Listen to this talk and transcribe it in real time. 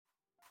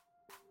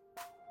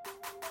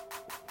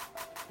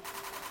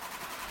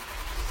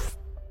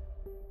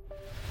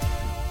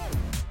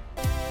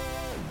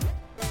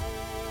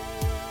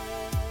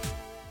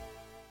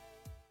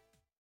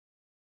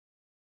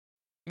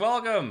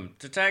Welcome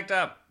to Tanked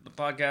Up, the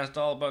podcast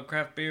all about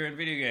craft beer and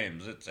video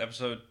games. It's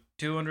episode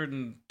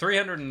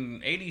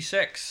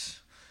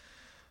 386.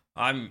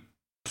 I'm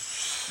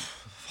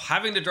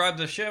having to drive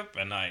the ship,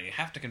 and I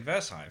have to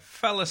confess I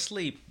fell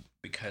asleep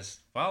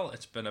because, well,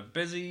 it's been a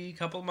busy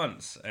couple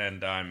months,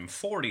 and I'm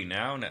 40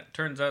 now, and it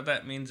turns out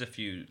that means if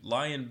you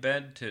lie in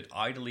bed to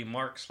idly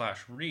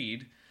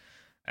mark/read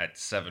at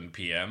 7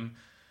 p.m.,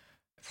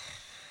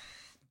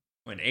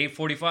 when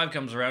 8:45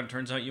 comes around, it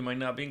turns out you might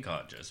not be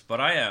unconscious. But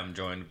I am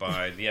joined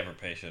by the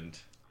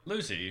ever-patient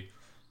Lucy.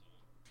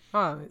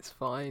 Oh, it's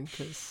fine,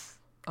 because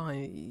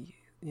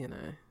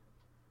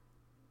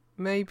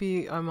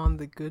maybe I'm on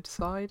the good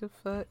side of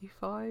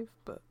 35,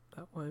 but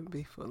that won't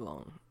be for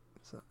long,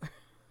 so...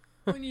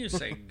 When you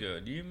say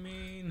good, you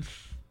mean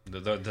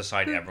the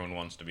side everyone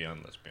wants to be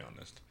on, let's be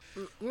honest.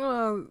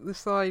 Well, the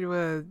side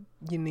where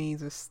your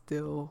knees are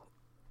still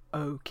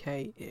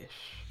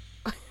okay-ish.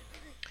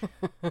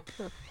 I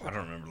don't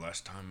remember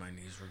last time my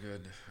knees were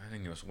good. I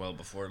think it was well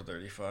before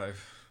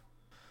 35.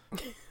 I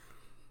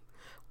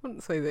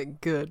wouldn't say they're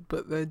good,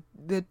 but they're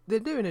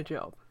doing a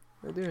job.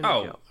 They're doing a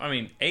job. I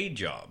mean, a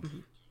job.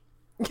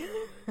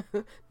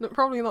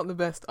 Probably not the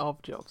best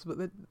of jobs, but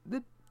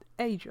they're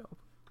a job.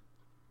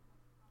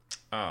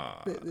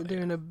 They're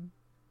doing a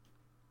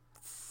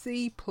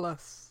C+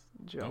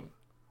 job.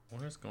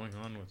 What is going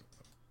on with...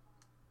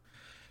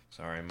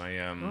 Sorry, my...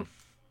 There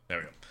we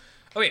go.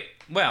 Okay,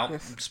 well,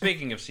 yes.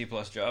 Speaking of C+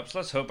 jobs,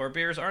 let's hope our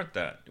beers aren't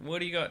that. What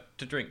do you got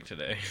to drink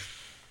today?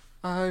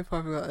 I hope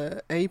I've got an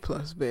A+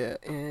 beer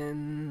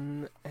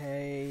in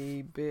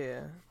a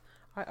beer.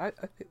 I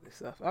picked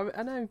this up.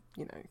 I know,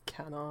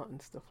 can art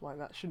and stuff like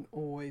that shouldn't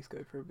always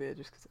go for a beer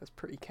just because that's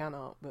pretty can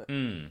art, but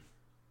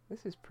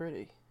this is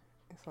pretty.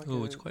 It's like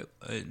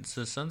it's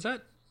a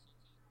sunset?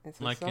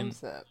 It's a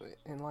sunset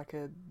in like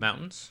a...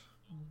 Mountains?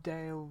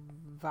 Dale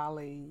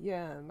Valley,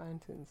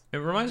 mountains. It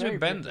reminds me of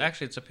Ben's.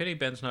 Actually, it's a pity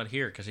Ben's not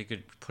here because he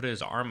could put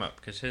his arm up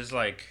because his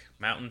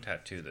mountain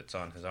tattoo that's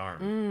on his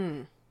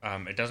arm.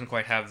 It doesn't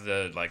quite have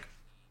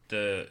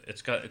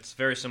it's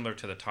very similar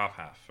to the top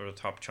half or the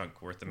top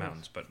chunk worth the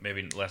mountains, but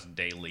maybe less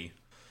daily.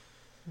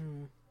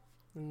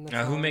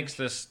 Who makes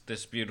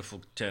this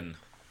beautiful tin?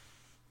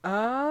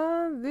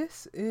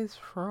 This is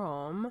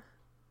from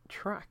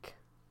Track.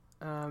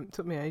 It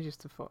took me ages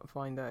to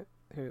find out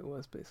who it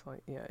was, but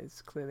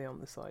it's clearly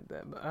on the side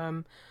there.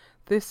 But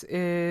this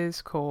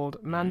is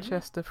called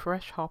Manchester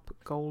Fresh Hop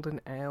Golden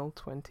Ale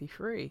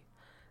 23.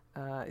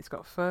 It's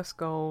got First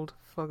Gold,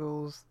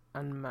 Fuggles,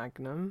 and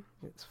Magnum.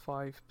 It's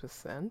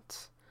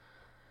 5%.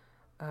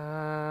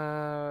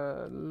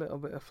 A little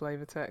bit of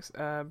flavour text.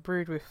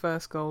 Brewed with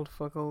First Gold,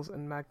 Fuggles,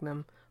 and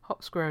Magnum.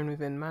 Hops grown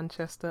within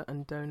Manchester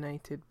and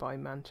donated by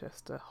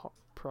Manchester Hop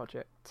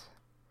Project.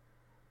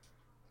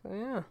 So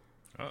yeah.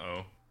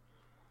 Uh-oh.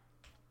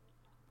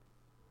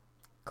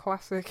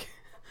 Classic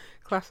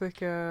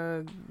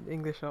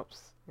English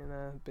hops in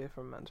a beer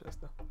from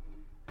Manchester.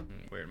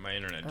 Weird, my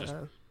internet just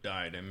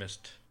died. I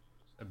missed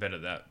a bit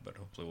of that, but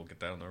hopefully we'll get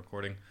that on the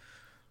recording.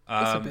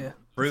 It's a beer.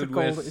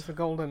 It's a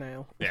golden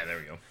ale. Yeah, there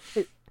we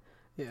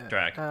go.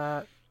 Track.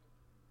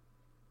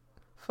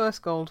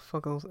 First Gold,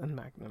 Fuggles, and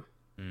Magnum.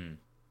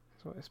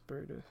 That's what it's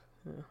brewed with.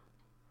 Yeah.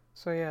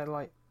 So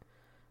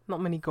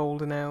not many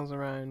golden ales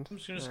around. I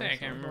was going to say, I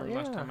can't remember the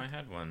last time I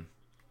had one.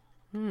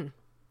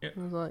 Yep. I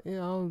was like,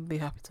 I'll be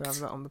happy to have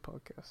that on the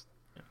podcast.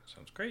 Yeah,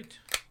 sounds great.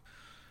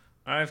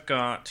 I've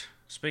got,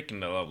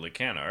 speaking of lovely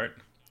can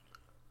art,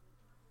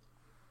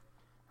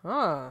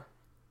 I've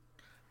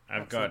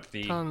got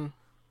the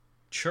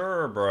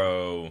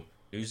Churro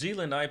New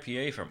Zealand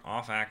IPA from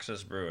Off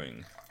Axis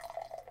Brewing.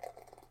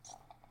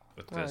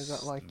 With this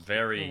is that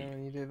very...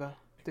 you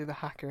do the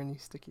hacker and you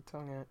stick your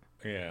tongue out.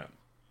 Yeah.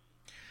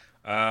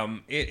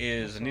 It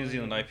is a New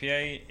Zealand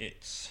IPA.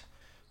 It's...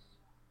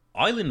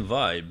 Island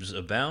vibes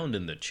abound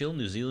in the chill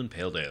New Zealand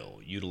Pale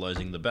Ale,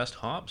 utilizing the best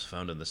hops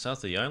found in the south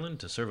of the island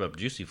to serve up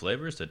juicy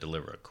flavors that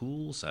deliver a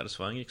cool,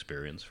 satisfying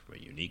experience from a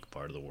unique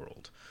part of the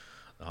world.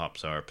 The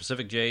hops are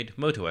Pacific Jade,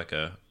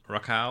 Motueka,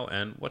 Rakau,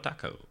 and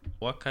Wakatu.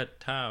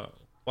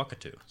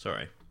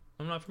 Sorry,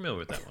 I'm not familiar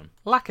with that one.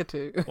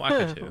 Wakatu.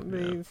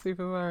 The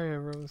Super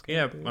Mario Bros.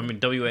 Yeah, I mean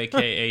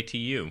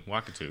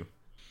Wakatu.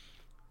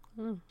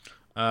 Wakatu.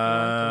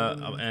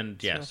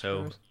 And yeah,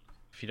 so...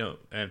 If you don't,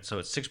 and so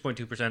it's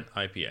 6.2%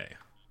 IPA.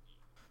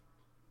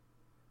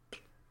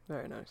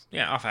 Very nice.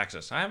 Yeah, Off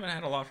Axis. I haven't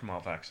had a lot from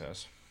Off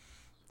Axis.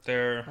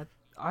 I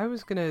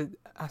was gonna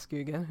ask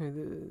you again who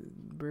the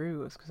brew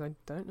was because I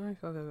don't know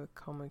if I've ever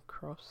come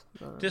across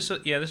that. This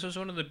was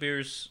one of the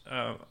beers,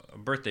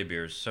 birthday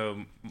beers.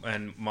 So,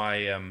 and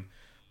my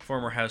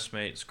former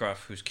housemate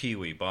Scruff, who's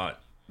Kiwi,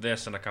 bought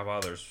this and a couple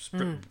others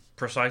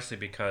precisely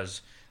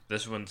because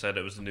this one said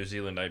it was the New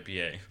Zealand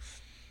IPA.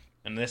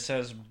 And this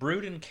says,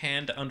 brewed and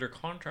canned under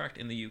contract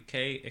in the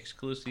UK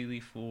exclusively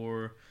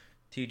for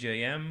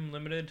TJM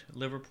Limited,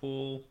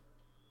 Liverpool,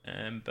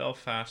 and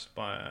Belfast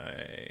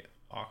by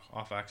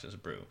Off Axis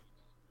Brew.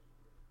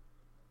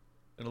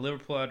 A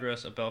Liverpool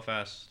address, a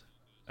Belfast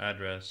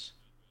address,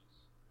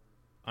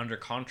 under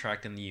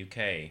contract in the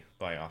UK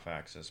by Off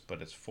Axis,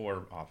 but it's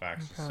for Off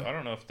Axis. Okay. So I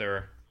don't know if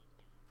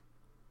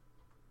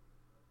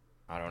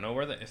I don't know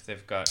if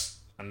they've got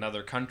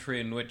another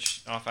country in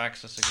which Off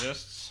Axis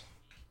exists.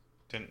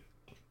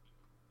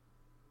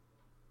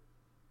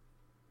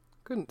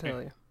 Couldn't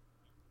tell you.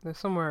 They're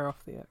somewhere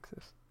off the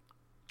axis.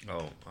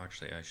 Oh,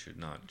 actually, I should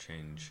not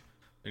change.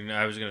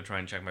 I was going to try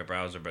and check my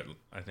browser, but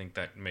I think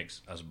that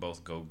makes us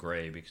both go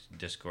gray because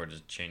Discord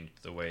has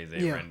changed the way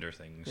they render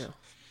things.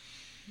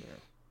 Yeah.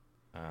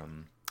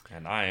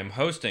 And I am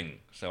hosting,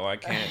 so I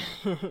can't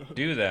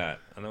do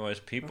that. Otherwise,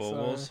 people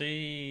will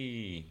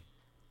see.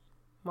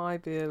 My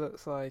beer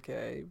looks like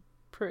a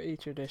pretty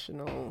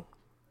traditional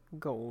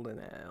golden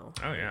ale.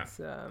 Oh, yeah.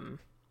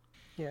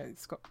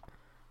 It's got...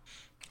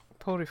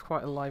 Poured with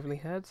quite a lively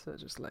head, so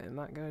just letting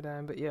that go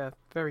down. But yeah,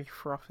 very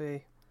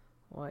frothy,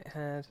 white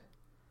head.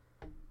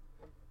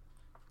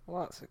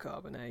 Lots of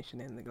carbonation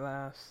in the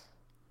glass.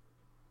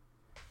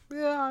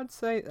 Yeah,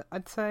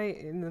 I'd say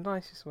in the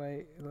nicest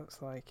way, it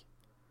looks like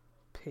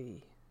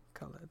pea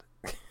coloured.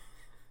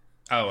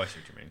 Oh, I see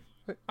what you mean.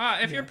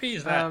 If your pea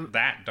is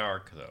that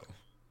dark though,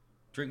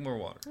 drink more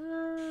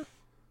water.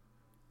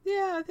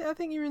 I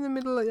think you're in the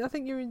middle. I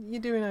think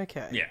you're doing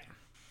okay. Yeah.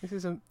 This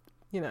is a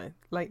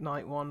late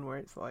night one where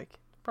it's like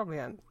probably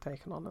hadn't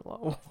taken on a lot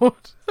of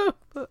water,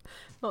 but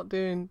not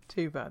doing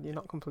too bad. You're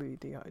not completely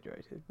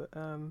dehydrated, but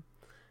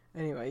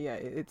anyway, yeah,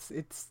 it's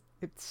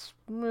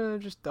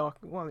just dark.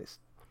 Well, it's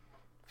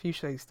a few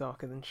shades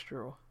darker than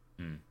straw.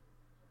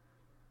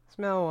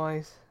 Smell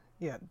wise,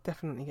 yeah,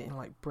 definitely getting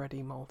like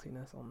bready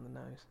maltiness on the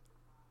nose.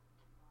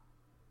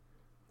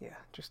 Yeah,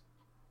 just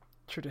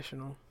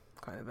traditional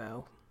kind of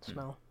ale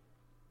smell.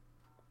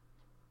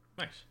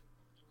 Nice.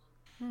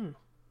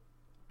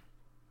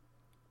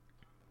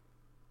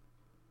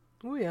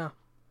 Oh yeah.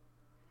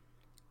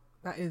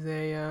 That is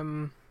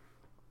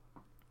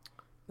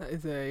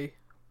a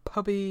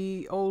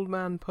pubby, old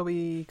man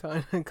pubby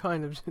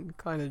kind of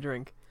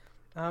drink.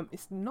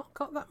 It's not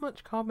got that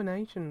much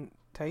carbonation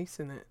taste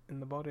in it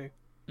in the body.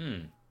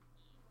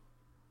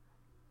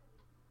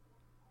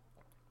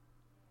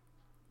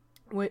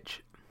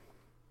 Which,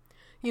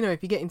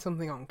 if you're getting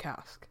something on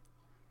cask,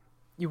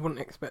 you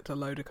wouldn't expect a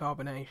load of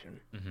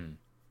carbonation.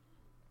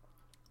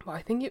 But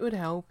I think it would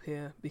help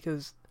here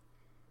because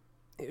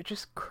it would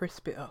just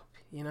crisp it up,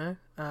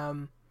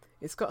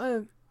 It's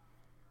got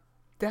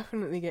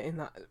definitely getting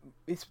that.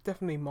 It's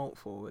definitely malt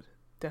forward.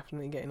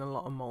 Definitely getting a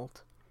lot of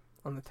malt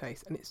on the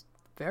taste, and it's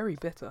very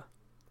bitter,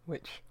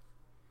 which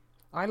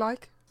I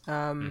like.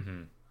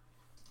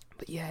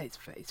 But yeah, it's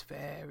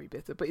very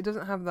bitter, but it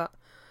doesn't have that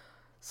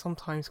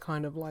sometimes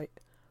kind of like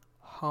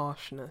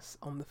harshness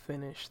on the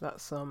finish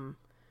that some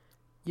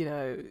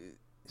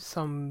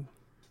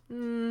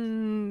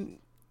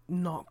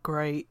not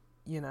great,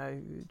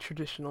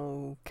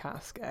 traditional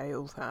cask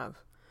ales have.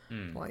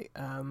 Like,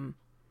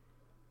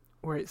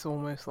 where it's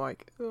almost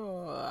like,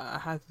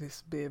 has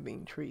this beer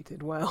been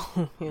treated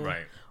well?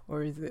 Right.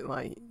 Or is it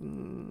like,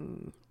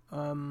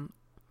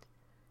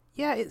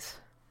 yeah, it's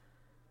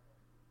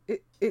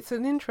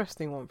an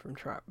interesting one from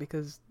Trap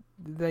because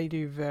they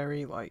do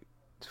very like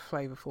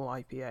flavorful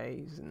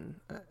IPAs, and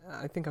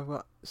I think I've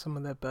got some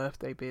of their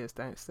birthday beers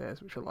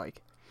downstairs, which are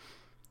like,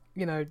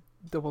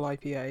 double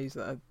IPAs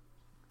that are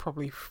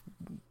probably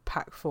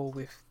packed full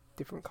with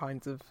different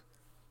kinds of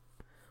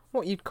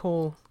what you'd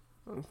call,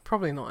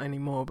 probably not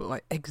anymore, but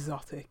like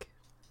exotic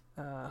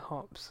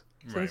hops.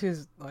 So Right. this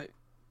is like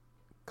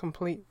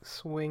complete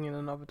swing in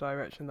another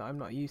direction that I'm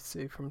not used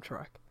to from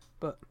Trek,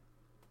 but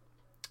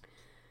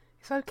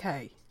it's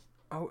okay.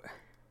 I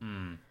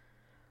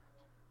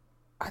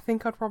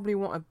think I'd probably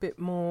want a bit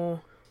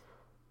more,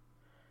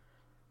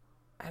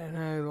 I don't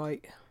know,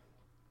 like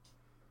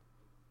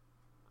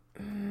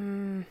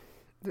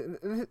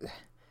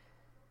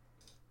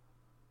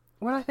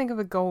when I think of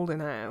a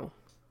golden ale,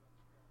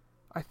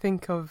 I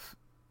think of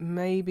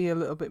maybe a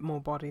little bit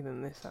more body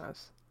than this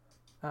has.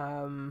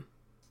 And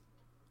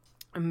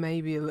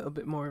maybe a little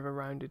bit more of a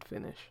rounded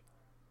finish.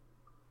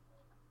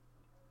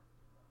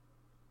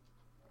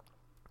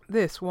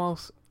 This,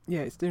 whilst,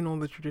 yeah, it's doing all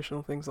the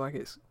traditional things, like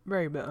it's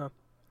very bitter,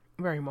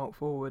 very malt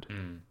forward.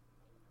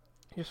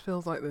 It just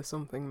feels like there's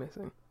something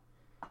missing.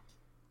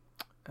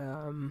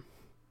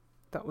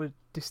 That would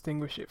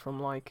distinguish it from,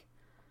 like,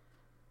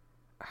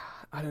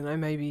 I don't know,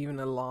 maybe even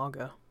a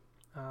lager,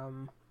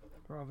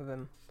 rather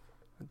than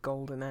a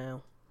golden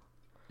ale.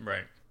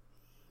 Right.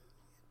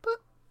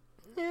 But,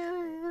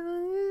 yeah,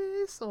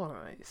 it's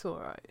alright.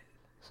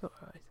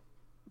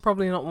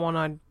 Probably not one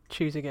I'd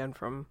choose again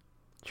from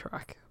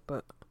Track,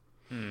 but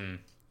the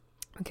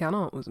can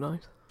art was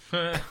nice.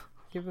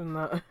 Give them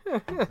that.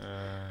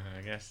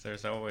 I guess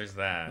there's always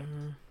that.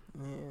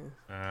 Yeah.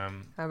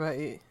 How about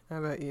you?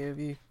 Have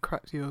you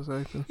cracked yours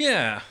open?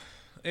 Yeah.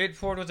 It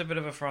poured with a bit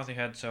of a frothy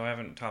head, so I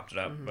haven't topped it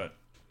up, but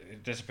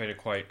it dissipated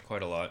quite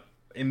a lot.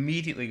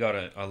 Immediately got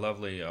a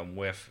lovely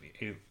whiff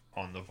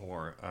on the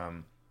pour.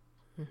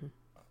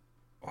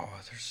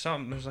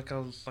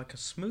 There's like a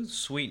smooth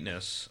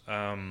sweetness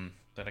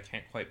that I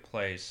can't quite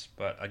place,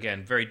 but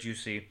again, very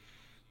juicy,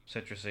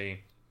 citrusy.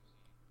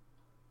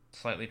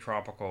 slightly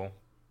tropical.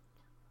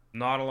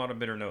 Not a lot of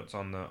bitter notes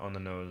on the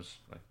nose,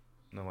 like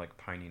no like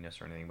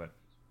pininess or anything, but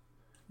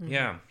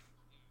yeah,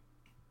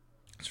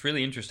 it's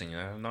really interesting.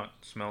 I have not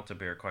smelt a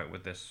beer quite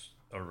with this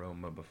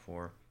aroma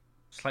before.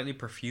 Slightly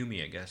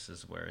perfumey, I guess,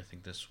 is where I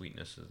think the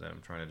sweetness is that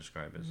I'm trying to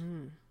describe is.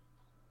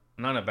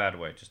 Not in a bad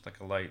way, just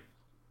like a light.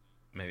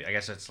 Maybe I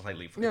guess it's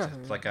slightly.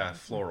 It's like a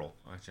floral.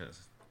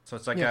 So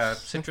it's like a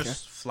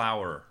citrus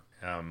flower,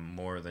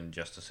 more than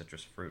just a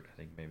citrus fruit. I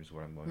think maybe is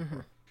what I'm going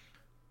for.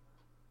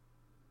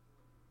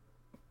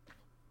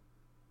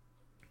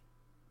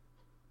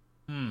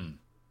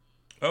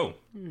 Oh.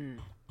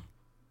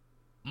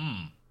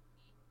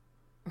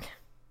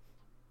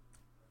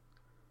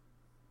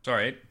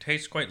 Sorry, it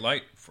tastes quite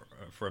light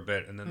for a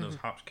bit, and then those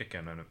hops kick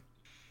in, and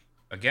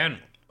again,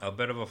 a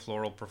bit of a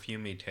floral,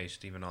 perfumey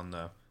taste, even on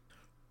the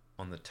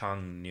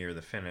tongue near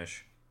the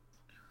finish.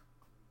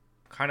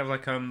 Kind of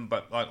like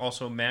but like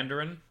also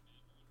mandarin,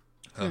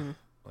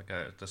 like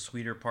the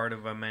sweeter part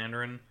of a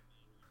mandarin.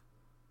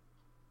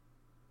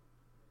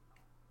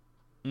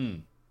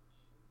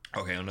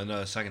 Okay, on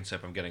the second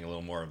sip, I'm getting a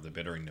little more of the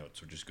bittering notes,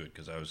 which is good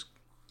because I was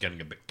getting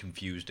a bit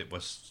confused. It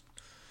was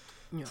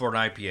for an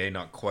IPA,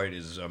 not quite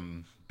as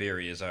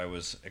beery as I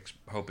was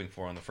hoping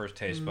for on the first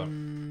taste, but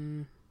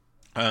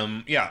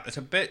yeah, it's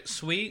a bit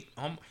sweet.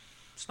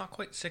 It's not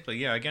quite sickly.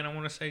 Yeah, again, I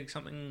want to say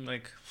something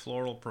like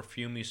floral,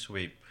 perfumey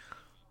sweet.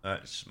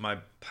 My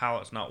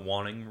palate's not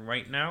wanting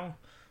right now,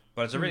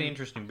 but it's a really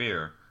interesting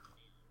beer.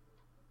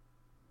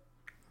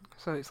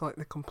 So it's like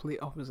the complete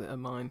opposite of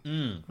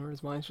mine.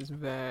 Whereas mine's just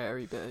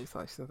very bitter. It's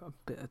like still got a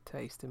bitter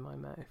taste in my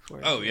mouth.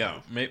 Oh, yeah.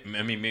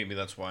 Maybe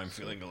that's why I'm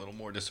feeling a little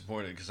more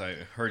disappointed, because I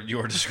heard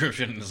your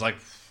description and it's like,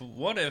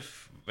 what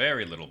if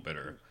very little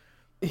bitter?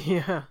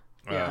 Yeah.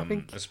 I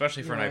think,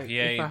 especially for an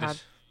IPA.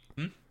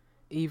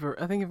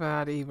 I think if I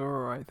had either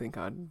or, I think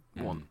I'd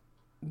want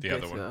the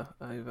bitter other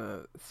one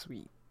over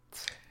sweet.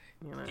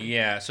 You know?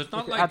 Yeah, so it's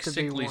not like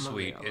sickly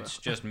sweet. It's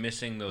just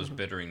missing those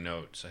bittering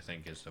notes, I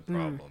think, is the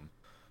problem.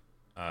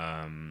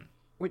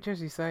 Which,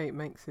 as you say,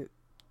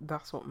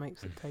 that's what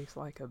makes it taste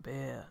like a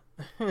beer.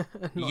 Not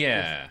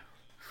yeah. just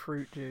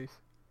fruit juice.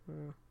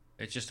 Yeah.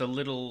 It's just a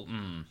little.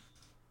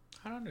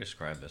 How do I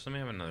describe this? Let me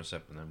have another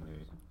sip and then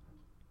maybe.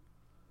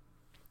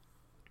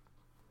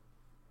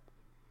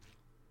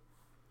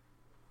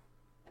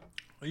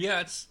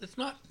 Yeah, it's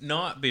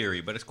not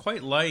beery, but it's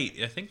quite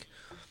light. I think.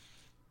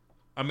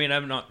 I mean,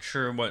 I'm not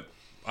sure what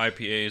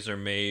IPAs are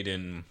made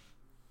in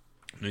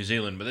New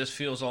Zealand, but this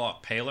feels a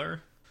lot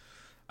paler.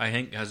 I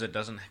think because it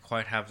doesn't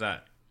quite have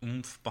that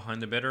oomph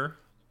behind the bitter.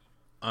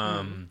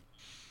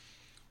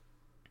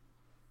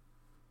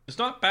 It's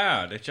not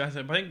bad. It's just,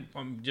 I think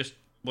I just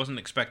wasn't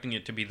expecting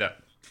it to be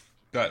that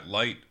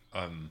light.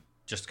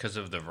 Just because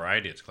of the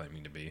variety it's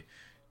claiming to be,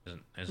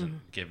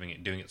 isn't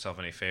doing itself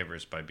any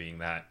favors by being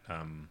that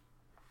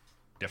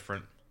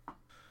different.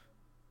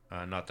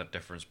 Not that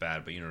different's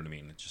bad, but you know what I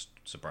mean. It's just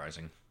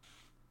surprising.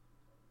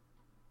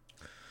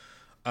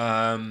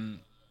 I'm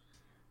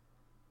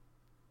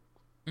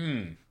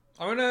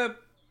gonna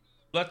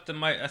let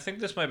I think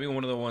this might be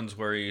one of the ones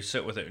where you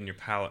sit with it in your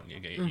palate and you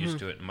get used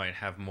to it and might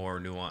have more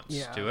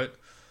nuance to it.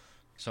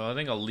 So I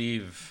think I'll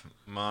leave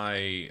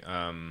my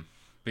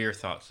beer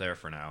thoughts there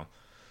for now.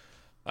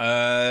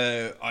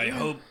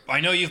 I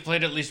know you've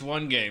played at least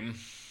one game,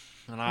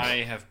 and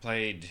I have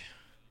played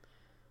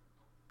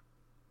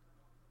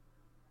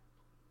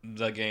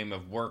the game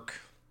of work.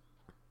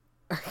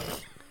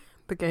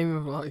 The game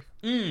of life.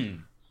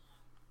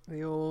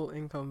 The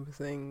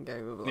all-encompassing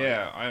game of life.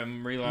 Yeah,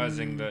 I'm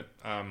realizing that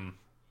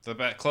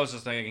the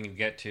closest thing I can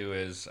get to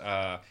is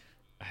I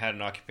had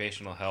an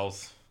occupational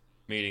health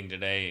meeting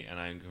today, and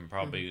I can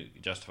probably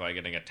justify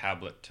getting a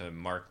tablet to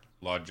mark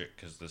logic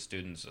because the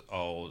students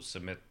all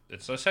submit.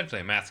 It's essentially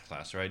a math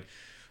class, right?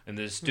 And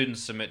the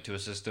students submit to a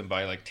system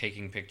by like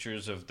taking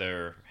pictures of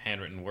their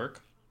handwritten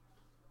work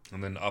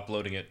and then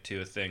uploading it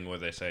to a thing where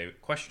they say,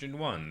 question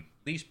 1,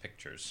 these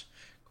pictures.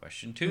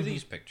 Question 2,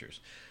 these pictures.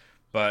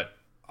 But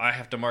I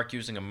have to mark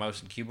using a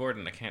mouse and keyboard,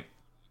 and I can't,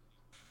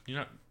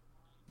 I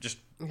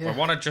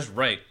want to just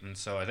write, and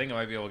so I think I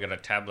might be able to get a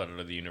tablet out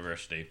of the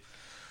university.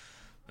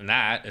 And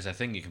that is a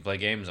thing you can play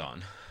games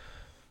on.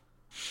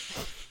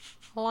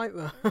 I like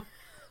that.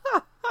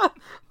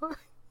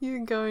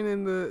 You're going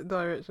in the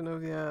direction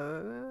of,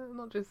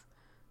 not just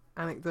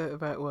anecdote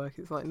about work.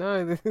 It's like,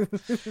 no,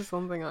 this is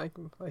something I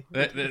can play.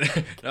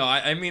 No,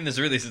 I mean this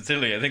really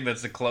sincerely. I think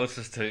that's the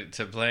closest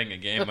to playing a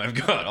game I've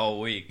got all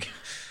week.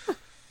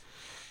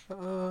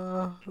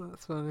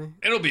 That's funny.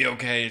 It'll be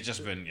okay. It's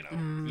just been, you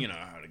know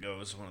how it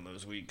goes. One of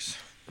those weeks.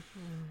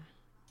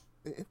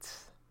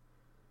 It's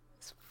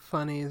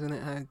funny, isn't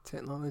it? How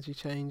technology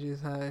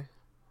changes. How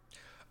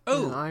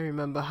I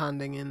remember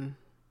handing in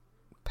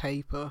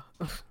paper.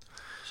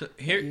 So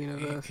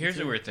here's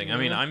a weird thing. I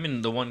mean, I'm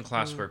in the one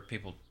class where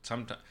people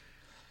sometimes.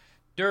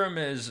 Durham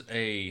is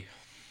a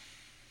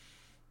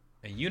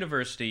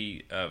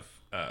university of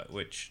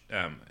which.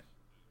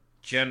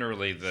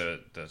 Generally, the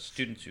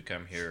students who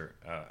come here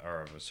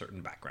are of a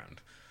certain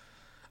background,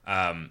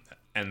 and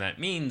that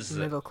means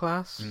middle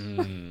class.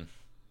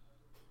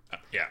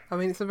 Yeah. I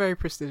mean, it's a very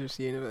prestigious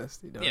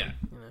university, though. Yeah.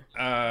 You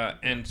know.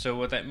 And so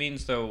what that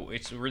means, though,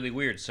 it's really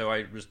weird. So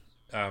I was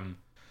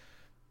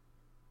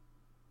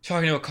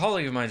talking to a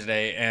colleague of mine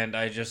today, and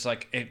I just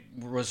like it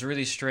was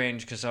really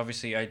strange because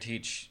obviously I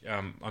teach.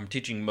 I'm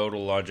teaching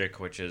modal logic,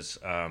 which is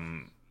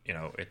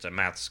it's a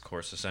maths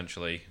course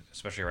essentially.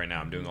 Especially right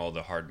now, I'm doing all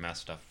the hard math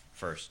stuff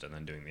first, and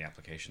then doing the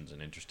applications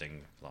and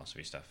interesting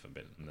philosophy stuff a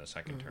bit in the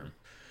second term.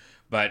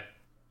 But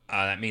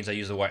that means I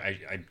use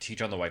I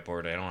teach on the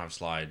whiteboard. I don't have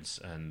slides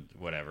and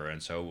whatever,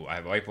 and so I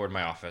have a whiteboard in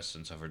my office.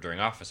 And so for during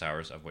office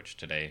hours, of which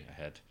today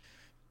I had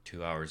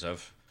 2 hours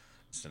of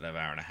instead of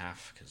an hour and a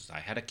half because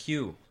I had a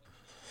queue.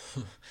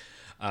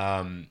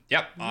 I'm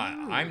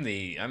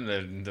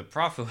the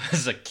prof who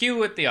has a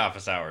queue at the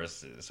office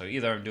hours. So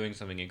either I'm doing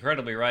something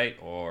incredibly right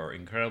or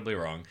incredibly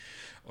wrong,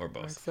 or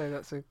both. I'd say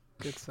that's a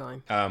good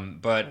sign.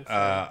 But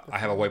I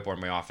have a whiteboard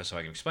in my office so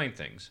I can explain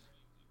things.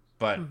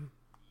 But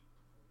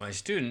my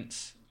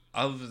students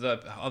of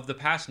the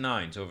past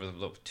 9, so over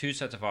the 2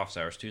 sets of office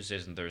hours,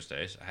 Tuesdays and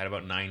Thursdays, I had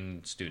about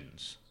 9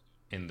 students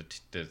in the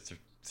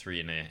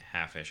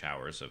 3.5-ish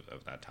hours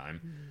of that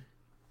time.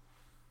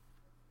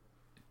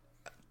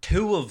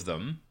 2 of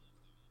them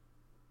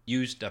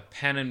used a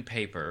pen and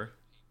paper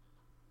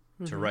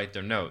to write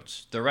their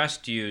notes. The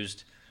rest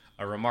used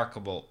a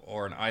Remarkable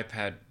or an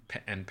iPad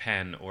and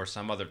pen or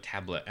some other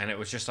tablet. And it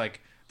was just like,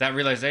 that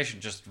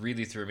realization just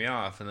really threw me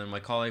off. And then my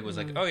colleague was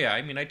like, oh yeah,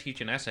 I mean, I teach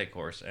an essay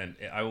course, and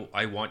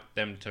I want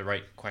them to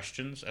write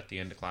questions at the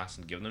end of class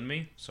and give them to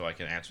me so I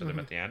can answer them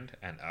at the end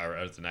or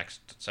at the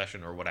next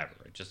session or whatever.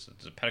 It's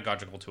a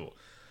pedagogical tool.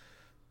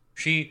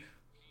 She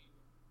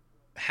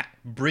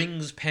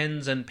brings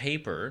pens and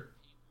paper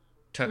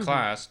to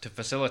class to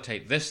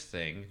facilitate this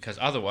thing, because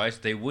otherwise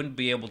they wouldn't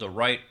be able to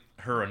write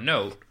her a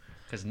note,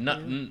 because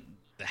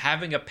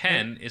having a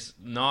pen is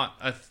not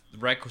a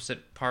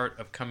requisite part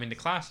of coming to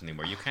class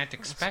anymore. You can't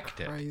expect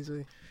That's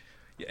crazy.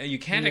 it. You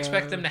can't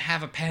expect them to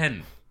have a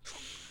pen.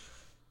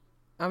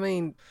 I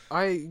mean,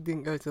 I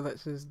didn't go to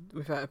lectures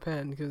without a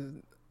pen because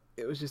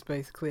it was just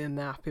basically a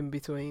nap in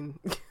between.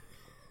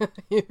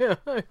 You're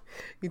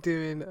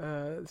doing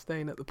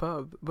staying at the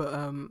pub, but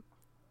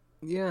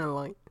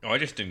like. Oh, I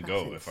just didn't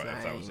go if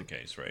that was the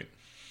case, right?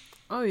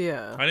 Oh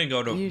yeah. I didn't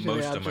go to Usually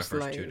most I'd of my just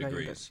first 2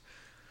 degrees.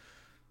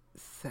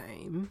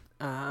 Same.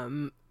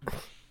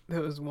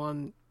 There was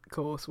one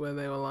course where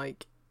they were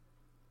like,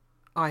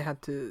 I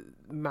had to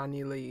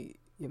manually,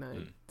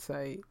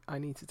 say I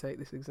need to take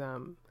this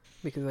exam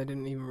because I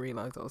didn't even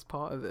realise I was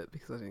part of it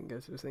because I didn't go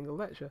to a single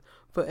lecture.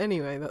 But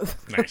anyway,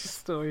 that's a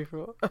story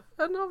for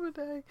another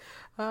day.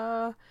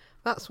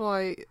 That's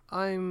why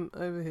I'm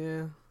over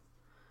here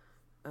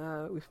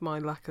with my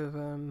lack of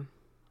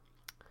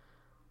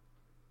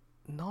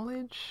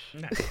knowledge.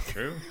 That's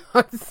true.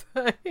 I'd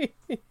say.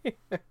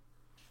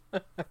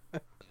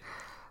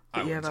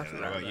 I wouldn't say that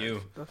about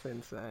you. That's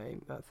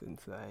insane. That's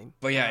insane.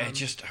 But yeah, I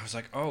was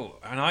like, oh,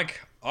 and I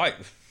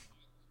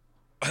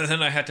and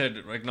then I had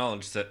to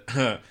acknowledge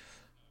that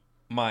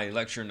my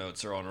lecture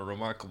notes are on a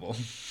Remarkable.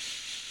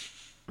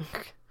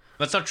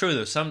 That's not true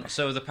though.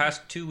 So the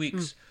past 2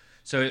 weeks.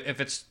 So if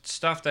it's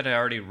stuff that I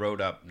already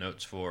wrote up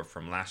notes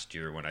from last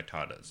year when I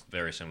taught a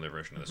very similar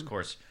version of this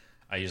course,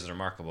 I use the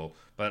Remarkable.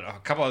 But a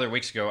couple other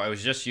weeks ago, I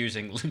was just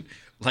using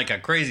like a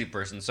crazy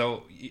person.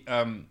 So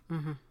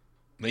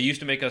they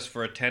used to make us,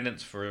 for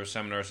attendance for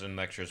seminars and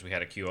lectures, we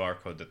had a QR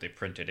code that they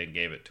printed and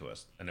gave it to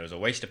us. And it was a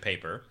waste of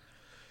paper.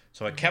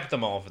 So I kept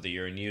them all for the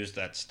year and used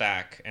that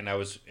stack. And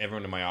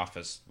everyone in my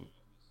office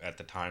at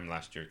the time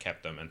last year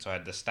kept them. And so I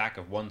had the stack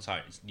of one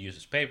side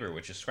uses paper,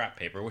 which is scrap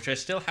paper, which I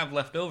still have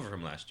left over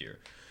from last year.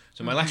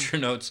 So my lecture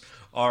notes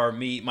are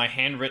my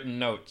handwritten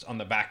notes on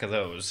the back of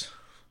those.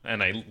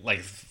 And I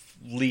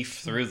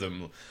leaf through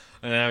them.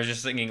 And I was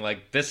just thinking,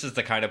 this is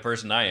the kind of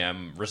person I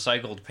am.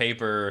 Recycled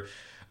paper,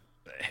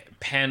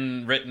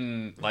 pen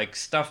written,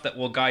 stuff that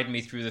will guide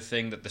me through the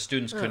thing that the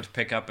students couldn't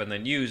pick up and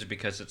then use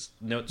because it's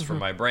notes from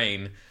my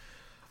brain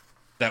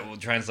that will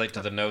translate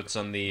to the notes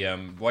on the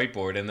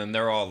whiteboard. And then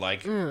they're all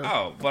like,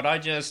 oh, but I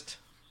just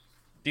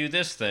do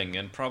this thing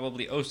and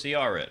probably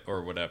OCR it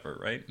or whatever,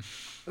 right?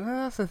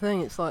 That's the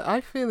thing. It's like,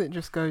 I feel it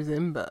just goes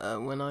in better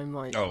when I'm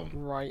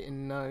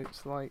writing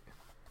notes. I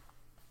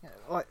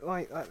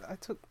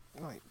took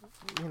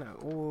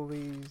all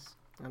these.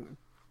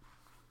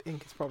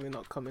 Ink is probably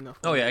not coming off.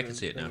 Oh yeah, I can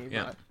see it now.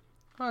 Yeah.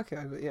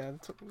 Okay, but yeah,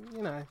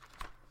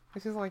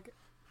 this is like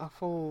a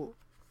full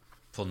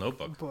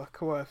notebook book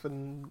worth of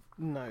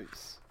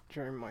notes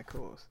during my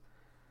course.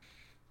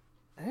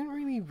 I didn't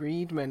really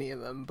read many of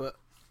them, but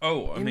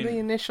in the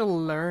initial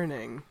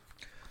learning,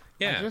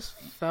 I just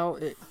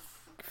felt it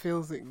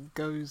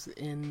goes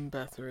in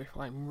better if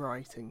I'm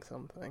writing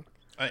something,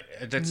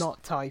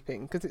 not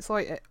typing, because it's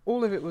like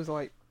all of it was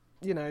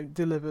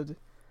delivered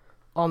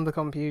on the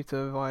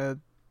computer via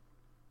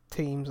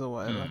Teams or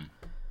whatever.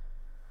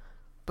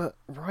 But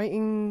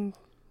writing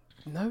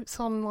notes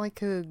on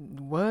a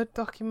Word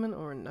document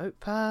or a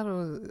notepad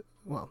or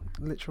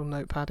literal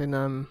notepad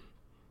in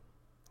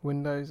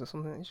Windows or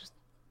something, it's just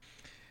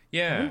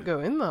Yeah. Don't go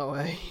in that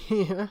way.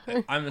 You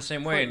know? I'm the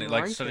same It's way, like and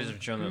like writing. studies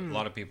have shown that a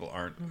lot of people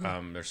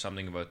aren't. There's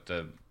something about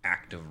the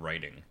act of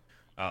writing.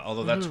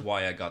 Although that's Mm-hmm.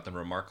 why I got them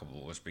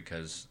remarkable, was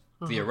because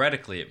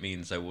theoretically it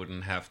means I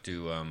wouldn't have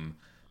to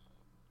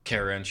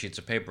carry on sheets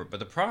of paper. But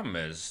the problem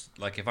is,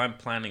 like, if I'm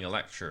planning a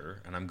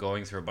lecture and I'm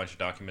going through a bunch of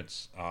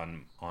documents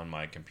on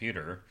my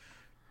computer,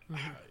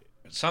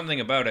 something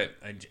about it.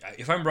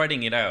 If I'm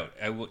writing it out,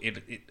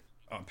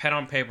 pen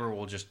on paper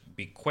will just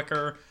be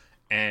quicker,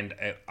 and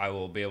I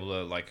will be able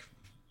to like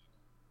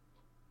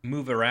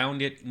move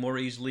around it more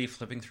easily,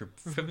 flipping through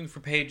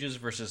pages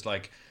versus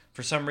like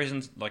for some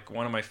reasons like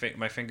one of my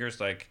fingers,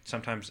 like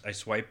sometimes I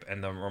swipe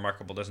and the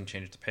remarkable doesn't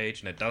change the page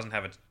and it doesn't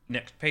have a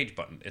next page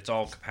button. It's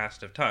all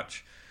capacitive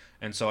touch,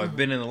 and so I've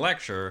been in a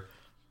lecture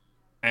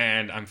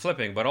and I'm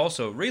flipping, but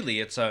also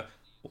really it's a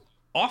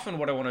often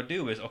what I want to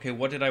do is, okay,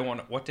 what did I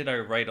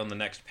write on the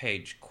next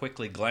page,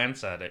 quickly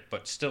glance at it,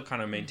 but still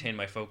kind of maintain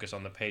my focus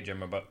on the page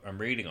I'm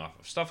reading off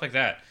of. Stuff like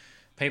that.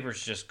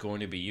 Paper's just going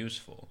to be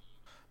useful.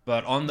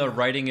 But on the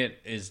writing it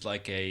is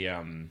like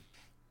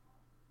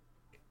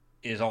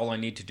is all I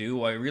need to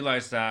do. I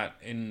realized that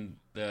in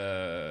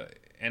the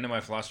end of my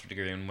philosophy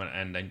degree,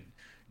 and I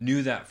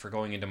knew that for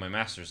going into my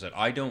master's, that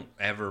I don't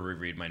ever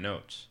reread my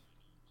notes.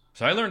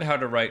 So I learned how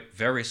to write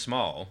very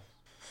small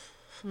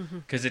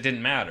because it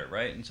didn't matter,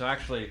 right? And so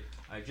actually,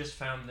 I just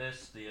found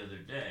this the other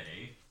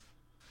day.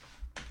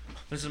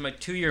 This is my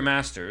 2-year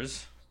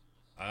master's,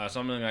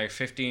 something like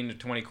 15 to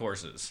 20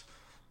 courses.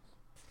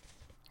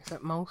 Is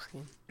that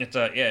moleskin? It's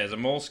a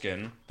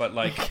moleskin, but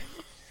like,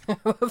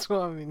 That's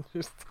what I'm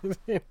interested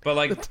in. but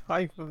like, The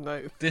type of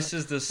note. this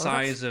is the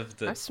size of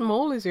the. How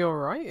small is your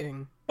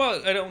writing? Well,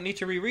 I don't need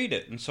to reread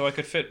it, and so I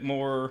could fit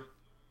more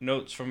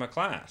notes from a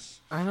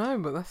class. I know,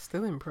 but that's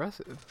still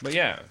impressive. But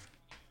yeah,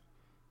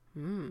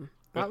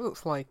 That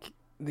looks like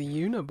the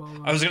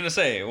Unabomber. I was gonna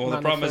say. Well,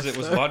 the problem is it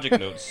was Manifesto. logic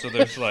notes, so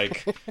there's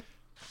like.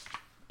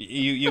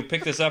 You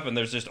pick this up and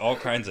there's just all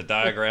kinds of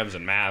diagrams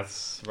and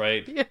maths,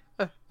 right?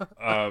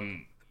 Yeah.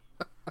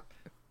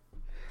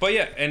 But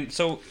yeah, and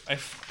so I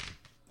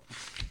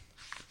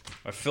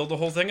filled the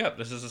whole thing up.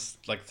 This is this,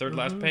 like third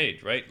last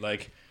page, right?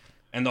 Like,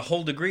 and the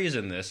whole degree is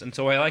in this, and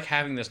so I like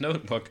having this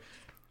notebook.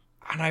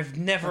 And I've That's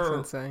never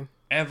insane.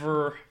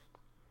 ever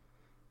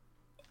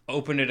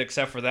opened it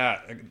except for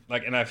that.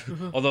 Like, and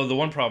I've although the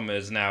one problem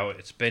is now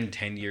it's been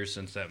 10 years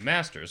since that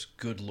master's.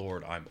 Good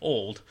Lord, I'm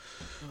old.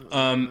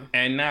 And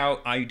now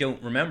I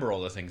don't remember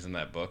all the things in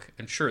that book.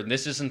 And sure,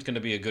 this isn't going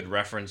to be a good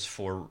reference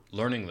for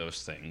learning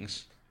those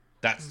things.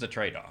 That's the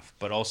trade-off.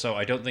 But also,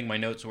 I don't think my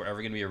notes were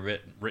ever going to be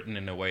written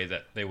in a way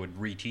that they would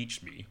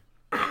reteach me.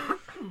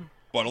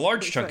 But a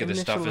large It's chunk that of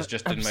this stuff initial is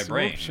just in my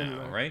brain absorption,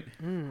 now, though. right?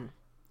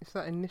 It's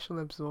that initial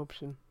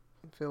absorption.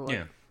 I feel like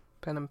Yeah.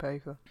 pen and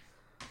paper.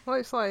 Well,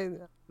 it's like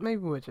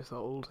maybe we're just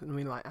old and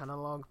we like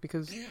analog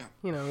because Yeah.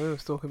 you know we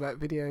always talk about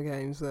video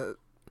games that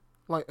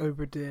like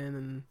Oberdin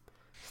and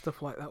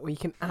stuff like that where you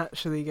can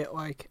actually get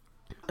like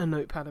a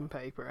notepad and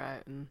paper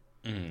out and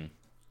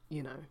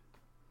you know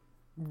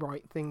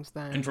write things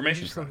down.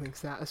 Information There's track. something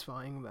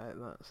satisfying about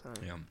that. So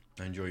Yeah.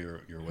 I enjoy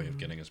your way of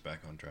getting us back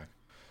on track.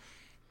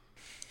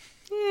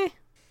 yeah,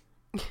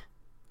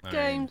 I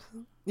games.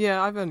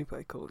 Yeah, I've only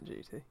played Call of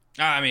Duty.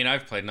 mean,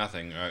 I've played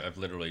nothing. I've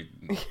literally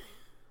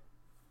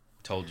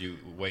told you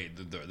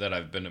that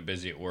I've been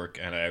busy at work,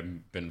 and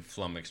I've been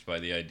flummoxed by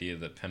the idea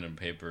that pen and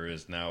paper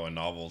is now a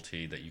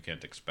novelty that you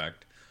can't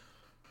expect.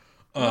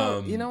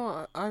 Well, you know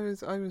what? I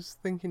was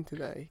thinking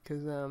today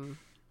because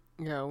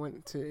I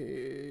went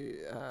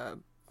to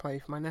play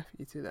for my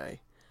nephew today,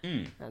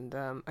 and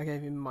I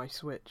gave him my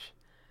Switch,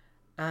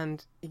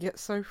 and he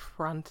gets so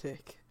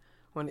frantic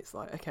when it's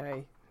like,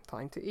 okay,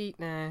 time to eat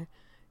now,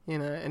 you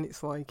know, and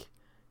it's like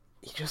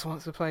he just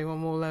wants to play one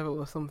more level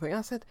or something.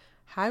 I said,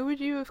 how would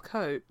you have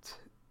coped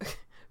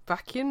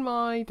back in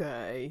my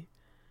day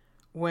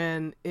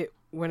when it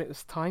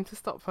was time to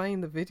stop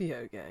playing the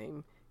video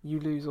game? You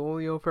lose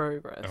all your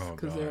progress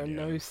because there are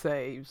no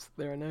saves,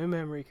 there are no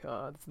memory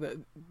cards. That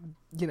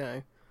you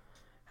know,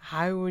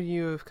 how would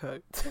you have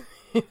coped?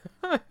 You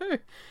know?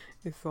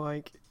 It's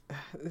like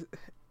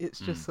it's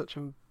just such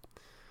a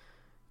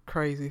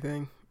crazy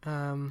thing.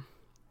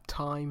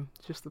 Time,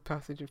 just the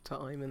passage of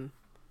time, and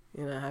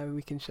you know how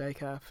we can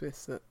shake our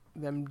fists at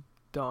them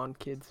darn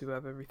kids who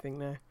have everything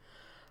now.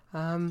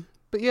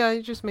 But yeah,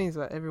 it just means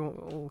that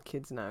all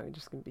kids now are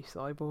just going to be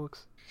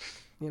cyborgs.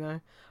 You know,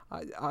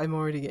 I'm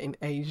already getting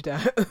aged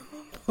out of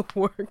the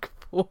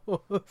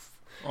workforce.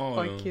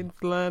 My kids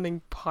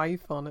learning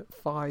Python at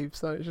 5,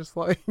 so it's just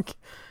like,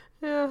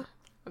 yeah,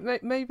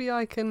 maybe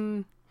I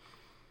can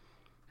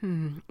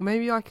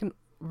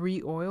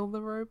re-oil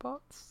the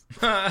robots.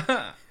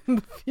 I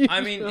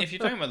mean, if you're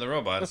talking about the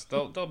robots,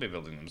 they'll be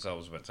building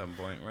themselves at some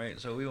point, right?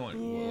 So we won't.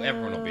 Yeah.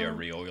 Everyone will be a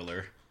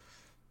re-oiler.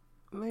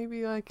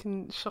 Maybe I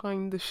can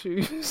shine the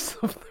shoes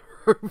of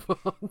the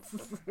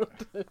robots. I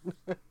don't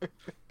know.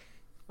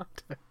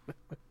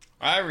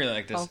 I really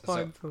like this. I'll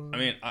find some. I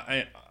mean,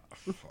 I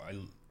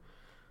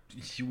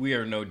we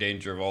are in no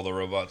danger of all the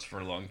robots for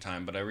a long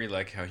time, but I really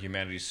like how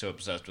humanity's so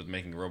obsessed with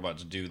making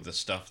robots do the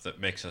stuff that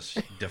makes us,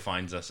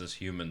 defines us as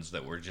humans,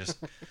 that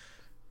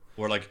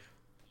we're like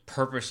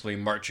purposely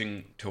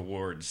marching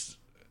towards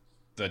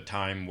the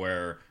time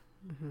where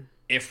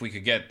if we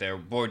could get there,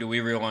 boy, do we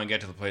really want to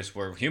get to the place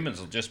where humans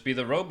will just be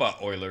the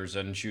robot oilers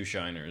and shoe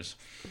shiners.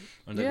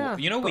 And Yeah,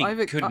 we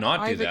but could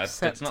not do I've that.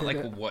 That's not like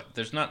accepted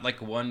there's not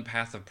like one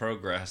path of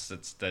progress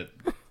that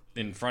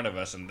in front of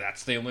us, and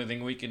that's the only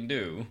thing we can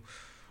do.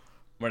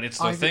 But it's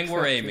the I've thing we're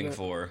accepted aiming it.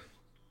 for.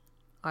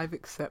 I've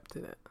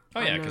accepted it. Oh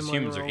I yeah, know because my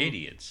humans are role.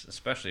 idiots,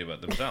 especially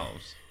about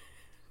themselves.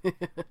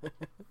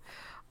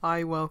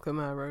 I welcome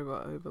our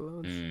robot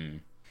overlords.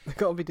 They've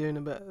got to be doing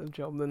a better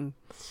job than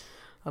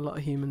a lot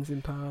of humans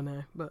in power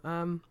now. But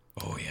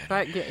Oh yeah.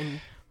 without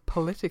getting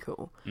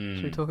political,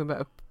 should we talk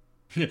about a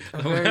a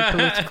very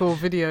political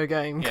video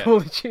game, Yeah. Call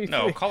of Duty?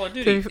 No, Call of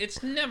Duty.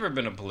 It's never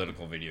been a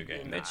political video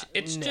game.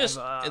 It's just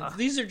never.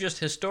 these are just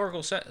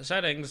historical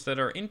settings that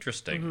are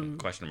interesting.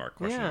 Question mark.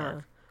 Question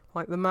mark.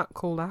 Like the map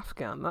called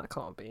Afghan, that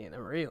can't be in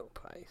a real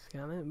place,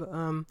 can it? But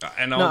And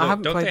no, I although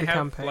haven't don't played they the have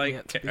campaign like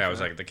yet, to be I was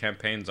fair. like the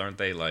campaigns aren't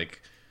they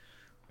like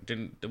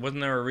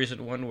wasn't there a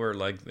recent one where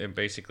like it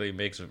basically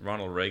makes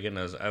Ronald Reagan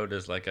out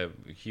as like a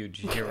huge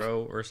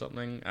hero or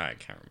something? I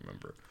can't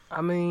remember.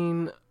 I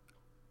mean,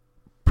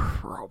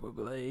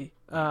 probably.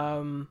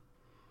 There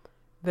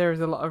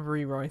is a lot of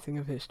rewriting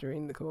of history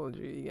in the Call of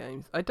Duty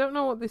games. I don't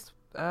know what this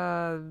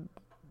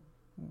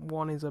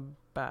one is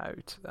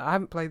about. I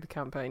haven't played the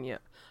campaign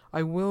yet.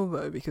 I will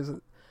though, because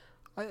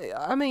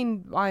I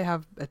mean I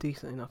have a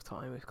decent enough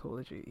time with Call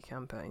of Duty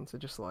campaigns. So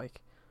just like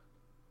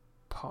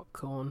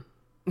popcorn,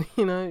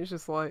 you know. It's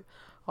just like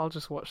I'll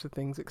just watch the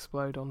things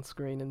explode on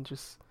screen and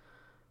just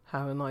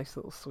have a nice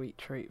little sweet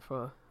treat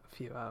for a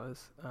few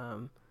hours,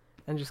 and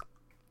just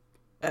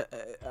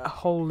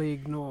wholly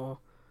ignore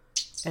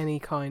any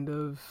kind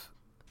of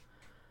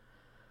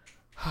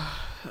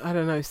I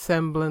don't know,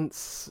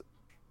 semblance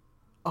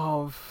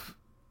of,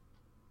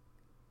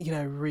 you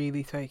know,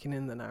 really taking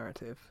in the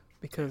narrative,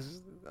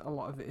 because a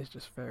lot of it is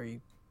just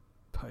very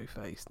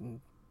po-faced and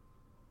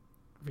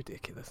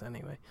ridiculous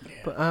anyway. Yeah.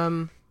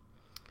 But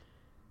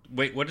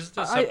Wait, what is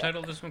the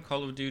subtitle of this one?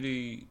 Call of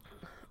Duty.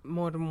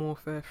 Modern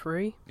Warfare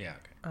 3. Yeah.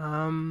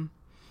 Okay.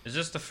 Is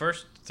this the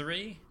first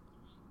 3?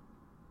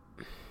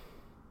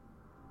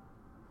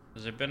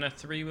 Has there been a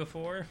 3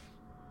 before?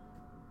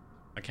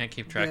 I can't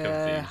keep track of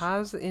There these.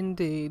 has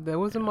indeed. There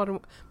was a modern,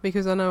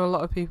 because I know a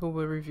lot of people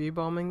were review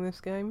bombing this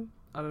game.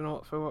 I don't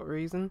know for what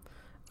reason.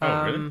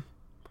 Oh, really?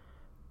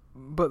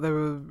 But they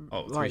were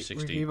like 360.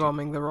 review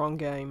bombing the wrong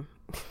game.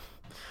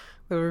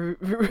 They were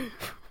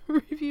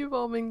review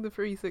bombing the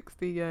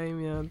 360 game,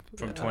 yeah.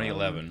 From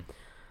 2011.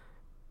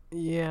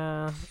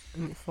 Yeah,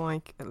 and it's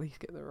like, at least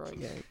get the right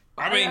game.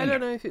 I mean, I don't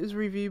know if it was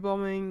review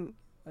bombing.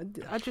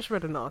 I just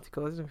read an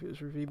article. I don't know if it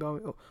was review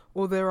bombing,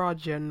 or there are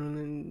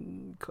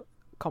genuine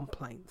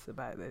complaints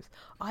about this.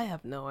 I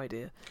have no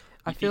idea.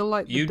 I feel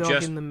like the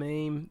dog in the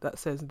meme that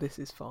says "this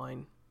is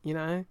fine." You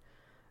know,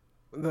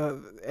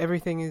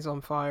 everything is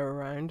on fire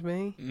around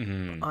me.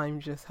 Mm-hmm.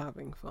 I'm just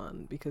having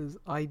fun because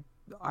I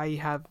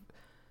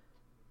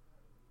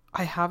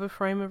have a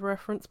frame of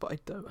reference, but I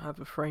don't have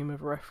a frame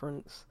of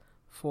reference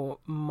for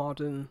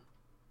modern.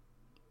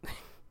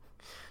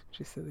 Which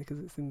is silly because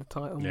it's in the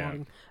title. Yeah.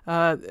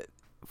 Modern.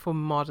 For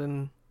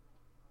modern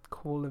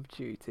Call of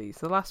Duty.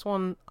 So the last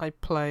one I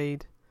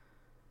played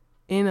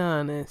in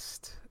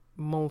earnest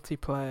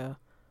multiplayer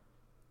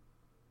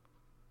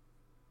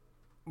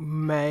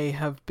may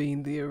have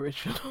been the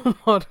original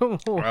Modern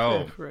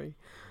Warfare 3.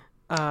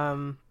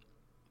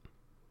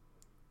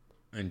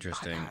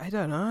 Interesting. I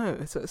don't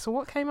know. So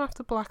what came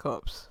after Black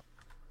Ops?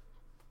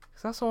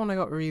 Because that's the one I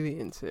got really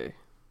into.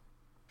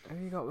 Have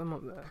you got them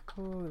up there?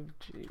 Call of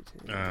Duty.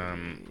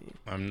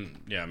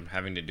 I'm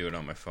having to do it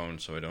on my phone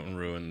so I don't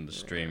ruin the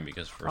stream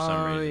because for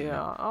some reason. Oh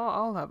yeah,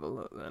 I'll have a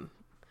look then.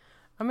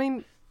 I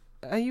mean,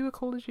 are you a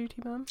Call of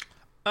Duty man?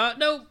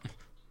 No.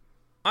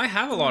 I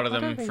have a lot of I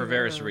don't them think for you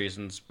various are.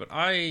 reasons, but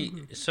I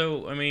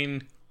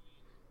didn't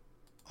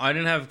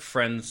have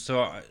friends,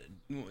 so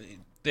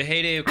the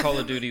heyday of Call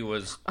of Duty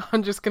was.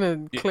 I'm just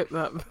gonna clip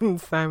that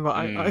sound, but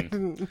I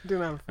didn't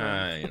have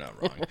fun. You're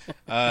not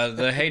wrong.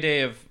 The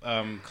heyday of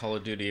Call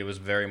of Duty, it was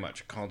very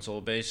much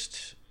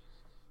console-based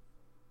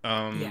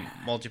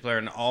multiplayer,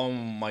 and all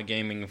my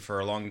gaming for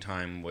a long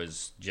time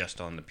was just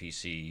on the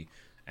PC,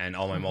 and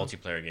all my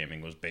multiplayer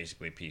gaming was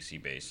basically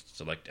PC-based.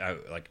 So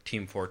like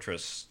Team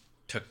Fortress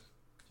took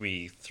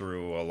me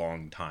through a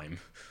long time.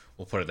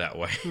 We'll put it that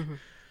way.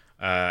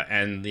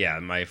 And yeah,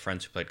 my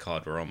friends who played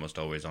COD were almost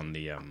always on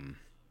the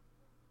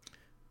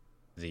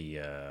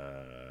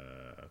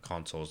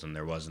consoles, and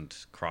there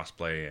wasn't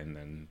crossplay. And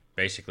then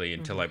basically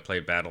until I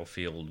played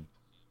Battlefield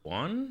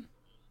 1.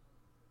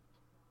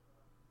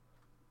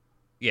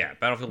 Yeah,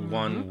 Battlefield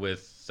 1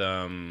 with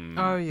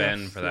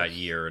Ben for that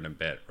year and a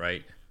bit,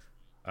 right?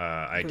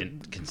 I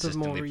didn't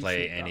consistently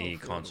play any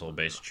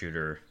console-based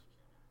shooter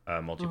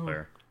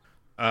multiplayer.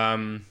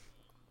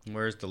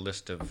 Where's the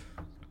list of...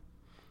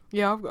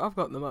 Yeah, I've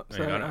got them up.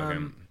 So,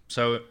 Okay.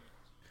 So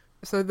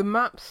So the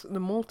maps, the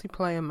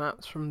multiplayer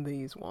maps from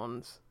these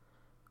ones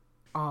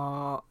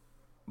are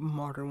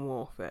Modern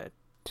Warfare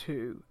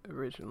 2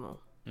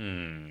 original.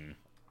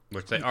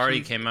 which they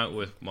already came out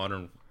with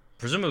Modern.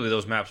 Presumably,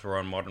 those maps were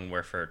on Modern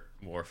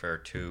Warfare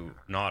 2,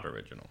 not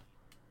original.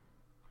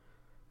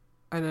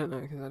 I don't know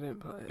because I didn't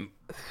play it.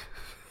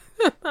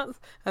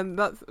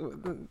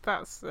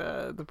 that's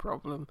the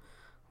problem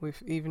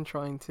with even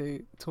trying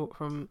to talk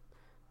from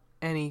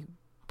any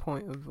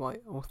point of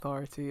like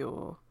authority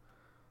or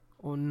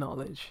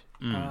knowledge.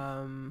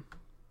 Let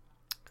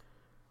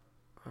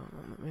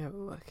me have a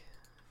look.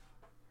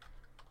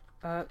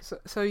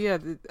 So yeah,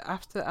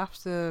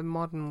 after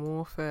Modern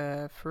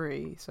Warfare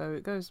 3, so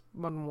it goes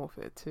Modern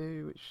Warfare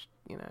 2, which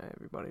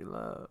everybody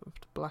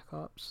loved, Black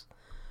Ops,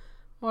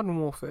 Modern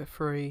Warfare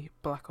 3,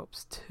 Black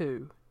Ops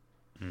 2,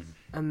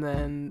 and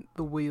then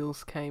the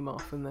wheels came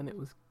off, and then it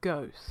was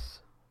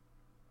Ghosts.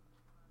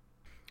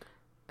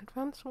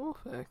 Advanced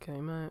Warfare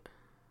came out.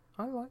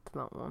 I liked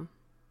that one.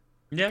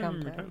 Yeah, I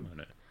remember talking about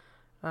it.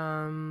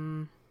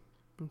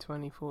 In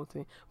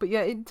 2014. But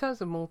yeah, in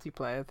terms of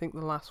multiplayer, I think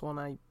the last one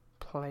I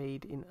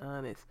played in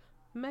earnest,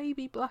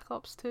 maybe Black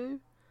Ops 2.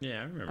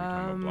 Yeah, I remember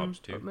talking about Black Ops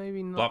 2. But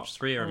maybe not. Black Ops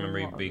 3, I remember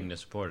you being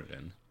disappointed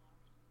in.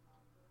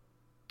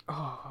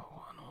 Oh,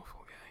 what an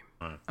awful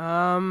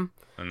game.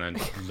 And then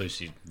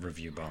Lucy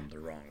review bombed the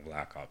wrong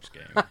Black Ops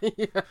game.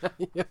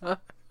 yeah.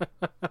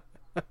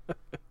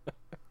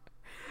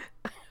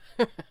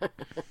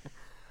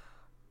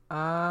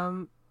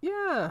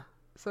 Yeah.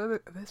 So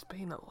there's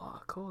been a lot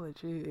of Call of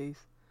Duties.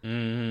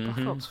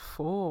 Black Ops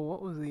 4,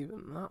 what was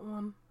even that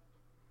one?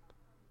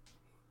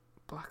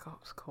 Black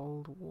Ops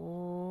Cold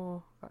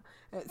War.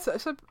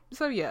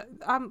 So yeah,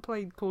 I haven't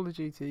played Call of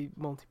Duty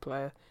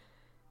multiplayer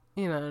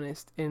in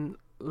earnest in,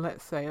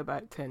 let's say,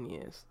 about 10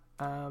 years.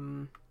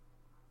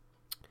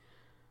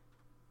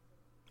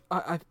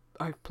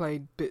 I've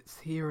played bits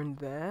here and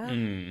there.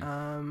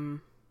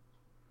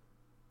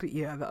 But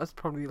yeah, that was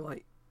probably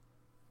like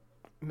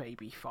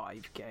maybe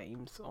 5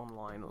 games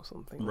online or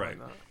something like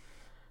that.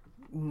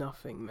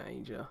 Nothing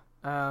major.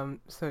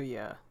 So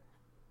yeah,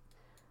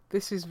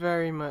 this is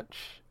very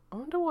much. I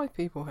wonder why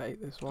people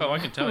hate this one. Oh, I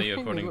can tell you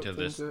according to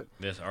this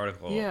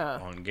article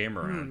on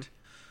Gamerant.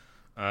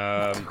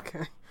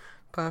 Okay,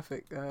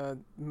 perfect.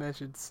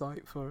 Measured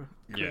site for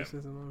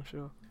criticism, I'm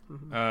sure.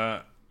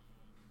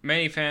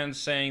 Many fans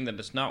saying that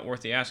it's not worth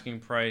the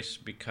asking price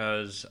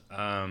because,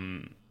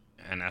 and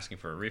asking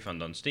for a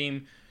refund on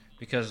Steam,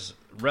 because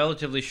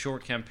relatively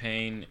short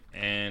campaign,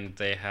 and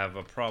they have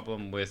a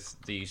problem with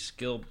the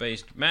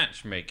skill-based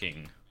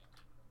matchmaking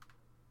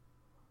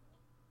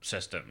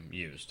system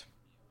used.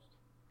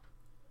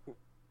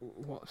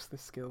 What's the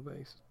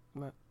skill-based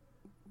match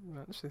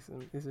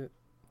system? Is it?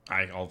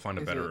 I'll find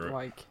a better. Is it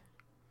like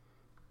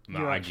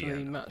you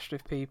actually matched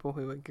with people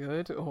who are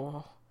good,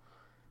 or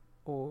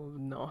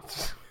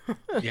not?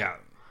 Yeah,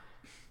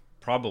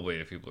 probably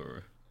if people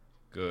are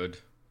good.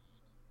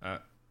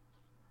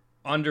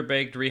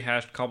 Underbaked,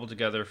 rehashed, cobbled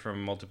together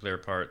from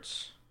multiplayer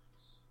parts.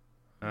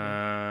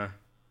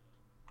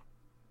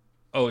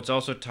 It's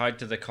also tied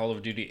to the Call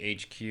of Duty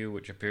HQ,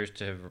 which appears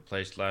to have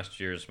replaced last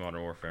year's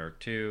Modern Warfare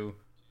 2,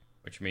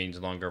 which means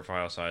longer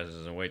file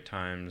sizes and wait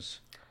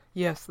times.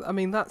 Yes, I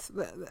mean that's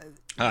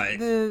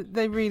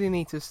they really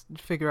need to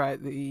figure out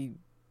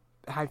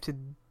how to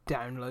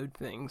download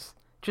things.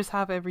 Just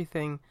have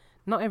everything.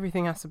 Not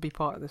everything has to be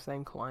part of the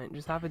same client.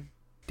 Just have a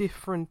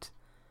different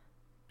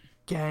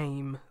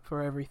game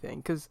for everything,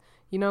 because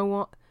you know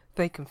what,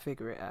 they can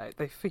figure it out.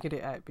 They figured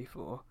it out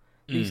before.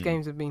 These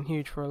games have been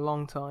huge for a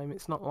long time.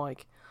 It's not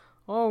like,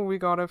 oh, we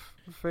gotta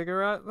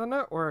figure out the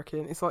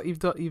networking. It's like you've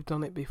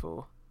done it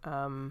before.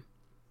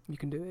 You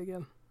can do it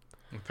again.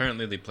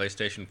 Apparently the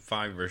PlayStation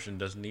 5 version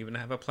doesn't even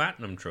have a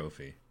platinum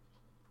trophy.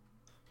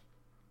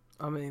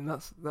 I mean,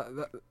 that's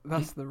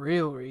the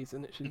real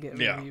reason it should get a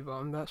review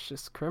bomb. That's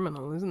just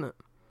criminal, isn't it?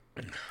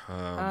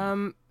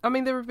 I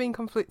mean, there have been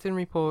conflicting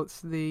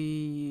reports.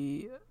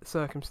 The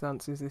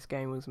circumstances this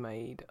game was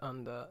made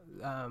under,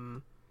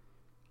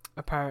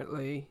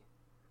 apparently,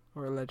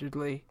 or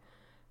allegedly,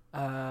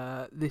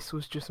 this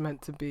was just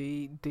meant to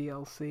be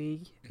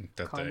DLC,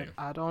 kind of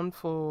add-on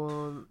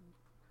for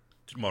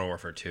Modern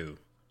Warfare 2.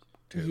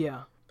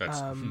 Yeah.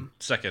 That's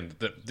second.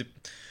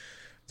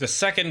 The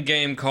second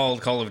game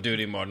called Call of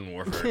Duty Modern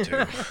Warfare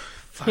 2.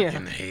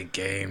 Fucking hate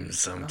games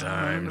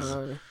sometimes.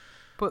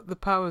 But the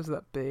powers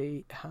that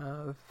be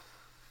have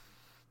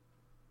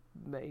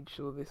made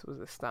sure this was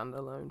a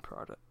standalone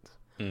product.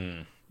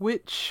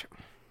 Which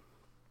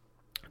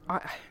I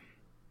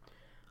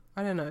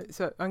don't know.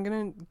 So I'm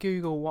gonna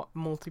Google what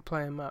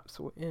multiplayer maps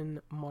were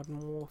in Modern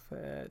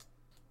Warfare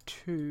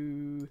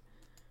 2.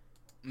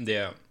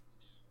 Yeah.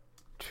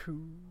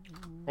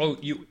 Oh,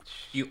 you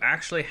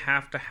actually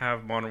have to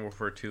have Modern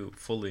Warfare 2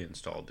 fully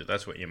installed.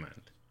 That's what you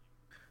meant.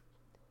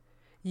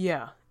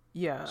 Yeah.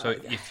 So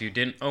if you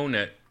didn't own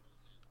it,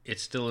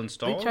 it's still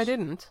installed? Which I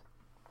didn't.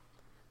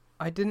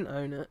 I didn't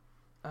own it.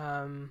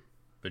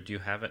 But do you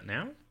have it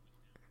now?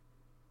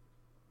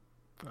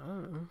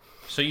 Oh.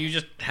 So you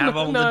just have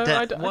all the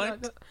debt?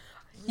 What?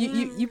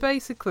 You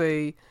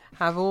basically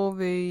have all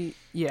the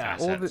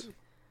Assets.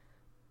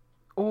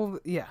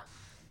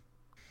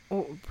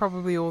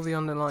 probably all the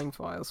underlying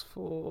files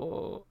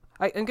for.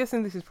 I'm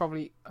guessing this is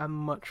probably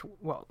in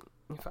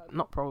fact,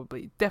 not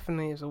probably,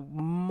 definitely is a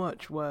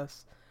much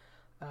worse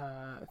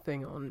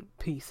thing on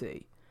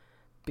PC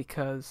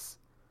because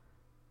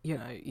you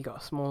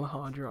got smaller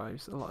hard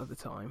drives a lot of the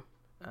time.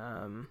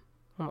 Well,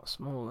 not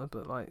smaller,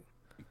 but like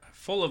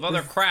full of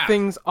other crap.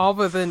 Things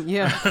other than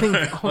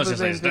things other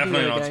than it's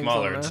definitely not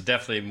smaller. It's It's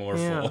definitely more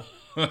full.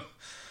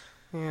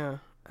 Yeah,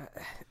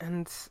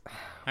 and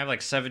I have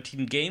like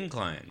 17 game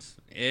clients.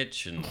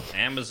 Itch and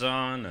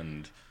Amazon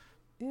and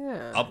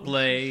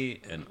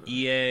Uplay and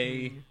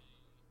EA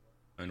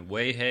and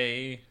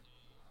Wayhey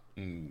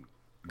and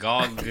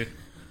GOG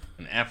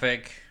and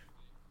Epic.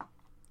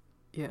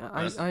 Yeah,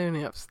 I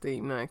only have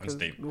Steam now because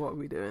what are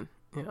we doing?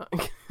 Yeah.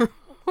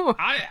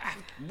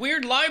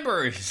 Weird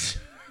libraries.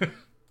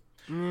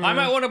 I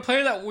might want to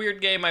play that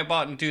weird game I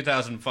bought in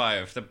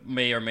 2005 that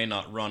may or may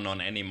not run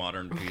on any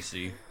modern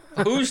PC.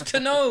 Who's to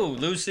know,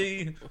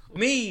 Lucy?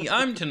 Me,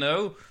 I'm to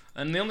know.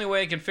 And the only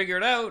way I can figure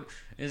it out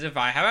is if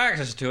I have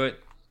access to it,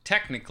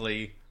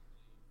 technically,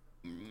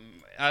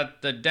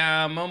 at the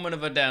moment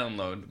of a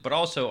download. But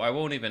also, I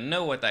won't even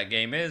know what that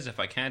game is if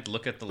I can't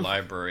look at the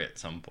library at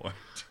some point.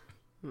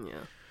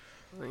 Yeah.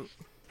 Like,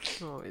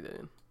 what are we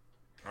doing?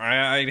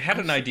 I had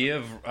an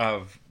idea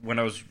of when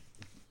I was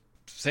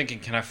thinking,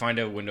 can I find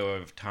a window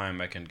of time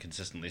I can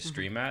consistently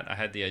stream at? I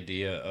had the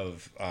idea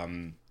of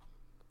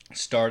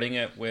starting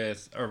it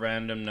with a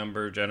random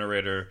number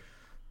generator,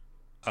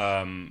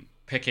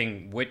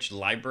 picking which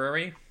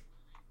library.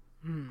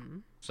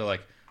 So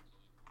like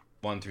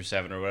 1 through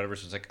 7 or whatever.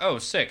 So it's like,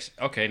 6.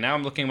 Okay, now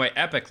I'm looking at my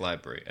Epic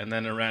library, and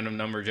then a random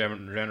number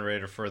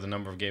generator for the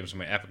number of games in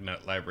my Epic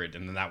library,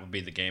 and then that would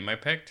be the game I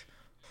picked.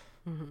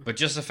 But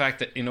just the fact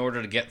that in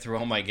order to get through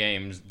all my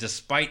games,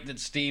 despite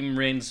that Steam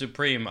reigns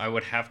supreme, I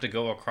would have to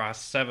go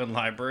across 7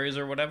 libraries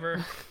or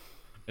whatever.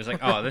 It's like,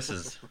 this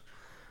is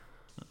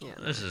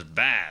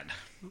bad.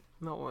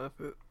 Not worth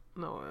it.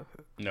 No.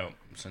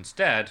 So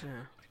instead,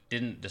 I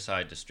didn't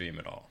decide to stream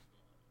at all.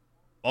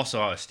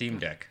 Also, a Steam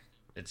Deck.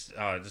 It's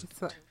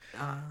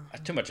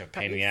too much of a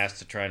pain in the ass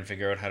to try and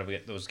figure out how to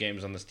get those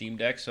games on the Steam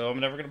Deck, so I'm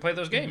never going to play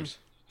those games.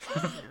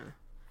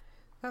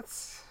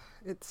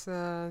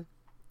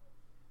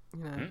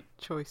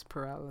 Choice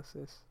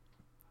paralysis.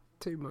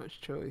 Too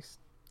much choice.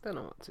 Don't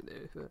know what to do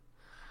with it.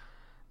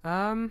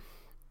 I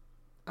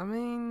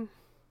mean,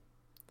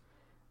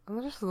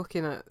 I'm just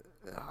looking at.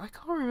 I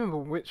can't remember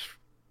which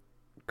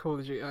Call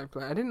of Duty I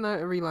played. I didn't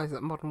realise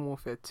that Modern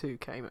Warfare 2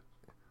 came.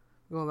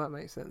 Well, that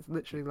makes sense.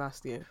 Literally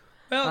last year.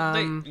 Well,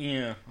 I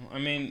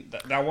mean,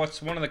 that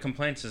what's one of the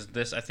complaints is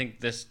this. I think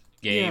this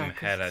game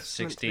had a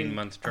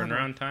 16-month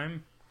turnaround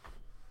time.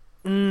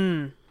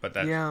 But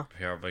that's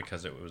probably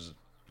because it was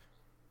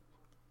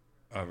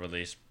a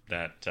release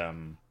that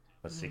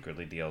was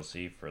secretly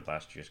DLC for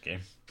last year's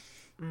game.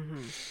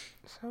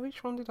 So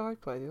which one did I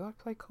play? Did I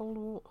play Cold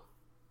War?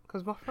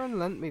 Because my friend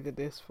lent me the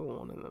disc for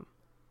one of them.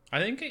 I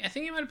think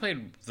you might have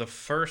played the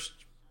first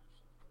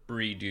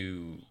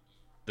redo,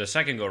 the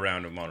second go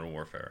round of Modern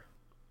Warfare.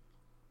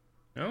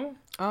 No?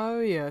 Oh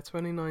yeah,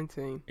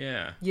 2019.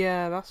 Yeah.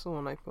 Yeah, that's the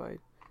one I played.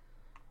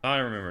 I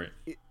remember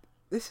it.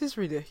 This is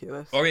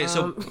ridiculous. Okay,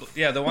 so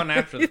yeah, the one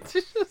after. It's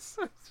just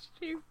so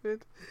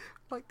stupid.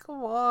 Like,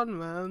 come on,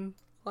 man.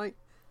 Like,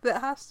 there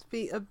has to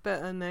be a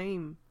better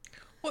name.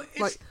 Well,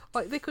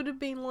 like they could have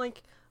been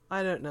like,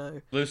 I don't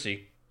know.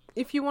 Lucy.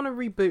 If you want to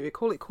reboot it,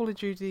 call it Call of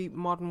Duty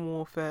Modern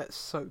Warfare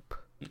Soap.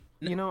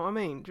 You know what I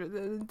mean?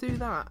 Do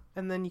that,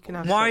 and then you can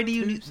have. Why do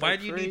you need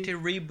to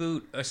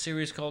reboot a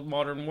series called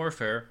Modern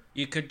Warfare?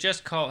 You could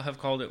just have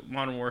called it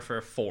Modern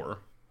Warfare 4.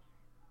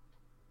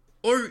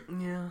 Or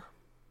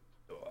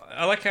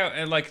I like how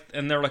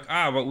and they're like,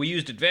 but we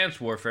used Advanced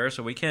Warfare,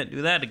 so we can't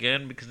do that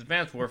again because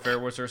Advanced Warfare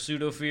was our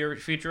pseudo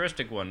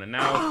futuristic one, and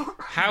now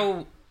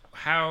how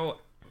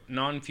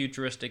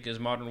non-futuristic is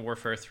Modern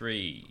Warfare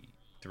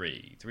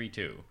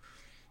 3.2?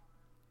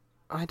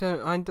 I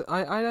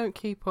don't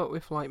keep up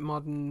with like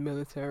modern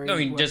military. No, I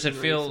mean, does it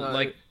feel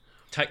like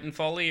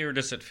Titanfall-y, or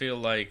does it feel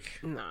like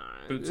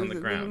boots on the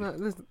ground?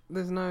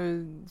 There's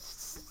no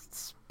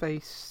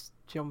space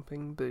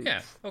jumping boots.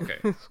 Yeah, okay.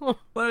 Well,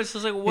 it's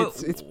just like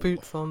what? It's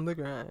boots on the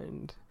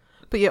ground.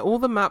 But yeah, all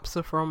the maps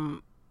are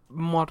from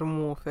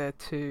Modern Warfare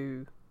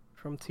 2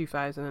 from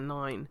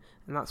 2009,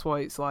 and that's why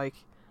it's like,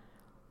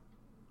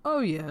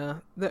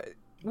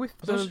 with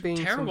there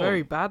being some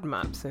very bad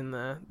maps in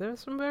there, there are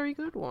some very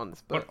good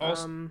ones. But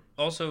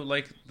also,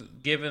 like,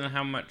 given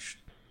how much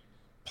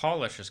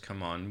polish has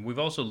come on, we've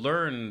also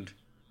learned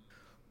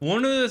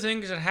one of the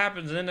things that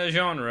happens in a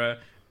genre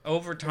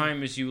over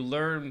time is you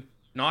learn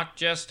not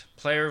just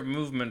player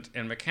movement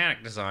and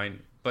mechanic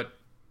design, but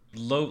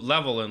low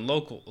level and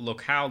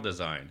locale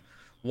design.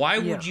 Why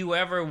would you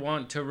ever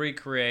want to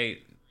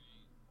recreate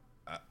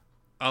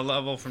a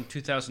level from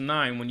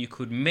 2009 when you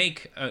could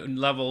make a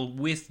level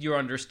with your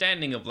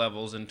understanding of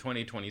levels in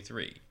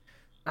 2023?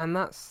 And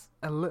that's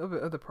a little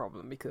bit of the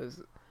problem,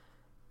 because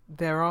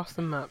there are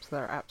some maps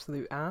that are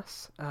absolute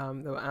ass. They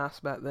were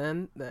ass back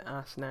then. They're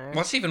ass now.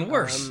 What's even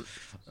worse?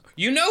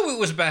 You know it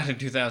was bad in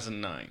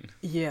 2009.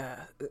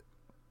 Yeah,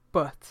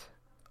 but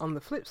on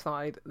the flip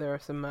side, there are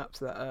some maps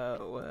that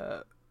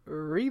were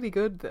really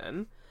good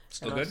then.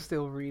 Still and good? Are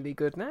still really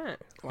good now.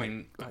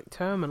 Like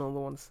Terminal, the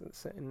ones that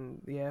sit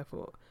in the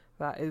airport.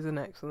 That is an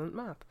excellent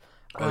map.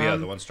 Oh yeah,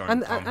 the one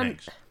starring Tom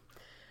Hanks.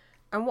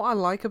 And what I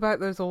like about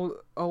those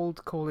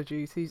old Call of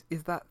Duties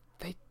is that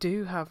they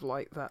do have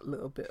like that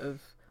little bit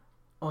of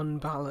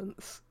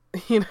unbalance.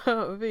 You know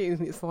what I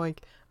mean? It's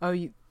like, at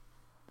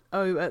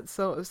a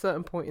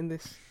certain point in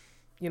this,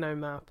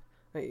 map,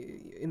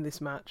 in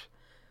this match,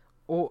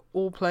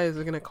 all players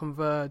are going to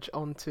converge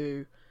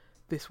onto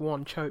this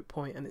one choke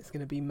point, and it's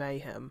going to be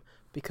mayhem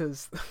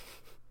because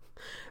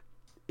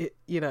it,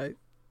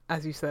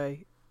 as you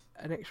say,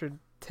 an extra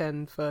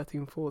 10,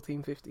 13,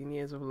 14, 15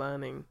 years of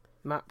learning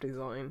map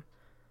design,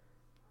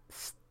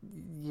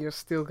 you're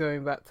still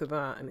going back to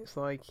that, and it's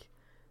like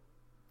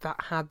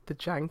that had the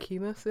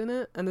jankiness in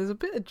it, and there's a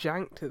bit of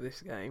jank to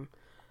this game,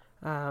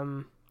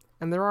 and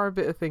there are a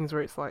bit of things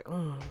where it's like,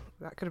 oh,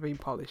 that could have been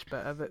polished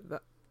better,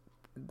 but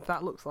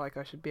that looks like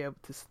I should be able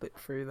to slip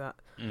through that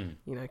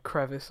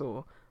crevice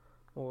or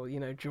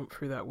jump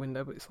through that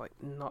window, but it's like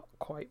not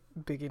quite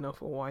big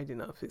enough or wide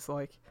enough. It's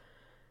like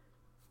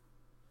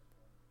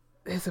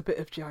there's a bit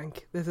of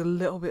jank. There's a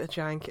little bit of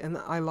jank, and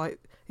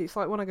it's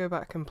like when I go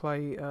back and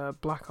play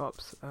Black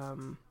Ops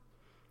via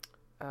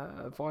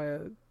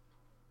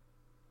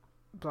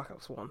Black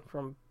Ops 1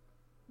 from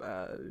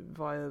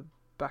via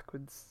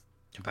backwards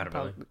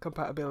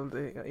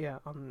compatibility,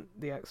 on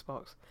the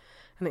Xbox,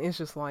 and it is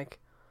just like,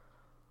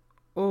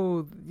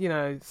 oh,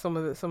 some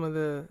of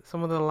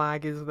the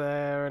lag is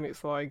there, and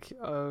it's like,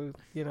 oh,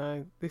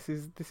 this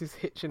is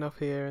hitching up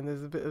here, and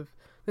there's a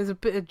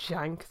bit of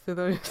jank to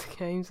those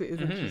games. It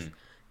isn't just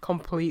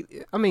complete.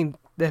 I mean,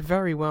 they're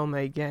very well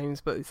made games,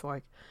 but it's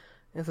like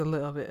there's a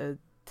little bit of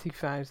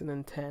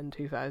 2010,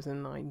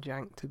 2009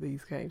 jank to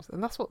these games,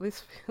 and that's what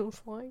this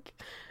feels like.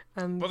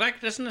 And well, that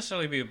doesn't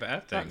necessarily be a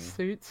bad thing. That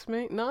suits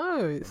me.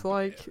 No, it's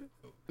like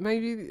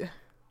maybe.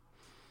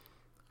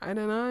 I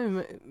don't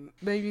know,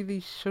 maybe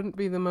these shouldn't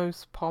be the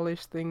most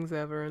polished things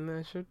ever, and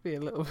there should be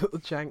a little bit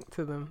of jank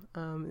to them.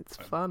 It's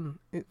fun.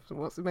 It's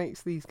what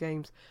makes these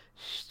games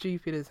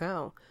stupid as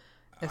hell.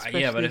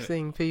 Especially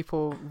seeing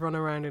people run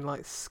around in,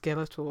 like,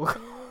 Skeletor.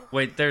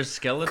 Wait, there's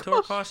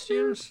Skeletor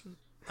costumes?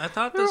 I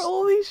thought there are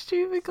all these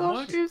stupid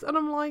costumes, and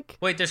I'm like...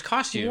 Wait, there's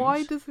costumes?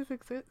 Why does this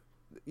exist?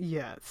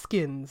 Yeah,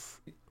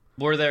 skins.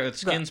 Were there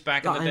skins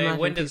back in the day?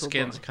 When did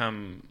skins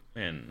come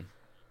in?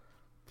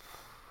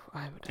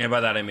 And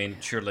by that I mean,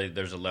 surely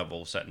there's a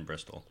level set in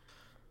Bristol.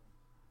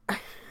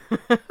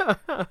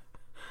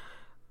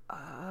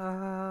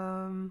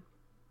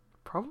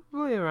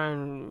 Probably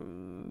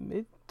around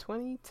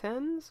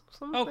mid-2010s or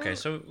something. Okay,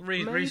 so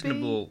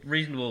reasonable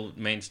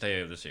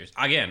mainstay of the series.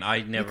 Again,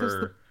 I never... Because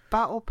the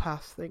Battle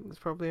Pass things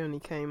probably only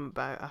came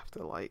about after,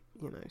 like,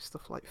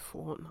 stuff like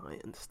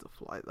Fortnite and stuff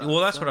like that.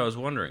 Well, that's what I was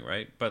wondering,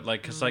 right? But,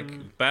 like, because,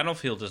 like,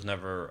 Battlefield is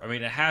never... I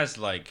mean, it has,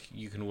 like,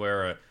 you can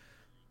wear a...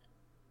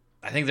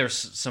 I think there's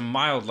some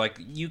mild, like,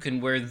 you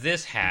can wear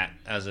this hat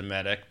as a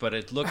medic, but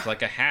it looks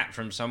like a hat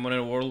from someone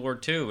in World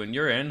War II, and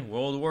you're in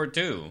World War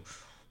II.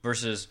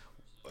 Versus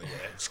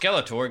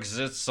Skeletor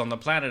exists on the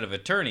planet of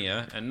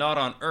Eternia, and not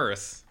on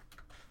Earth.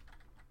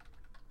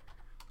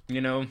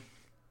 Or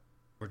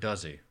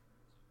does he?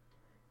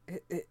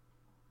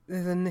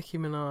 There's a Nicki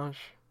Minaj.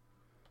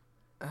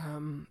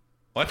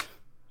 What?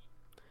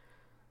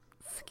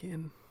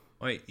 Skin.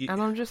 Wait,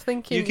 and I'm just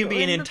thinking... You can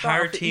be an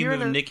entire team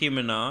of Nicki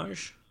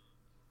Minaj?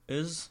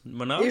 If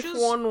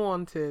one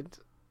wanted,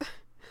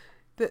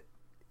 but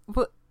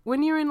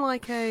when you're in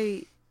like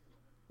a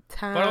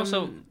tan, but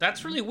also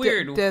that's really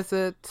weird.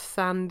 Desert,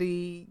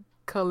 sandy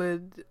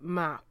colored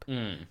map,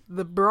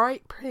 the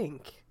bright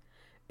pink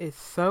is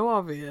so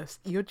obvious.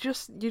 You're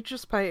just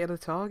painting a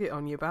target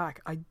on your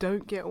back. I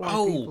don't get why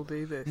people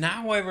do this.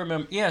 Now I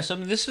remember. Yeah, so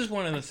this is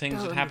one of the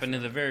things that happened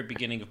in the very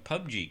beginning of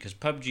PUBG, because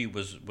PUBG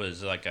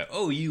was like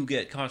you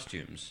get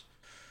costumes.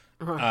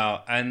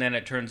 Right. And then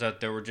it turns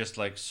out there were just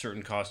like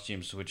certain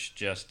costumes which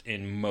just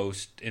in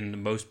the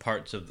most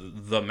parts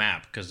of the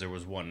map, because there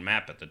was one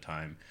map at the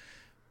time,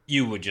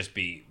 you would just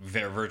be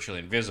virtually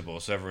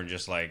invisible. So everyone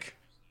just like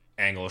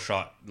angle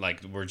shot,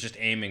 like we're just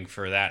aiming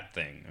for that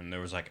thing. And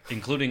there was like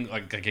including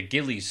like a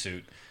ghillie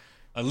suit.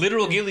 A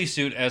literal ghillie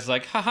suit as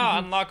like,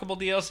 haha, unlockable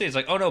DLC. It's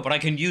like, oh no, but I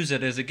can use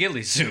it as a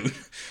ghillie suit.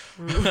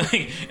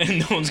 And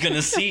no one's going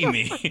to see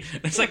me.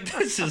 It's like,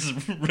 this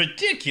is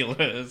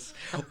ridiculous.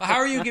 How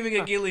are you giving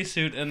a ghillie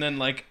suit and then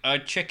like a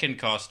chicken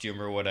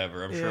costume or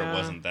whatever? I'm sure it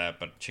wasn't that,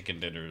 but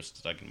chicken dinner is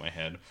stuck in my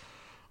head.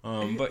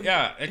 But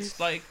yeah, it's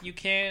like, you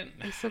can't...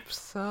 It's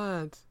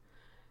absurd.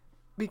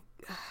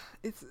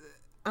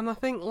 And I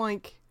think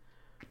like...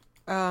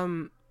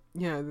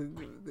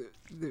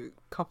 the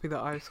copy that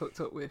I was hooked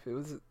up with,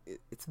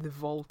 it's the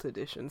Vault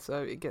edition,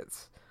 so I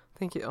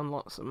think it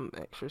unlocks some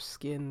extra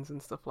skins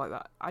and stuff like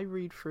that. I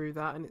read through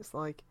that and it's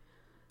like,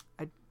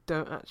 I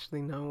don't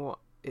actually know what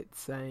it's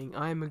saying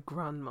I'm a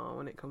grandma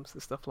when it comes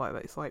to stuff like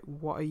that. It's like,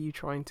 what are you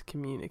trying to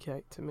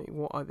communicate to me?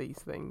 What are these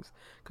things?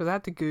 Because I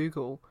had to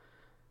Google,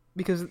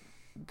 because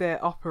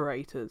they're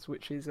operators,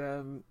 which is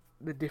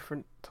the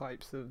different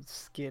types of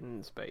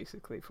skins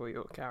basically for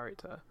your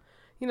character.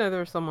 You know,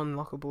 there are some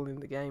unlockable in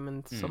the game,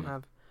 and some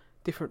have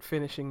different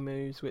finishing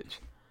moves, which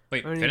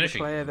Wait, only the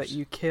player that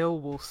you kill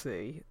will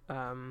see.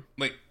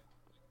 Wait,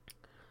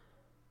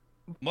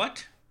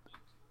 what?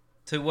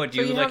 So what?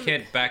 So You you like have-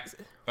 hit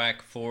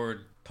back,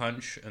 forward,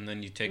 punch, and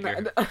then you take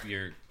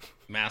your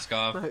mask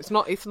off? No, it's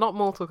not. It's not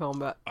Mortal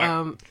Kombat.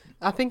 Alright.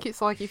 I think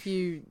it's like if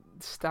you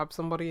stab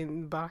somebody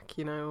in the back,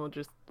 you know, or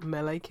just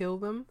melee kill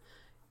them.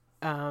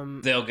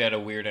 They'll get a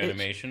weird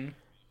animation.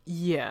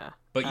 Yeah.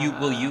 But you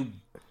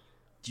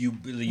You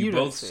both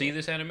don't see see it.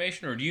 this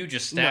animation, or do you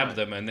just stab No.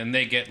 them and then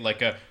they get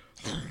like a?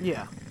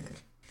 Yeah.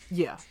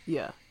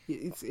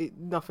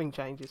 Nothing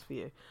changes for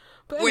you.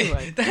 But Wait,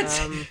 anyway,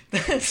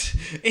 that's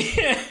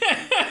yeah.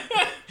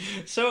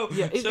 So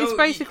it's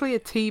basically a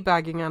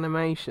teabagging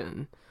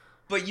animation.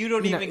 But you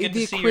don't you know, even get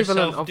the to see equivalent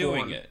yourself of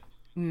doing one. it.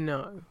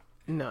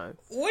 No.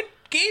 What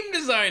game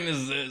design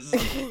is this?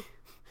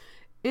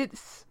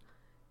 It's.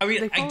 I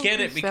mean, They I get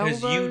probably it because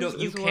sell you those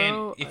don't. You as can't.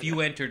 well. If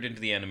you entered into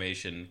the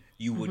animation,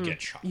 you would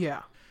get shot.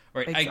 Yeah.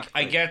 Right. Exactly.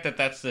 I get that.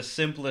 That's the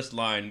simplest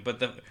line,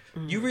 but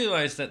you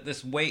realize that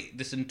this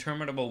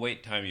interminable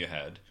wait time you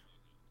had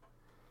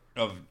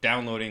of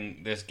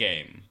downloading this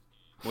game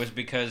was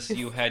because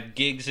you had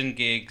gigs and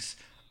gigs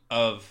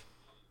of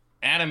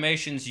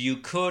animations you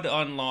could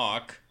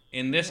unlock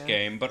in this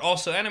game, but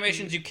also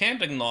animations you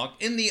can't unlock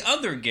in the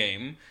other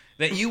game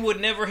that you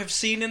would never have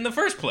seen in the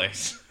first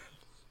place.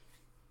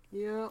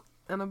 Yeah,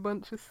 and a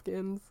bunch of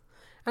skins.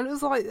 And it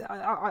was like,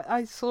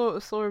 I saw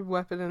a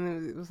weapon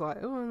and it was like,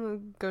 oh,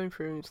 I'm going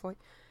through, and it's like,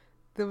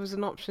 there was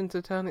an option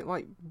to turn it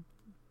like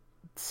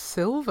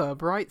silver,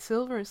 bright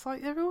silver. It's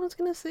like, everyone's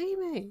going to see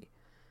me.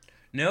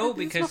 No,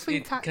 There's because nothing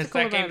that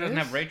tactical game about doesn't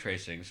this. have ray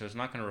tracing, so it's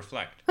not going to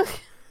reflect.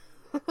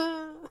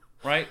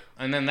 Right?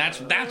 And then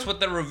that's what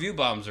the review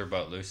bombs are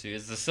about, Lucy,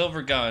 is the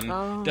silver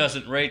gun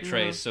doesn't ray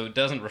trace, so it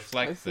doesn't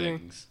reflect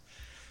things.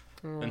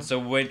 And so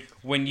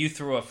when you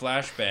throw a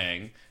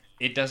flashbang,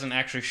 it doesn't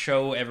actually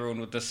show everyone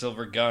with the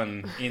silver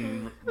gun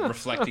in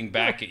reflecting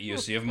back at you,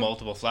 so you have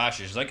multiple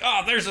flashes. It's like,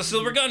 oh, there's a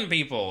silver gun,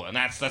 people! And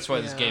that's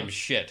why this game is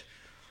shit.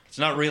 It's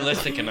not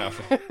realistic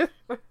enough.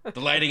 The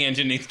lighting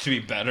engine needs to be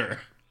better.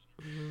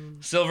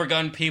 Silver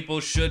gun people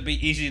should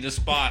be easy to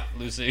spot,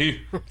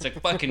 Lucy. It's a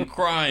fucking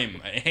crime.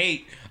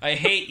 I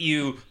hate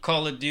you,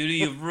 Call of Duty.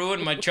 You've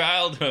ruined my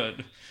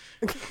childhood.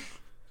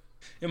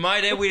 In my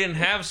day, we didn't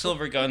have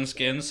silver gun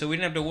skins, so we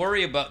didn't have to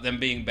worry about them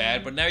being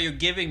bad, but now you're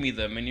giving me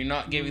them, and you're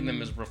not giving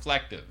them as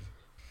reflective.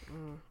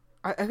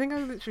 I think I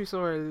literally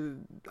saw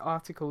an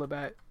article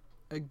about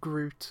a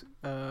Groot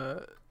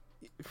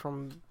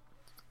from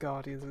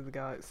Guardians of the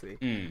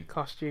Galaxy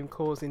costume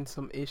causing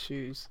some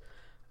issues.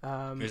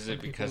 Is it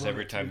when because people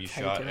every wanted time to you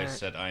take shot, it I out.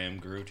 said, I am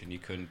Groot, and you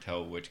couldn't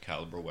tell which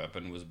caliber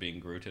weapon was being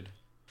Grooted?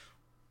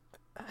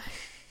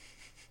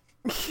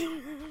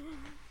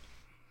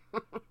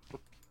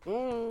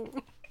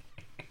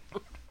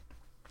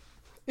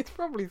 It's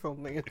probably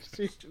something as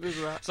stupid as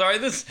that. Sorry,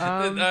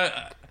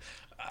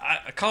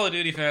 Call of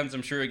Duty fans,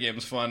 I'm sure a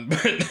game's fun,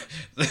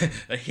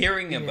 but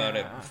hearing about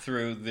it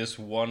through this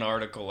one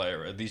article I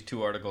read, these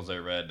two articles I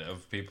read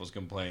of people's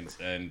complaints,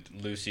 and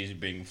Lucy's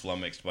being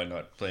flummoxed by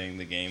not playing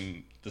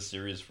the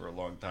series for a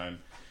long time,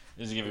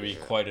 is giving me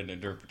quite an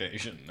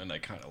interpretation, and I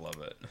kind of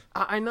love it.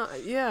 I know,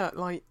 yeah,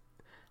 like,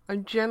 I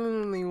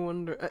genuinely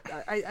wonder,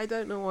 I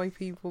don't know why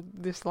people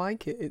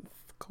dislike it. It's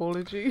Call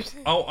of Duty.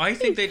 Oh, I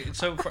think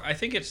I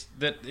think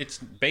it's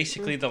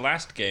basically the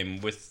last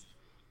game with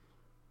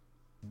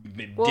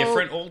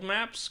different old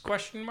maps,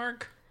 question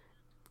mark?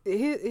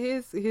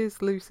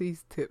 Here's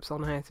Lucy's tips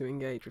on how to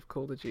engage with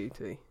Call of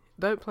Duty.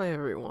 Don't play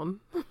everyone.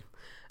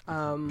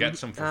 Get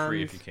some for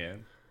free if you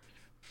can.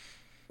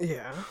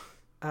 Yeah,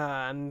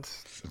 and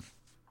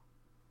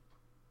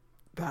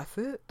that's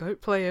it.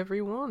 Don't play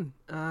everyone.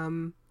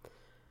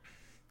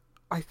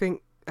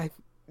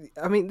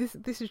 I mean,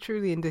 this is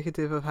truly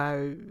indicative of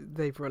how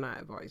they've run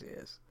out of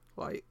ideas.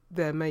 Like,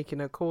 they're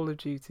making a Call of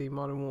Duty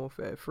Modern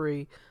Warfare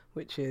 3,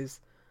 which is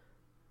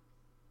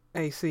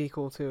a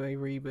sequel to a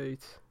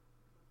reboot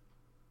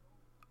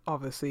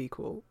of a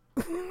sequel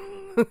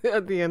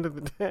at the end of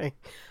the day.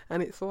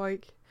 And it's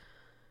like,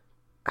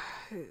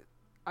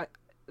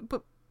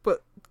 but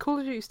Call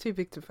of Duty is too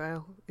big to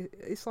fail.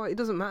 It's like, it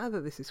doesn't matter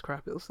that this is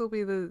crap. It'll still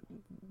be the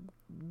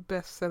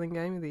best-selling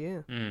game of the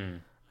year.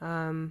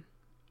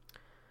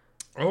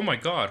 Oh my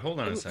god, hold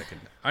on a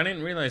second. I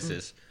didn't realize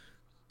this.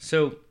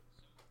 So,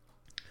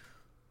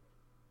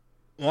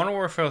 Modern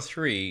Warfare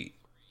 3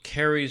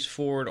 carries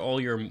forward all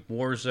your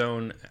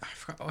Warzone...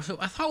 I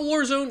thought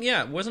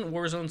Warzone... wasn't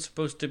Warzone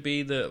supposed to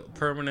be the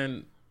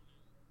permanent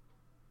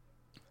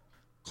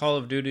Call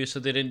of Duty, so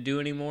they didn't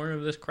do any more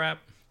of this crap?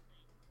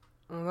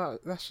 Well,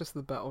 that's just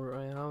the Battle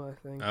Royale, I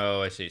think.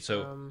 Oh, I see.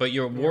 So, but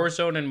your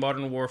Warzone and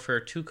Modern Warfare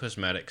 2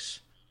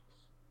 cosmetics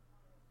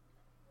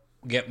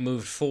get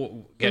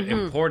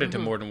imported to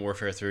Modern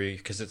Warfare 3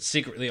 because it's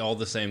secretly all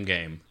the same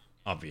game,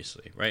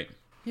 obviously, right?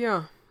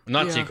 Yeah.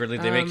 Not secretly,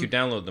 they make you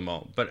download them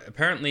all. But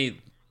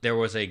apparently there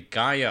was a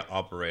Gaia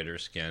operator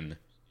skin,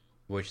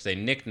 which they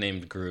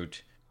nicknamed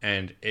Groot,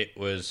 and it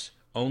was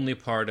only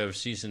part of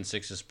Season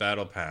 6's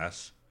Battle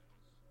Pass.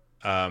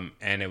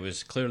 And it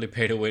was clearly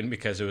pay to win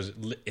because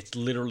it's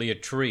literally a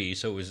tree,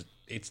 so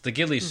it's the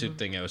ghillie suit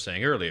thing I was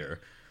saying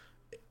earlier.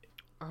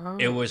 Oh.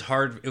 It was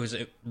hard. It was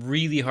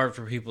really hard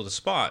for people to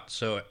spot.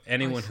 So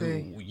anyone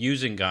who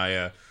using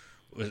Gaia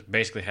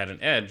basically had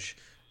an edge.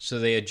 So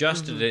they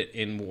adjusted it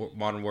in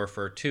Modern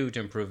Warfare 2 to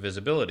improve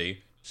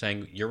visibility,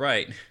 saying you're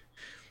right.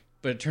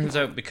 But it turns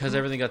out because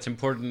everything got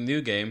imported in the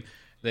new game,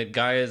 that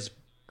Gaia's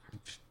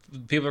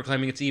people are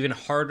claiming it's even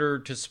harder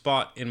to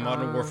spot in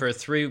Modern Warfare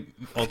 3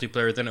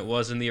 multiplayer than it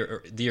was in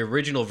the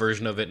original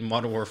version of it in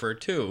Modern Warfare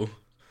 2,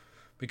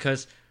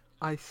 because.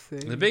 I see.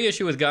 The big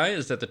issue with Gaia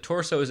is that the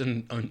torso is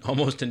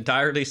almost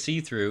entirely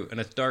see-through, and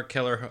its dark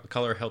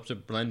color helps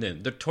it blend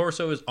in. The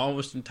torso is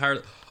almost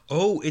entirely...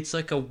 Oh, it's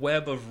like a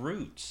web of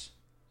roots.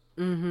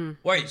 Mm-hmm.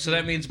 Wait, so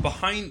that means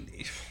behind...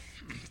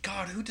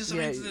 God, who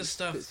designs this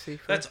stuff?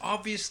 That's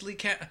obviously...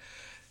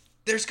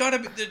 There's gotta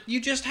be... You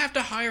just have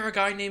to hire a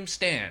guy named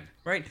Stan,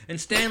 right? And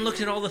Stan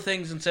looks at all the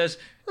things and says,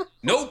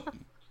 nope,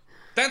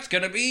 that's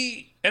gonna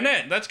be an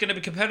edge. That's gonna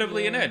be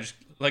competitively an edge.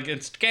 Like,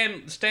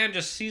 Stan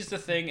just sees the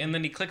thing, and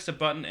then he clicks a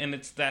button, and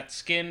it's that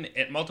skin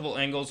at multiple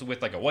angles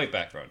with, like, a white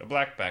background, a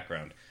black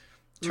background,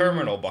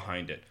 terminal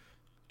behind it,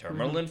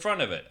 terminal in front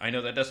of it. I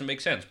know that doesn't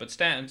make sense, but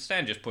Stan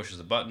just pushes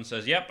the button and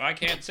says, yep, I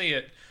can't see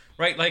it.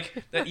 Right?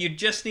 Like, that you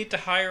just need to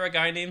hire a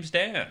guy named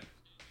Stan.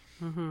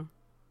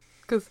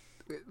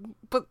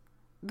 But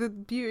the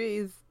beauty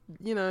is,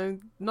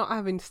 not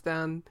having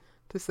Stan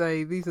to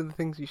say, these are the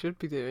things you should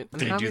be doing. And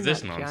they do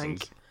this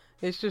nonsense. Jank,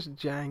 it's just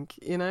jank,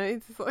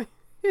 it's like...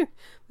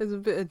 There's a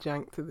bit of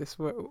jank to this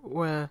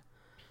where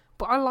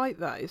but I like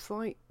that. It's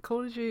like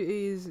Call of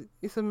Duty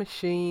it's a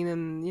machine,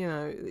 and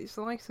it's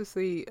nice to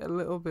see a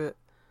little bit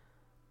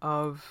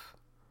of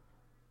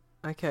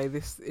okay,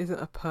 this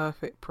isn't a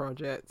perfect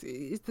project.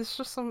 There's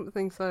just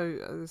something so,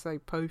 as I say,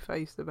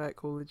 po-faced about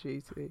Call of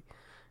Duty,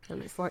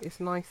 and it's like it's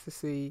nice to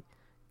see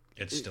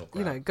it's still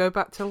crap. Go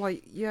back to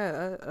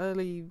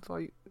early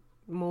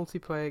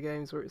multiplayer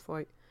games where it's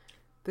like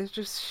there's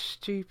just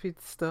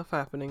stupid stuff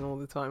happening all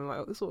the time,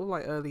 like sort of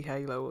like early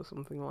Halo or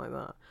something like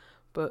that.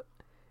 But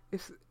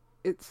it's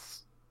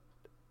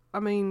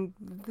I mean,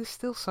 there's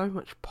still so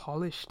much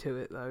polish to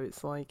it though.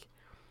 It's like,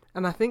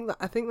 and I think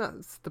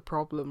that's the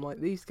problem. Like,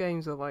 these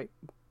games are like,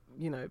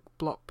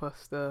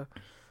 blockbuster.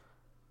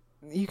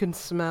 You can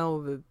smell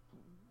the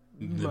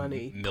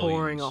money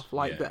pouring off,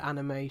 like the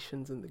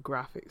animations and the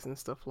graphics and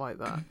stuff like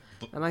that.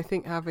 And I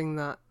think having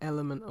that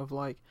element of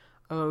like,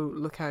 oh,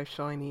 look how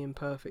shiny and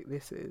perfect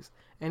this is.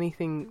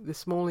 The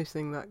smallest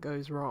thing that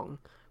goes wrong,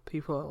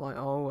 people are like,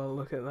 oh, well,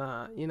 look at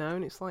that,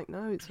 and it's like,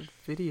 no, it's a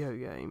video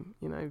game.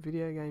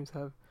 Video games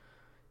have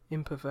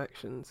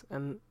imperfections,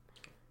 and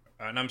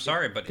I'm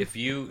sorry, but if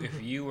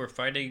you were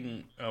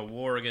fighting a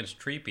war against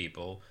tree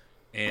people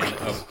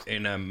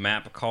in a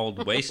map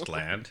called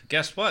Wasteland,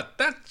 guess what?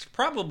 That's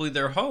probably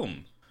their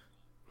home.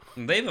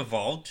 They've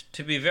evolved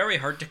to be very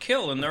hard to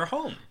kill in their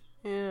home.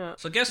 Yeah.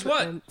 So guess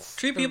what?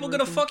 Tree people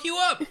gonna fuck you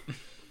up.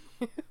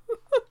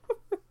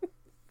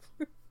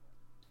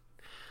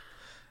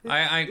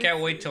 I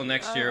can't wait till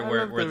next year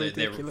where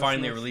they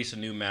finally release a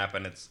new map,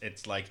 and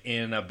it's like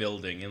in a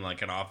building, in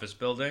like an office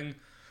building,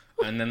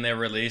 and then they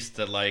release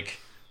the like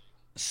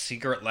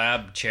secret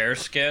lab chair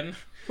skin,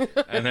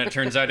 and then it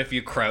turns out if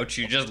you crouch,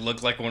 you just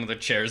look like one of the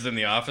chairs in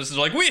the office. It's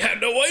like, we had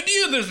no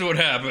idea this would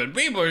happen.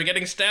 People are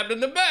getting stabbed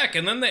in the back,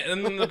 and then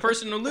the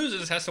person who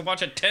loses has to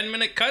watch a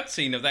 10-minute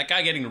cutscene of that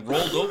guy getting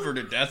rolled over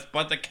to death,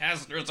 but the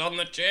caster's on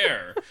the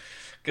chair,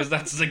 because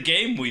that's the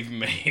game we've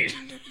made.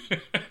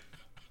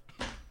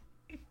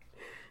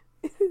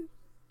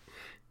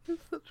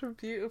 It's such a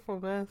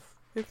beautiful mess.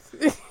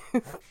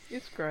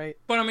 It's great.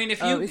 But I mean,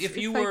 if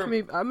you were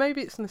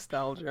maybe it's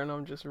nostalgia, and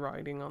I'm just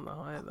riding on the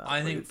high of that.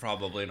 I think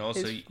probably, and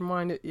also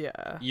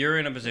you're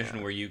in a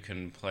position where you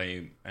can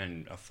play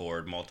and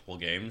afford multiple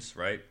games,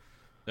 right?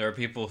 There are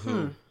people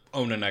who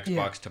own an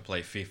Xbox to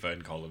play FIFA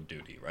and Call of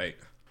Duty, right?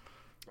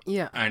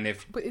 Yeah. And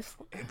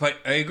but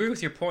I agree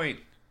with your point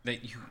that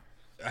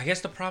I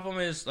guess the problem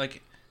is,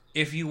 like,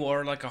 if you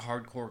are like a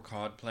hardcore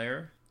COD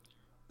player,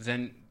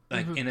 then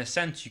like in a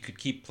sense you could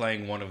keep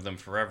playing one of them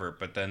forever,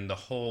 but then the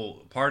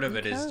whole part of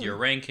it is your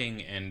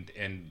ranking and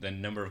the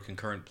number of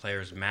concurrent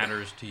players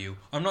matters to you.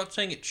 I'm not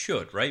saying it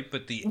should, right?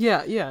 But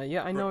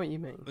I know what you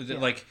mean.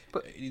 Like,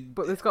 but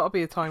there's got to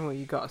be a time where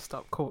you got to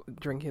stop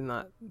drinking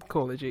that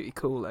Call of Duty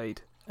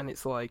Kool-Aid, and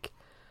it's like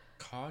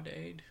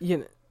COD-Aid?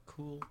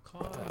 Cool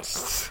COD.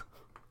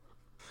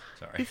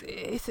 Sorry.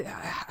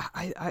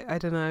 I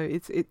don't know.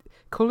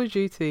 Call of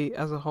Duty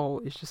as a whole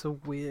is just a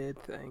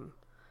weird thing.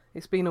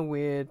 It's been a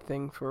weird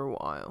thing for a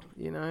while,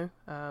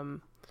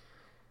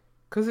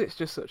 because it's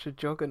just such a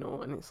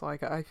juggernaut, and it's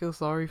like I feel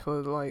sorry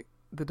for like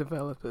the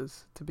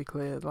developers, to be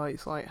clear. Like,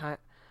 it's like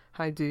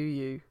how do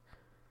you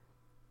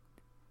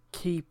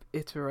keep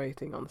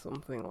iterating on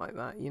something like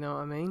that. You know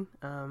what I mean?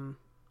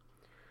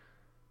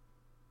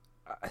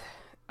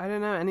 I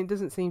don't know, and it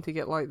doesn't seem to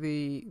get like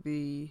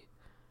the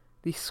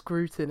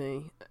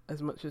scrutiny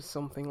as much as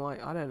something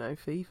like, I don't know,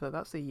 FIFA.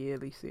 That's a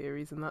yearly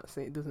series, and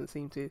it doesn't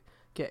seem to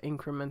get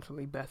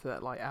incrementally better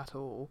like at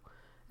all,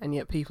 and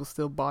yet people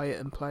still buy it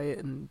and play it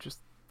and just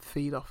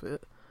feed off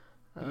it.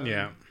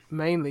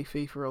 Mainly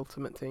FIFA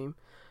Ultimate Team.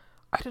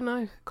 I don't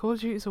know. Call of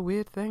Duty is a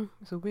weird thing.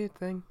 It's a weird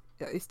thing.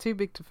 Yeah, it's too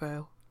big to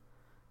fail.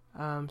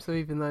 So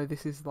even though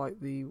this is like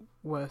the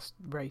worst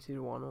rated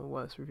one or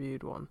worst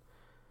reviewed one,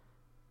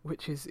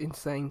 which is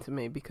insane to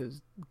me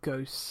because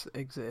ghosts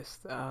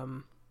exist,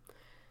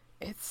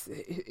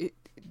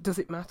 does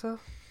it matter?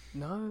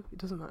 No, it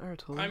doesn't matter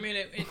at all. I mean,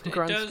 it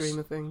grand does, scheme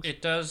of things.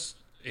 It does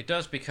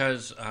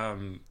because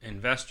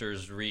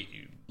investors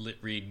read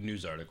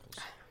news articles.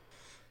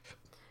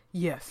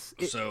 Yes.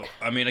 So,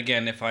 I mean,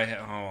 again, if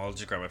I'll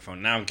just grab my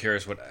phone. Now I'm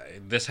curious what...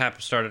 This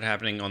started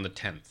happening on the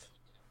 10th.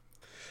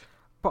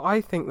 But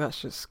I think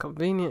that's just a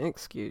convenient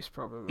excuse,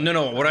 probably.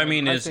 No, what I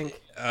mean is...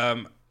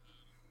 I'm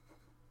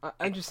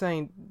just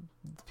saying,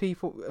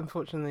 people,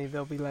 unfortunately,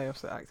 there'll be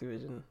layoffs at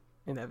Activision,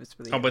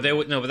 inevitably. Oh, but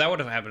but that would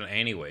have happened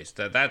anyways.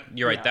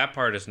 You're right, that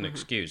part is an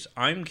excuse.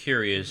 I'm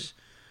curious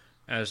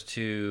as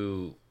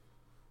to...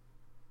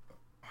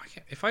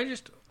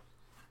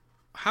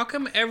 How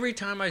come every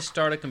time I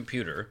start a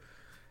computer,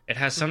 it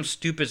has some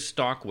stupid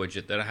stock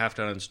widget that I have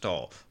to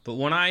uninstall? But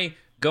when I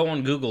go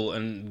on Google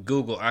and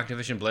Google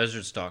Activision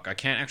Blizzard stock, I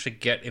can't actually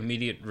get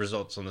immediate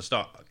results on the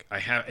stock.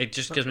 It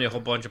just gives me a whole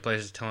bunch of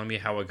places telling me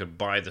how I could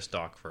buy the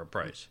stock for a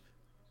price.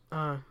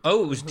 It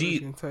was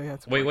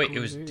Wait, it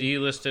was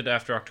delisted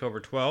after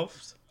October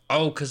 12th?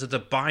 Oh, because of the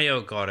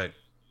bio got it.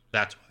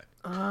 That's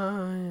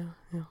why.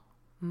 Yeah.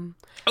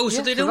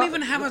 So they don't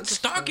even have a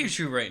stock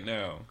issue right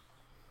now.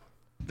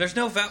 There's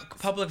no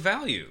public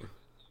value.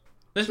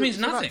 This means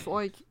nothing.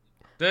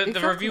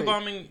 The review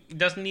bombing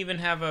doesn't even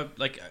have a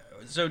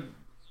So,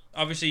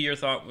 obviously, your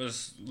thought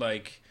was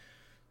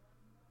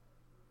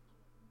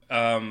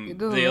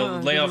they'll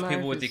lay off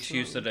people with the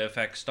excuse that it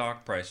affects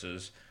stock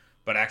prices,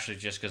 but actually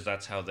just because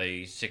that's how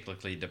they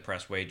cyclically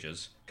depress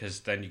wages. Because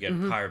then you get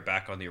hired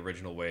back on the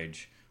original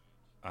wage,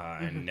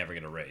 and never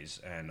get a raise,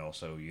 and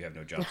also you have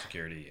no job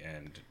security,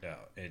 and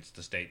it's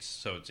the States,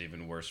 so it's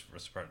even worse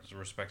with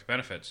respect to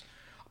benefits.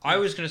 I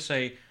was going to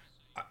say,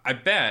 I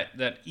bet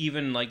that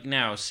even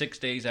now, 6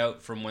 days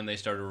out from when they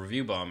started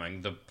review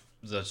bombing,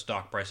 the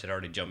stock price had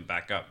already jumped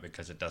back up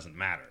because it doesn't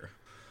matter.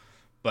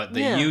 But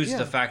they use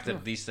the fact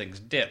that these things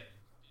dip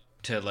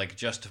to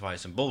justify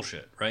some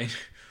bullshit, right?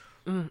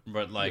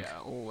 But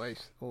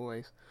always.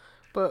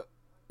 But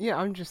yeah,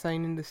 I'm just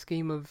saying, in the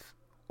scheme of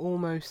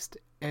almost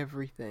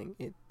everything,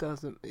 it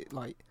doesn't.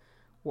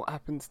 What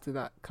happens to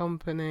that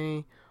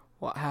company?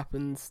 What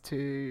happens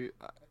to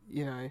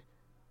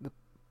the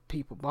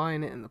people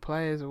buying it and the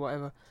players or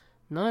whatever?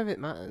 None of it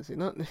matters.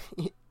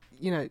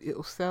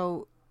 It'll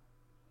sell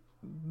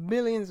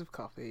millions of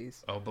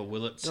copies. Oh, but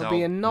will it sell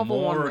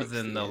more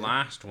than the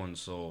last one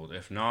sold?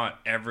 If not,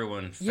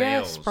 everyone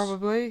fails. Yes,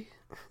 probably.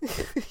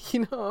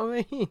 You know what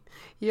I mean?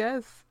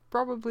 Yes,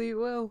 probably it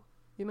will.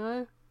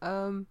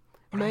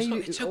 Maybe,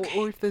 it's okay.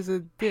 or if there's a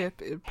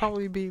dip, it'd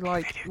probably be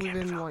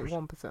within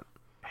 1%.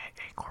 Hey,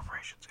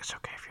 corporations, it's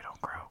okay if you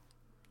don't grow.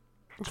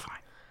 It's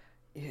fine.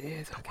 It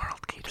is. The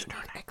world keeps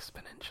turning.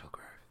 Exponential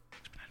growth.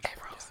 Exponential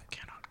growth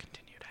cannot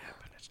continue to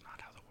happen. It's not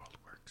how the world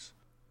works.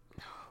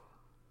 No,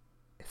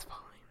 it's fine.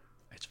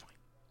 It's fine.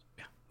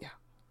 Yeah.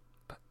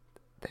 But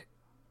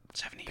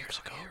 70 years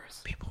ago,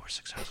 people were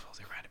successful.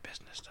 They ran a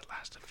business that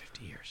lasted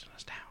 50 years and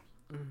was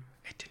down.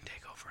 It didn't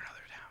take over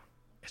another town.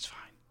 It's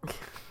fine.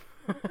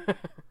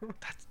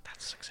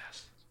 That's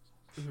success.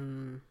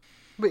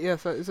 But yeah,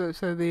 so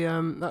the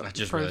I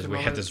just realized we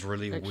had this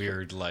really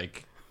weird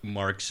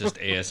Marxist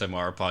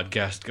ASMR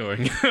podcast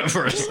going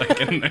for a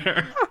second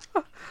there.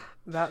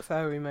 That's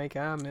how we make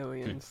our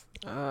millions.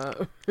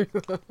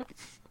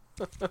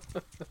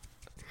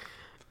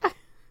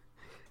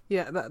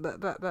 Yeah,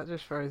 that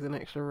just throws an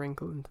extra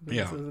wrinkle into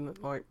this, doesn't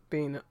it?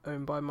 Being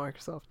owned by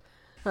Microsoft.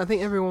 I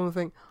think everyone would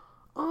think,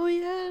 oh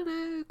yeah,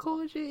 no,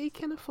 Call of Duty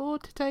can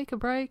afford to take a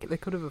break. They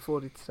could have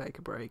afforded to take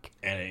a break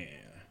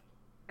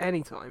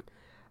anytime,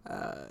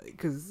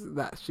 because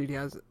that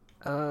studio has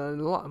a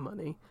lot of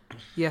money.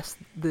 Yes,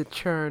 the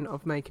churn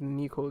of making a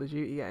new Call of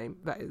Duty game,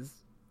 that is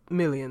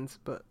millions,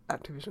 but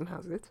Activision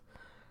has it.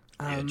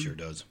 It sure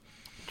does.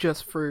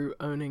 Just through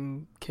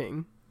owning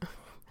King.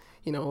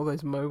 All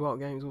those mobile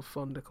games will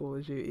fund a Call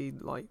of Duty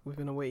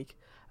within a week.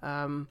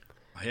 Once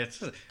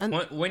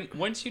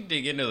you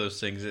dig into those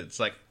things, it's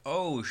like,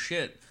 oh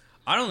shit.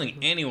 I don't think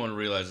anyone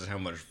realizes how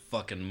much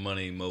fucking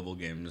money mobile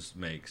games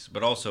makes.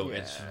 But also,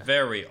 it's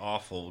very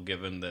awful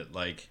given that,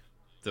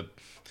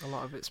 a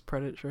lot of it's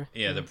predatory.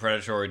 Yeah, the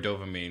predatory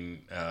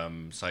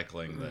dopamine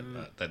cycling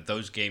that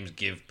those games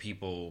give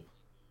people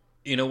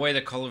in a way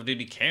that Call of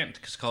Duty can't.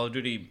 Because Call of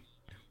Duty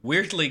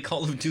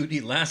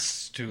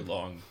lasts too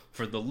long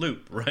for the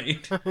loop,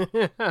 right?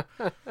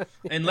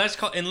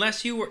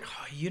 unless you were...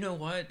 you know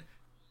what?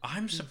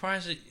 I'm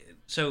surprised...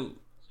 So,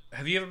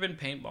 have you ever been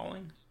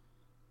paintballing?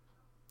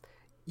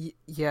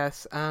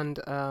 Yes, and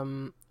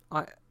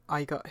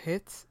I got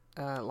hit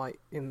like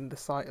in the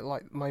side,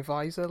 like my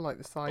visor, like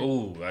the side,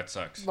 Oh, that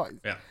sucks. like,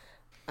 Yeah.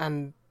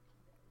 and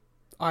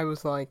I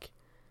was like,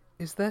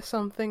 "Is there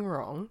something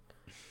wrong?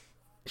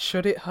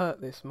 Should it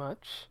hurt this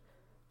much?"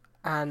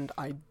 And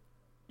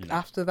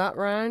after that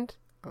round,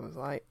 I was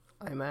like,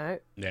 "I'm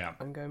out. Yeah.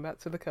 I'm going back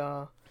to the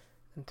car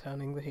and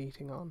turning the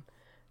heating on."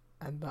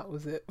 And that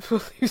was it for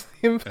Lucian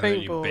And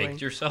then you paintballing.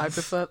 baked yourself. I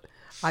prefer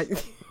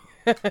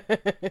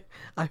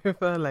I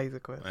prefer laser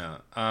quest. Yeah.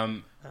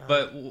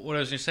 But what I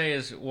was going to say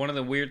is one of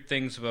the weird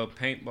things about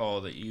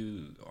paintball that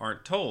you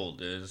aren't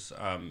told is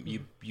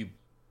you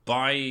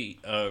buy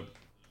a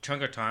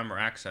chunk of time or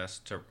access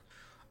to,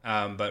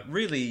 but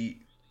really,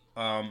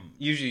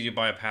 usually you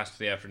buy a pass for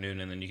the afternoon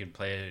and then you can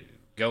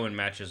go in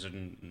matches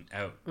and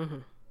out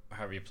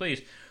however you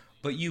please.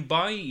 But you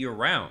buy your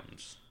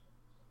rounds.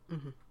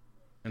 Mm-hmm.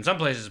 And some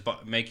places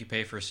make you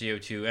pay for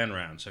CO2 and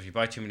rounds. So if you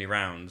buy too many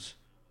rounds,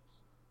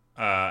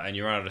 and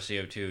you run out of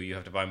CO2, you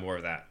have to buy more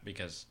of that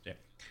because,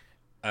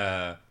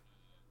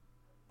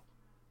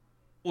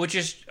 which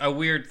is a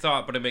weird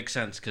thought, but it makes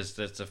sense because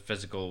that's a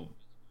physical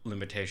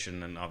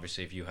limitation. And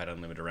obviously, if you had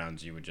unlimited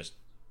rounds, you would just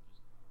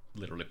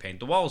literally paint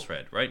the walls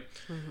red, right?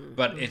 Mm-hmm.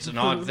 But it's an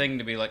odd thing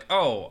to be like,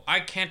 oh, I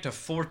can't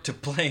afford to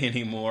play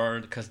anymore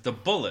because the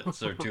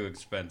bullets are too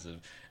expensive.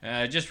 And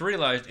I just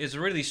realized it's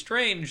really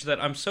strange that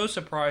I'm so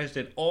surprised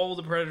at all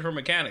the Predator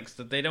mechanics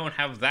that they don't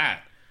have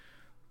that.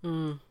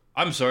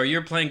 I'm sorry,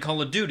 you're playing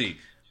Call of Duty,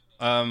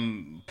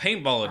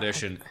 Paintball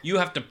Edition. You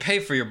have to pay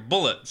for your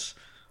bullets.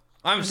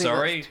 I'm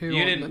sorry,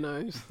 you didn't. The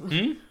nose.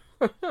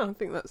 I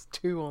think that's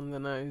too on the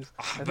nose.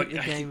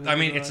 I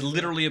mean, it's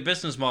literally a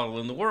business model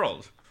in the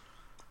world.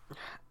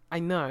 I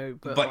know,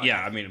 but like,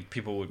 yeah, I mean,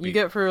 people would be. You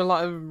get through a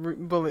lot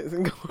of bullets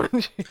and go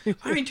on.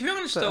 I mean, to be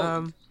honest,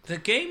 though, the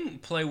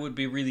gameplay would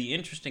be really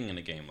interesting in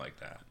a game like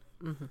that.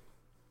 Mm-hmm.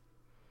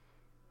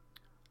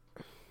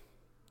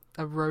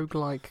 A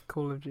roguelike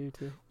Call of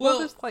Duty. Well,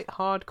 there's like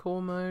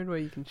hardcore mode where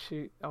you can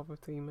shoot other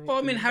teammates. Well,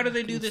 I mean, how do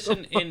they do this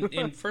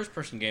in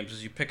first-person games?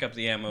 Is you pick up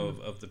the ammo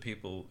of the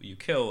people you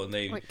kill, and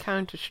they like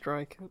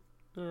Counter-Strike.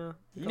 Yeah.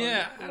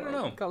 I don't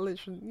know. You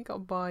got to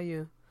buy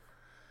your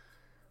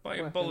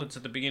bullets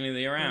at the beginning of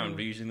the round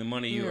using the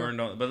money you earned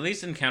on. But at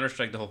least in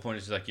Counter-Strike, the whole point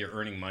is like you're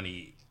earning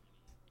money.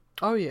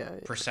 Oh yeah.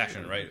 Per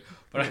session, right?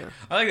 But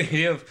I like the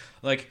idea of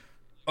like,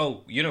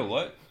 oh, you know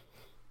what?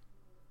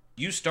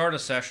 You start a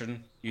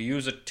session, you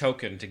use a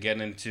token to get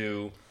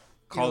into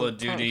Call of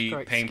Duty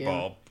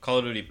Paintball, Call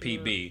of Duty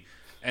PB,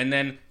 and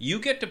then you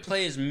get to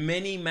play as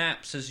many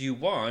maps as you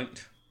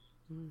want,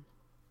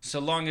 so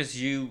long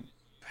as you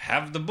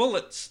have the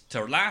bullets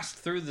to last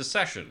through the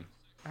session.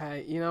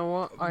 You know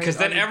what? Because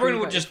then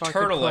everyone would just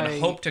turtle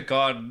and hope to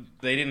God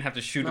they didn't have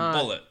to shoot a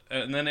bullet.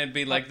 And then it'd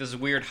be like this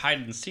weird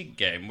hide-and-seek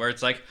game where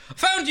it's like,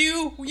 found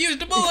you!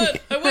 Used a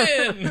bullet! I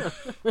win!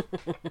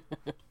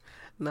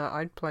 No,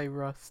 I'd play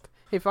Rust.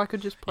 If I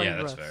could just play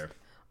Rust fair.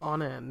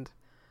 On end,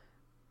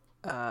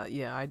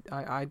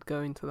 I'd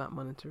go into that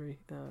monetary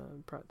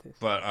practice.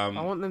 But I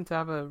want them to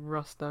have a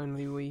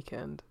Rust-only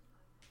weekend.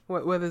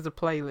 Where there's a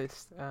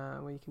playlist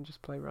where you can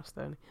just play Rust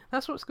only.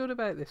 That's what's good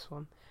about this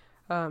one.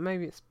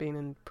 Maybe it's been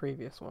in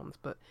previous ones,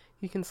 but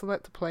you can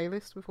select a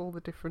playlist with all the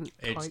different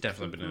It's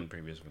definitely been in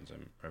previous ones.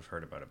 I've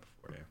heard about it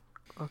before, yeah.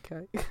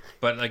 Okay.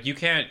 But like you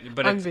can't.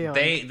 But it's,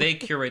 they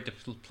curate the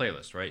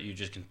playlist, right? You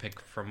just can pick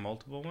from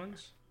multiple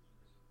ones.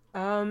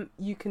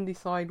 You can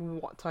decide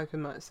what type of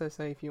match. So,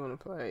 say if you want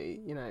to play,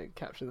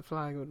 capture the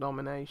flag or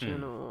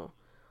domination or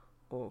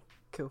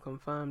kill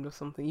confirmed or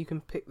something, you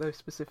can pick those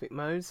specific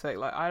modes. Say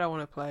like, I don't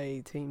want to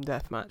play team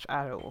deathmatch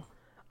at all.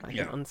 I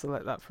can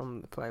unselect that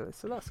from the playlist,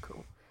 so that's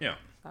cool. Yeah.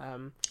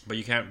 But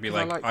you can't be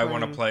like I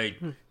want to play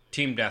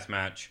team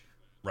deathmatch,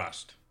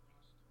 Rust.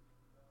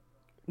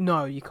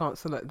 No, you can't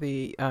select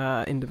the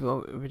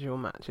individual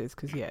matches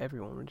because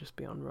everyone would just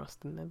be on Rust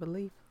and never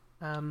leave.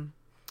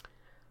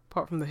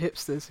 Apart from the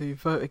hipsters who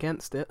vote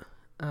against it,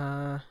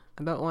 I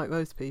don't like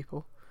those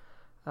people.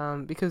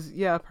 Because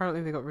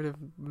apparently they got rid of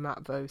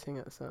map voting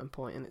at a certain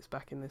point, and it's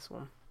back in this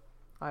one.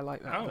 I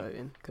like that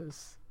voting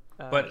because.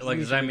 But like,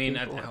 does that mean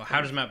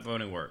how does map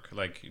voting work?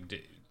 Like, do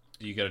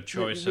you get a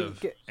choice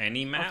of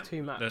any map?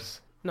 2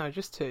 maps. No,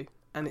 just 2.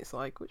 And it's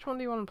like, which one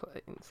do you want to play?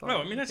 It's like, no,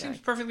 I mean that seems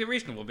perfectly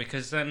reasonable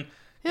because then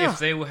if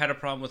they had a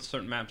problem with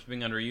certain maps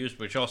being underused,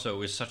 which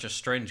also is such a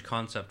strange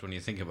concept when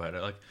you think about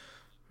it, like,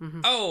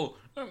 no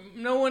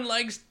one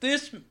likes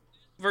this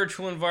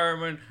virtual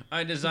environment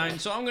I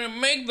designed, so I'm going to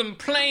make them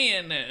play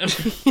in it.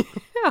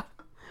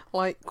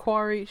 Like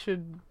Quarry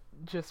should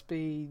just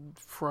be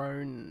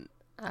thrown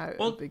out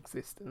of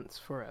existence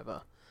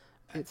forever.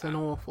 It's an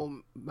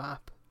awful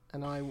map,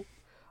 and I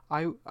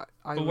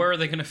but where are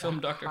they going to film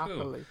Doctor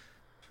Who?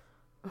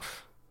 I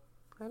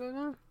don't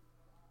know.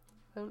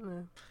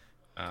 It's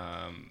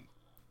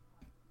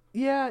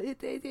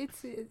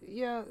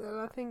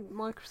I think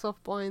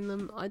Microsoft buying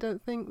them. I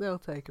don't think they'll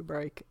take a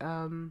break.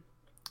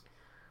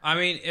 I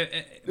mean,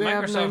 They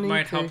have no Microsoft need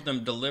might to. help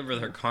them deliver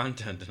their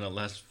content in a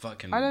less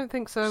fucking. I don't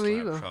think so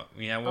either. slapshot.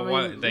 Yeah, well,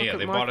 I mean, look at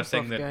they bought a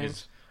thing Microsoft that games.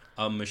 is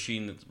a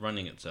machine that's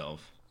running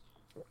itself.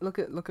 Look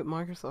at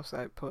Microsoft's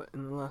output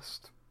in the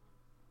last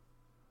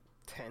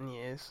 10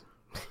 years.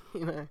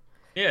 You know.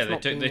 Yeah, It's they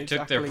not took been their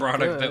exactly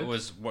product that good.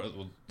 was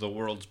the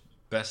world's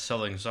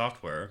best-selling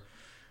software,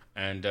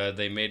 and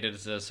they made it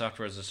as a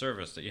software as a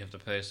service that you have to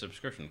pay a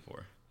subscription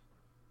for.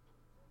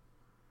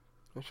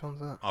 Which one's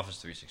that?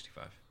 Office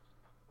 365.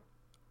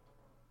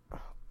 Oh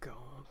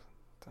God!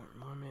 Don't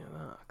remind me of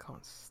that. I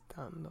can't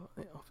stand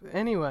it.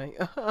 Anyway.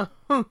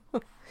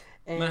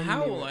 Now,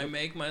 how will I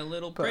make my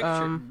little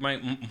picture?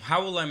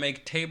 How will I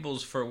make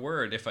tables for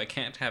Word if I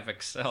can't have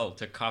Excel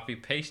to copy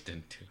paste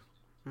into?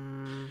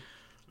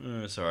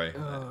 Sorry.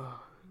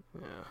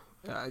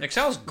 Yeah.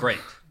 Excel's great,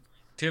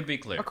 to be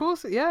clear. Of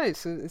course, yeah,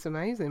 it's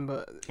amazing,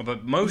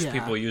 but most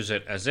people use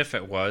it as if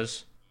it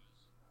was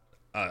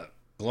a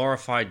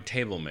glorified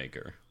table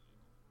maker.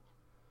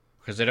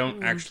 Because they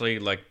don't actually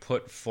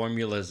put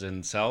formulas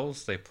in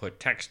cells, they put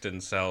text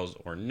in cells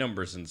or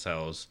numbers in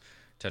cells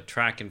to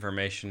track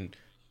information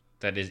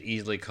that is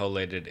easily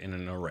collated in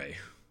an array.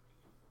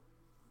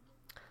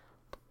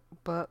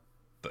 But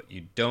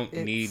you don't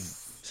need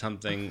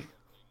something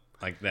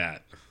like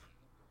that.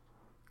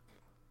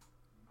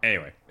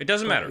 Anyway, it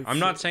doesn't matter. I'm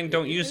not saying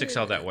don't use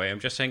Excel that way.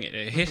 I'm just saying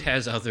it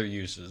has other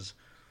uses.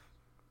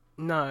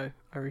 No,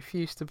 I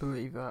refuse to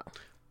believe that.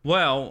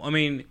 Well, I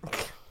mean,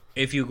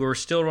 if you were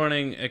still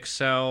running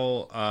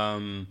Excel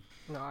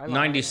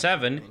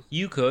 97,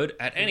 you could,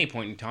 at any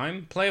point in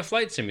time, play a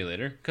flight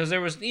simulator, because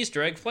there was an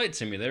Easter egg flight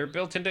simulator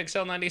built into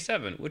Excel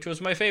 97, which was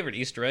my favorite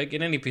Easter egg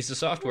in any piece of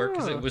software,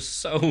 because it was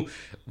so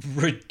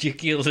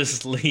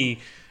ridiculously...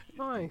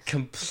 Nice.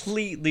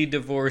 Completely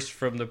divorced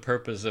from the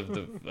purpose of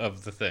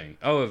the thing.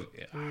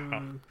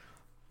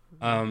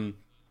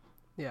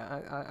 Yeah,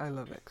 I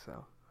love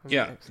Excel. I'm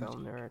an Excel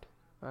nerd.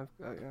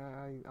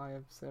 I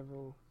have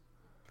several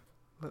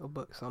little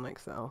books on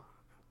Excel,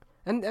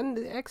 and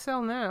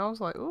Excel now. I was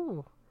like,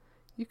 oh,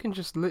 you can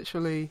just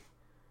literally,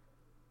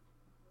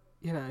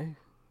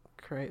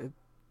 create a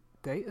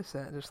data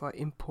set, just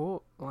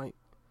import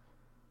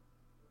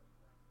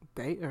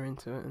data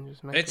into it and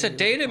just make it's a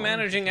data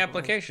managing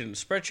application.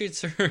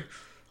 Spreadsheets are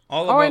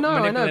all I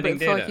about know, manipulating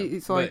but data.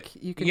 it's like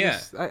you can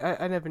just.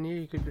 I never knew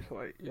you could just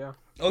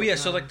Oh yeah,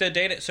 so the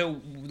data. So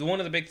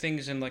one of the big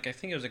things in I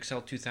think it was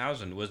Excel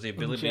 2000 was the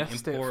ability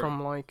to import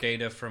from,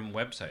 data from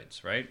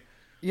websites, right?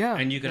 Yeah,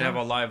 and you could have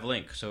a live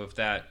link. So if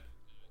that,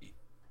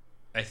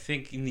 I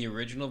think in the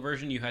original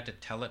version you had to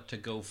tell it to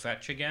go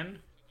fetch again.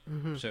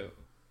 Mm-hmm. So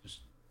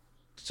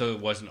it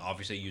wasn't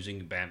obviously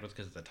using bandwidth,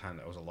 because at the time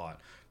that was a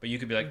lot. But you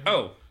could be like,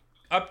 oh,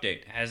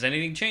 update, has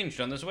anything changed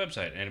on this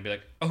website? And it'd be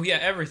like, oh yeah,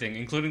 everything,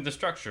 including the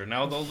structure.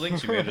 Now the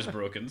links you made is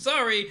broken.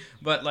 Sorry,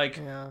 but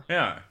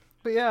yeah.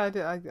 But yeah,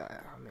 I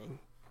mean,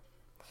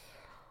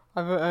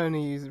 I've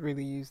only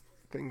really used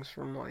things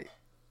from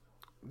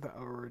that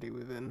are already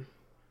within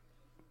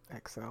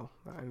Excel,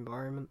 that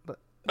environment. But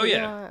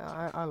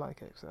I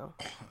like Excel.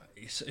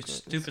 It's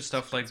stupid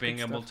stuff like being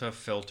able to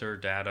filter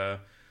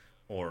data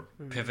or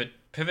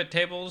pivot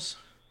tables.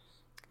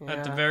 Yeah,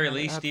 at the very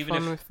least, had even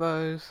fun if with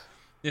those.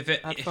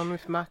 Had fun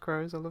with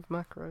macros. I love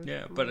macros.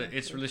 Yeah, but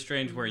it's really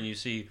strange when you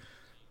see,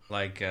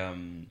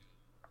 when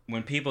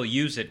people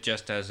use it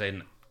just as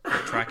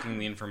tracking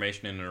the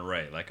information in an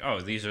array.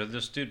 These are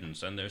the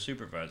students and their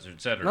supervisor,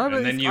 etc. No,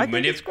 and then you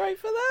it's great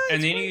for that.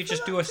 And then you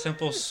just do a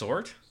simple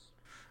sort.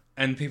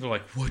 And people are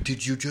like, what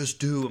did you just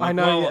do? I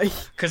know.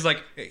 Because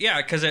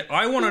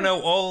I want to know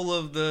all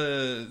of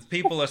the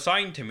people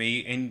assigned to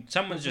me, and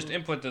someone's just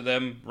inputted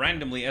them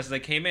randomly as they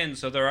came in,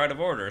 so they're out of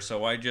order.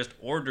 So I just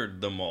ordered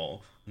them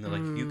all. And they're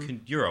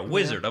like, you're a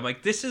wizard. I'm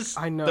like, this is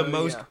the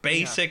most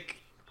basic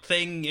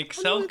thing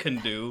Excel can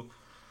do.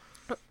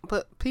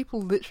 But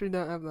people literally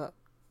don't have that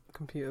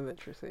computer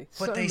literacy.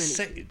 But they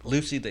say,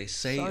 Lucy, they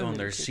say on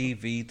their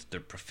CV that they're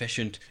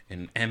proficient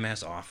in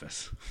MS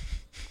Office.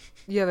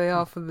 Yeah, they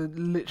are for the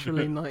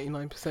literally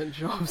 99%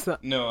 jobs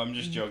that no, I'm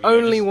just joking.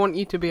 Only want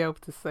you to be able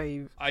to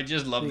save. I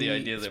just love the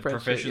idea that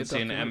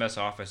proficiency in MS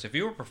Office. If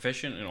you were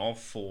proficient in all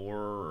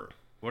four,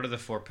 what are the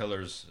four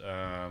pillars?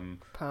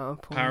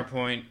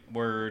 PowerPoint,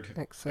 Word,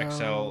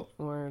 Excel,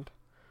 Word.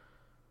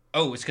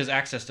 Oh, it's because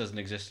Access doesn't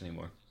exist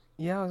anymore.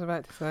 Yeah, I was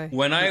about to say.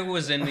 When I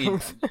was in the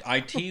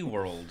IT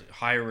world,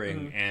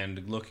 hiring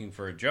and looking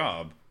for a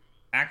job,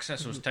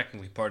 Access was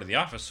technically part of the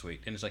Office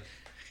suite, and it's like,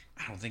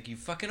 I don't think you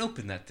fucking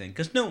opened that thing,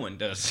 because no one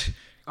does.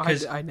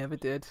 I never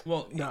did.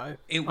 Well, no.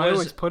 I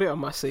always put it on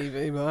my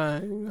CV, but I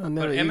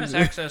never But MS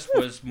Access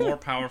was more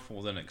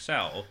powerful than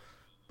Excel,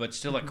 but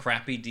still a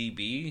crappy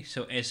DB.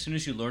 So as soon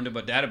as you learned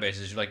about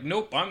databases, you're like,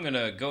 nope, I'm going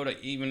to go to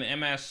even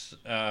MS.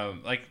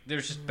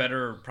 There's just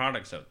better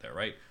products out there,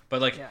 right?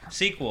 But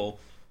SQL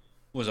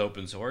was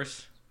open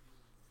source,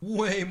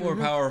 way more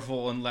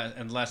powerful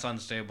and less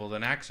unstable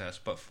than Access.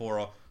 But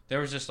there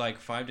was this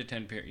 5 to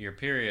 10 year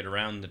period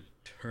around the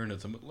turn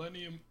of the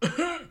millennium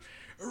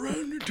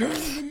around the turn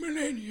of the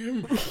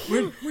millennium,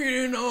 when we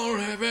didn't all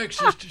have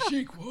access to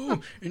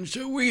SQL, and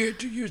so we had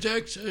to use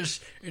Access,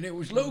 and it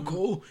was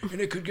local,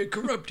 and it could get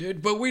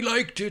corrupted, but we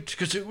liked it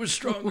because it was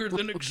stronger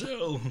than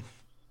Excel.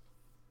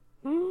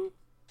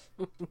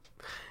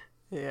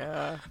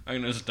 Yeah.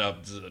 I'm gonna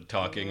stop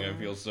talking. I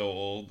feel so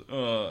old.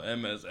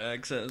 MS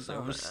Access. I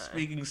was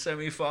speaking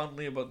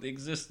semi-fondly about the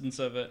existence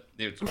of it.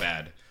 It's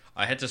bad.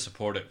 I had to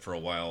support it for a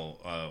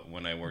while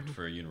when I worked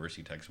for a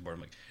university tech support.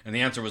 And the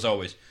answer was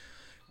always,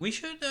 we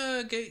should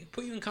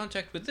put you in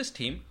contact with this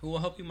team who will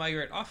help you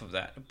migrate off of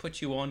that and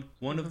put you on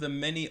one of the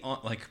many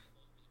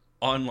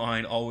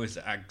online, always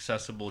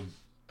accessible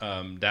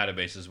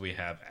databases we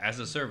have as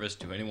a service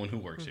to anyone who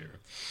works here.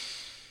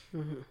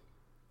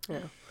 Yeah.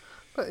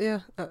 But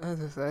yeah,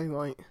 as I say,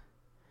 like,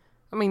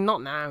 I mean,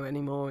 not now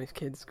anymore, his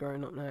kid's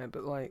growing up now,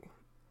 but like,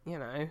 you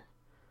know,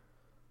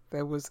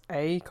 there was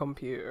a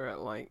computer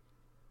at like,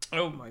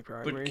 my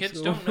primary but kids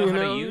school, don't know how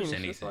know? to use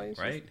It's just anything, like,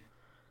 right?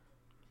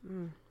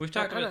 We've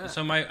talked about.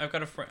 So I've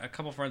got a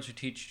couple friends who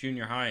teach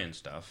junior high and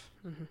stuff,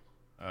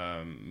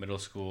 middle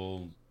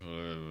school,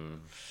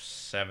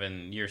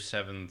 year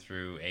 7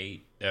 through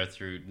 8,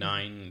 through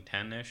 9,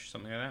 10-ish,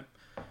 something like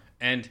that.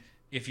 And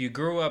if you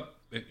grew up,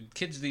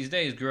 kids these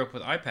days grew up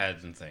with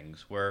iPads and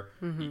things, where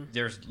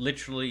there's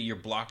literally you're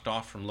blocked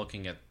off from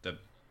looking at the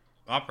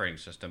operating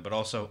system, but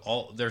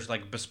also there's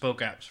like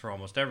bespoke apps for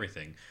almost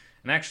everything,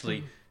 and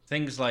actually.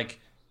 Things like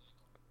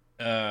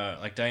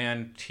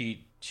Diane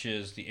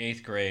teaches the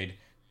 8th grade,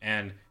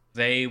 and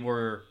they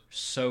were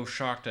so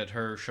shocked at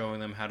her showing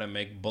them how to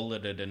make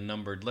bulleted and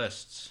numbered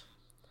lists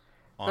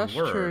on That's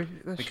Word true.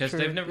 That's because true.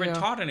 they've never been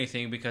taught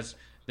anything because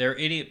their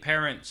idiot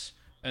parents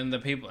and the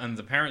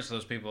parents of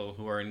those people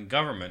who are in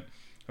government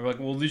are like,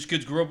 well, these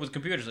kids grew up with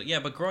computers. Like,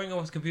 yeah, but growing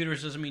up with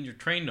computers doesn't mean you're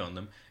trained on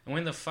them. And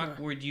when the fuck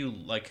would you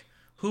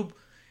who?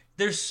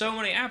 There's so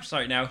many apps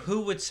right now.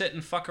 Who would sit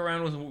and fuck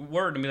around with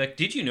Word and be like,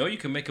 did you know you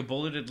can make a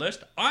bulleted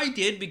list? I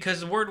did,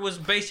 because Word was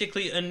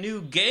basically a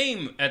new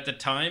game at the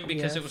time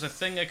because it was a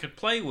thing I could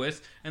play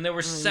with, and there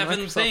were 7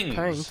 Microsoft things.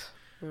 Paint.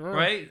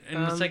 Right?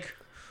 And it's like,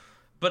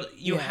 but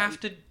you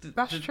have to...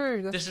 That's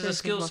true. This is a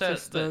skill set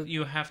that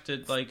you have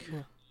to,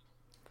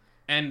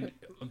 and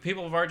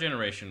people of our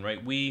generation,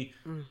 right, we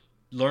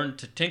learned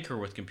to tinker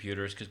with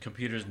computers because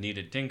computers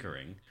needed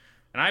tinkering.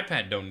 An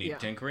iPad don't need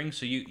tinkering,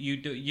 so you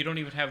don't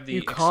even have the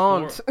you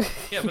can't.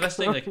 Yeah, but that's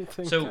the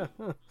thing. So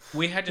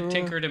we had to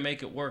tinker to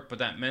make it work, but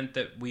that meant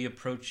that we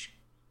approach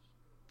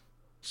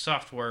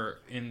software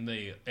in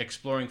the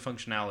exploring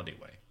functionality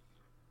way.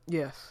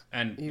 Yes.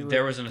 And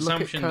there was an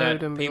assumption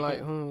that and people be like,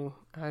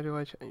 how do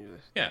I change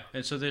this? Yeah,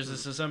 and so there's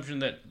this assumption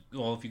that,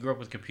 well, if you grew up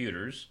with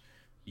computers,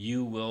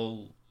 you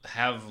will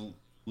have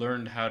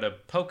learned how to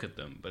poke at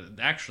them. But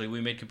actually,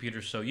 we made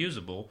computers so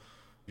usable.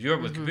 If you're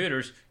up with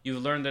computers,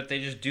 you've learned that they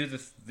just do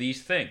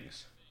these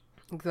things.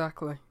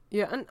 Exactly.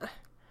 Yeah, and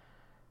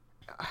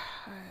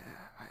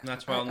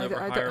that's why I'll never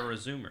hire a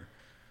Zoomer.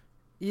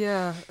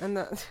 Yeah, and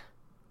that.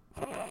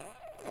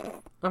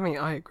 I mean,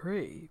 I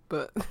agree,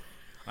 but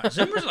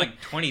Zoomer's like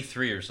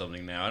 23 or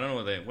something now. I don't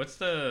know what's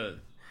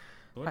the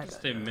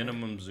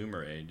minimum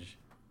Zoomer age.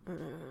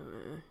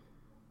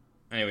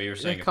 Anyway, you were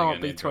saying they can't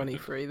be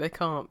 23. They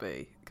can't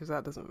be, because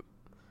that doesn't.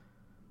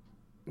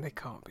 They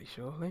can't be,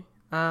 surely.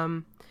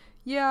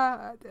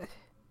 Yeah,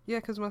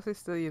 because my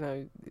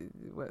sister,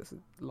 works at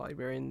the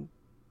library and,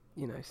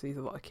 sees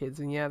a lot of kids,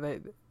 and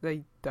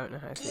they don't know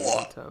how to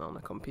even turn on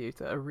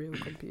a real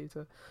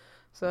computer.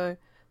 So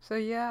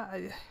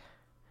yeah,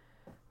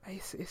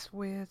 it's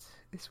weird.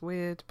 It's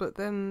weird, but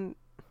then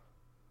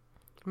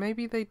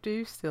maybe they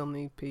do still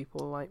need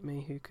people like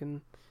me who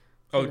can.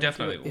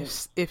 Definitely.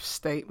 If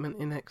statement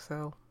in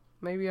Excel.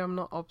 Maybe I'm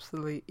not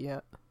obsolete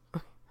yet.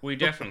 We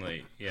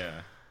definitely,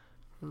 yeah.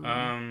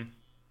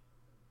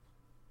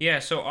 Yeah,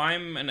 so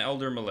I'm an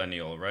elder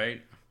millennial,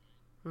 right?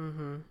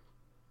 Mm-hmm.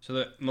 So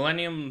the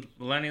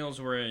millennials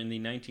were in the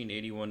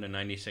 1981 to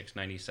 96,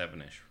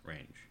 97-ish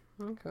range.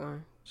 Okay.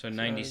 So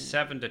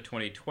 97 to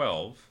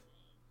 2012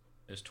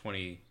 is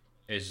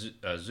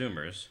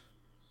Zoomers.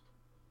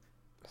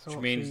 So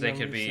which means they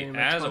could be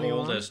as 21?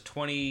 Old as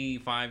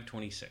 25,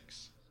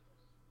 26.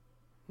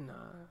 No.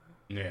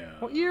 Yeah.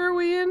 What year are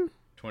we in?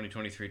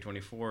 2023,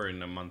 24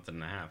 in a month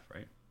and a half,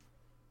 right?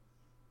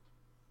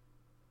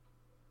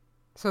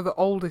 So the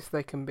oldest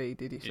they can be,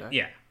 did you say?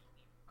 Yeah.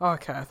 Oh,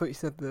 okay, I thought you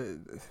said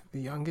the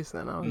youngest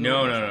then.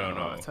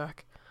 No.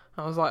 Attack.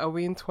 I was like, are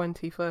we in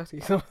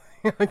 2030 something?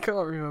 I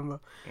can't remember.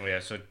 Oh, yeah,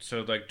 so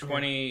like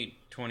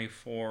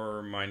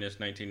 2024 minus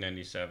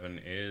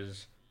 1997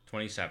 is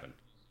 27.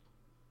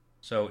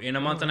 So in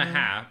a month and a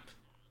half,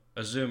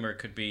 a Zoomer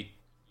could be...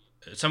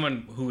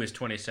 Someone who is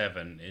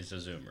 27 is a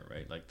Zoomer,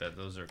 right? Like that.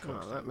 Those are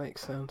close. Oh, that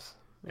makes sense.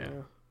 Yeah.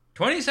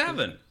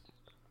 27!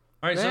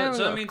 Alright, so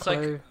that means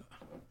clue.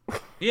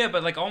 Yeah,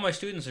 but like all my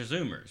students are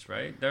Zoomers,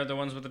 right? They're the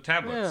ones with the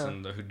tablets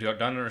and who don't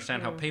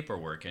understand how paper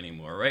work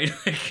anymore, right?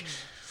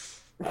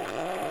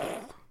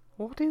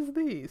 What is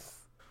this?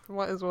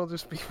 Might as well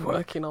just be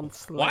working on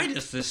slate. Why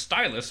does this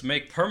stylus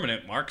make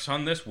permanent marks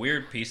on this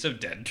weird piece of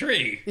dead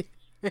tree?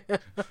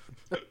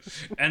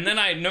 And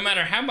then no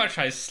matter how much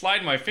I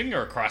slide my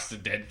finger across the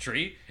dead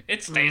tree,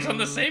 it stays on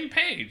the same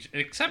page,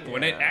 except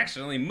when it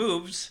accidentally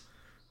moves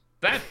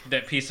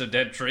that piece of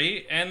dead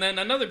tree, and then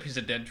another piece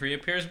of dead tree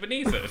appears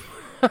beneath it.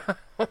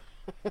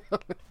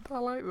 I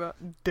like that.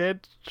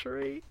 Dead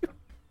tree.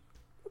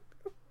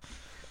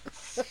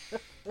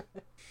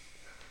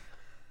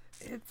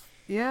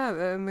 Yeah,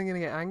 then they're going to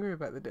get angry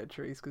about the dead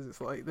trees because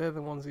it's like they're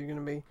the ones who are going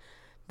to be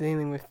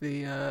dealing with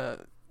the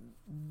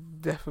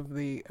death of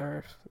the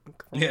earth.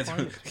 Yeah.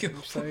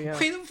 So, yeah.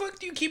 Why the fuck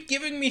do you keep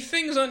giving me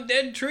things on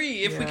dead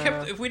tree?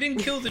 If we didn't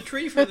kill the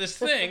tree for this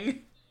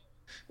thing,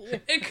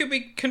 it could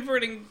be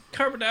converting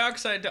carbon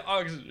dioxide to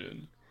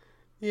oxygen.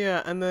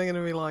 Yeah, and they're going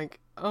to be like,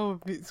 oh,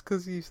 it's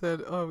because you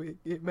said,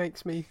 it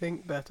makes me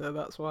think better,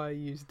 that's why I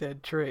use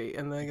dead tree.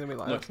 And they're going to be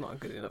like, that's not a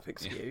good enough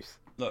excuse.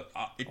 Look,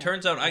 it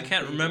turns out I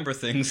can't remember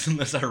things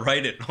unless I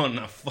write it on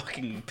a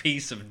fucking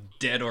piece of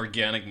dead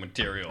organic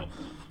material.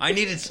 I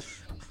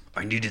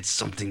needed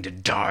something to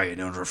die in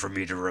order for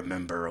me to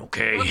remember,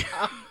 okay?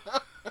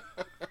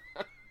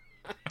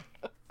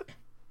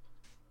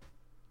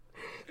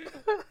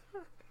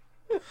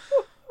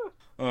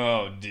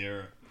 Oh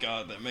dear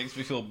God, that makes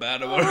me feel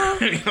bad about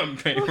writing on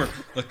paper.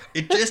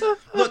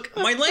 Look,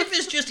 my life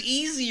is just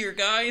easier,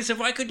 guys. If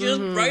I could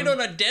just write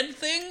on a dead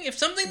thing, if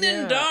something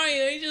didn't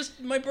die,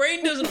 my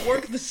brain doesn't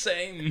work the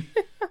same.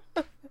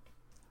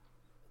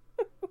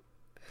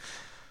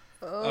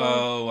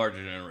 Our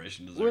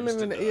generation deserves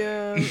to die.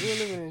 Yeah, we're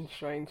living in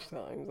strange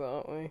times,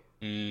 aren't we?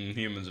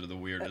 Humans are the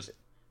weirdest.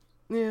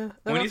 Yeah,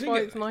 and that's why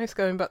it's nice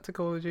going back to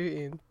Call of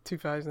Duty in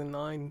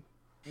 2009.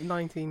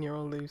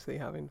 19-year-old Lucy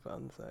having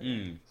fun, so...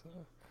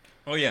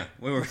 Oh yeah,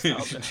 we were. You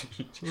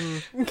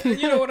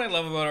know what I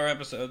love about our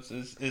episodes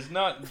is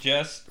not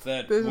just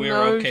that we're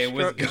okay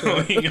with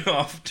going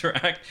off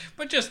track,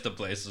 but just the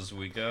places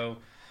we go.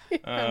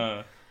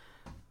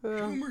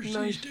 Boomers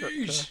these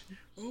days.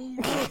 Oh,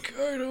 look,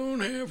 I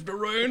don't have to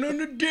write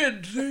on a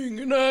dead thing,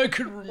 and I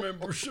can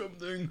remember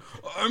something.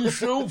 I'm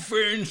so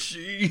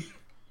fancy.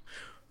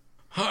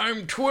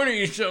 I'm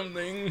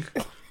 20-something.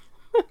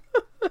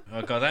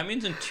 Oh god, that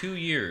means in 2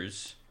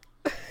 years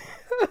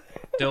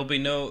there'll be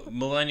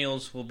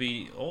millennials will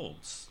be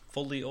olds,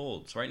 fully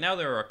olds. Right now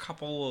there are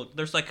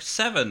there's like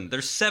 7.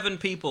 There's 7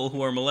 people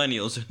who are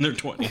millennials in their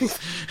 20s.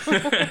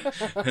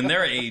 And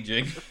they're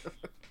aging.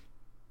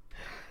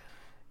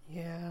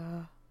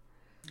 Yeah.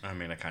 I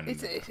mean, I kind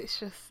of it's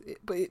just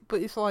but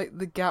it's like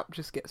the gap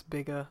just gets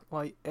bigger,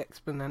 like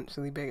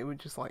exponentially bigger. With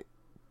just like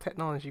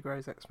technology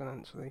grows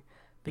exponentially,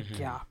 the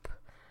gap.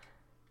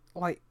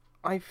 Like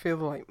I feel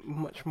like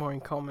much more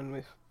in common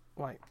with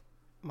like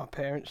my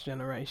parents'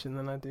 generation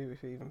than I do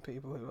with even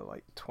people who are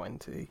like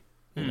 20.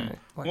 You know,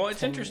 like well,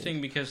 it's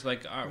interesting because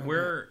like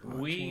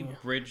we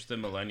bridge the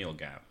millennial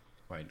gap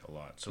quite a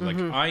lot. So like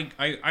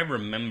I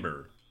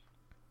remember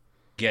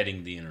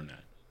getting the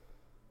internet.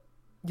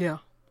 Yeah.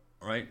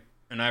 Right?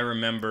 And I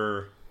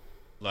remember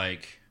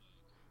like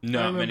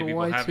not many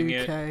people having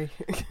it.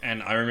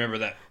 And I remember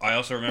that. I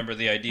also remember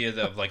the idea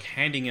of like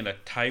handing in a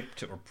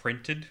typed or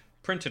printed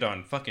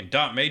on fucking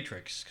dot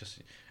matrix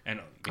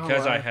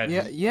because I had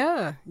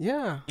yeah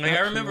like I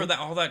remember that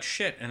all that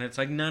shit, and it's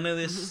like none of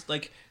this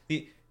like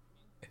the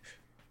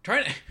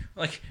trying to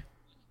like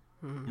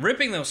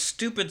ripping those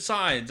stupid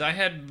sides. I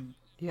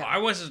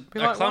was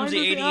a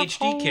clumsy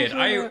ADHD kid.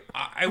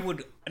 I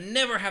would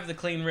never have the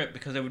clean rip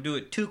because I would do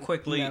it too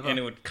quickly and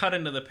it would cut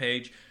into the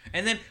page,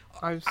 and then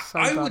I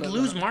would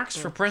lose marks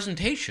for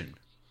presentation.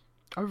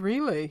 Oh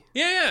really?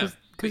 Yeah.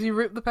 Because you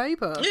ripped the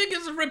paper. Yeah,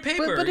 because I ripped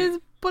paper.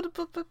 But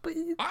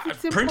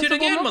it's print it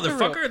again,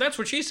 motherfucker. That's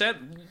what she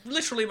said.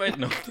 Literally,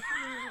 no.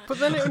 But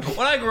then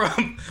when I grew up,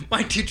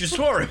 my teacher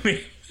swore at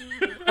me.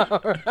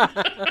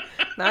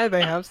 Now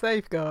they have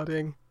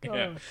safeguarding.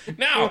 Yeah.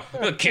 Now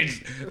the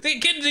kids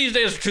these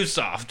days are too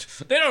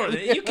soft. They don't.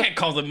 You can't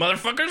call them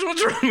motherfuckers.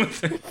 What's wrong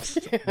with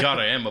it? God,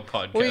 I am a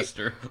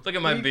podcaster. Look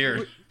at my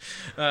beard.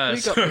 We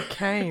got the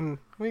cane.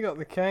 We got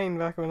the cane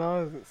back when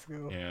I was at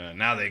school. Yeah.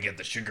 Now they get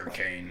the sugar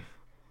cane.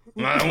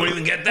 I won't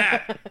even get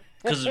that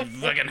because of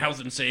fucking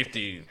health and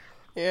safety.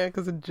 Yeah,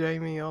 because of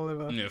Jamie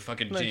Oliver. Yeah,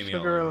 fucking no Jamie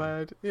sugar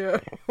Oliver. Allowed. Yeah.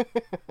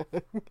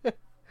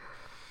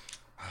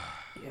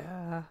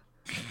 Yeah.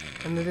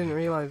 And they didn't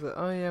realise that,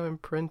 when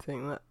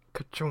printing, that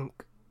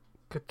ka-chunk,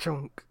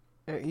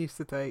 it used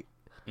to take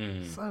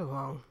so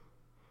long.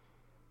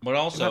 But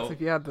also... And that's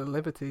if you had the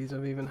liberties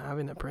of even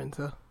having a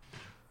printer.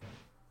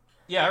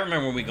 Yeah, I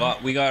remember when we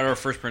got our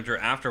first printer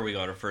after we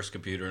got our first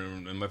computer,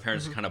 and my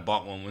parents kind of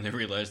bought one when they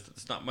realized that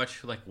there's not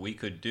much like we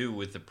could do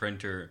with the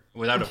printer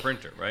without a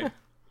printer, right?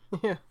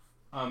 Yeah.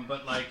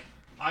 But like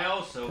I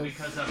also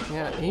because I'm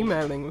old,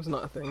 emailing was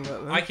not a thing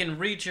back then. I can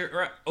reach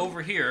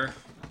over here.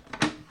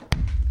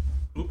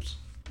 Oops.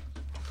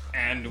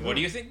 And what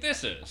do you think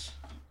this is?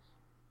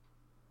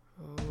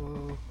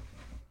 Oh.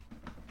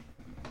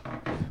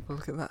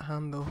 Look at that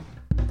handle.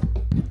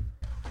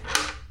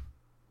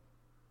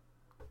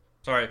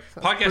 Sorry,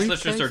 podcast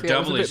listeners are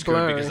doubly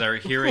screwed because they're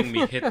hearing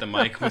me hit the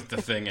mic with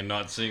the thing and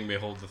not seeing me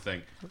hold the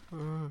thing.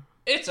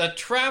 It's a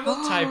travel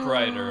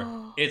typewriter.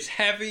 It's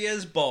heavy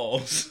as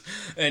balls,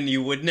 and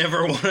you would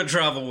never want to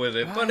travel with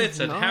it. But it's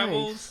a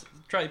Havel's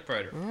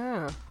typewriter.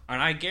 Yeah. And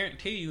I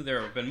guarantee you,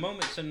 there have been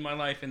moments in my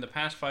life in the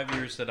past 5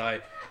 years that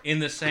I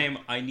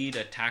need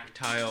a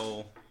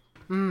tactile,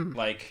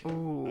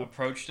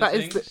 approach to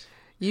things.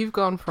 You've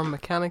gone from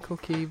mechanical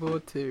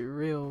keyboard to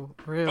real.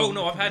 Oh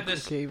no, I've had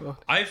this keyboard.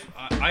 I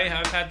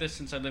have had this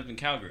since I lived in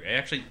Calgary.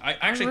 I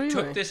actually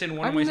took this in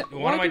one of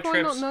my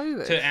trips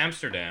to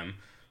Amsterdam.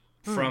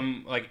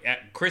 From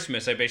at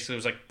Christmas, I basically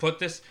was like, put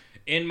this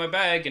in my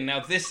bag, and now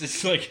this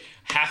is like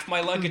half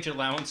my luggage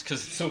allowance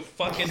because it's so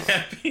fucking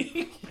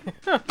heavy.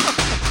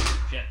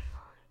 Shit.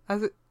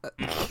 Has it?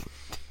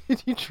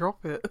 Did you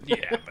drop it?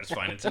 Yeah, but it's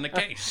fine. It's in a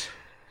case.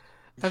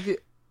 Have you?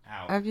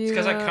 Ow. Have you? It's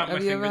because I cut my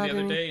finger the other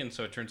any... day, and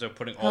so it turns out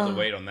putting all the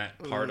weight on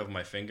that part of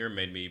my finger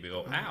made me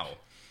go ow.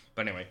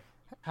 But anyway,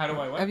 how do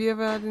I? What? Have you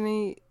ever had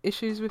any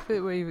issues with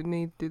it where you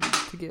needed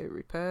to get it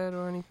repaired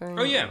or anything?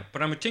 Oh yeah,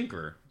 but I'm a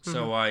tinkerer,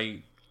 so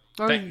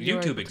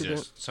YouTube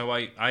exists, so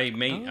I've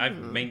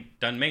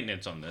done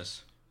maintenance on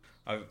this.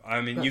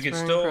 I mean, you can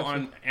still impressive.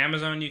 On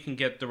Amazon you can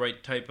get the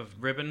right type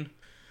of ribbon,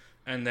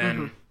 and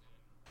then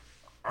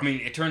I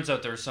mean, it turns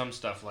out there's some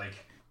stuff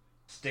like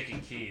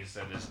sticking keys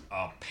that is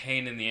a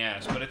pain in the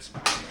ass, but it's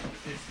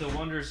the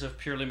wonders of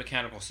purely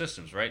mechanical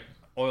systems, right?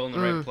 Oil in the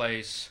right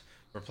place,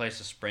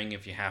 replace a spring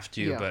if you have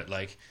to, but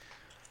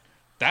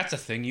that's a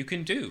thing you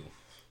can do.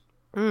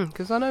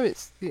 Because I know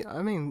it's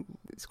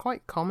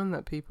quite common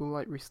that people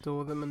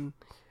restore them and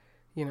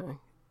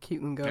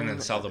keep them going and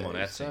then sell them on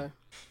Etsy. So.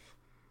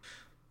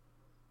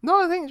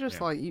 No, I think it's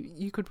just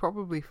you could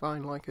probably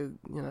find a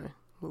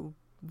little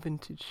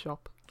vintage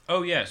shop.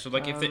 Oh yeah, so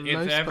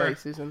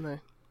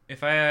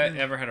if I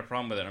ever had a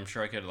problem with it, I'm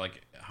sure I could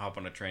hop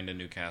on a train to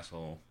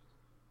Newcastle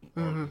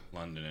or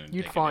London and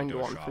you'd take find it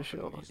into one a shop for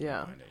sure.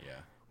 Yeah.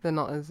 They're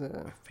not as.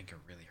 My finger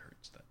really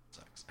hurts. That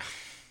sucks.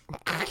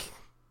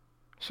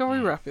 Shall we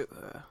wrap it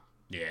there?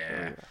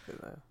 Yeah.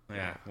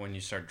 Yeah, when you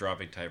start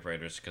dropping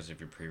typewriters because of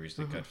your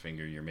previously cut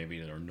finger, you're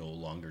no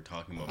longer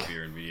talking about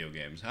beer and video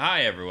games.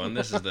 Hi, everyone.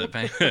 This is the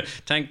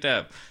Tanked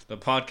Up, the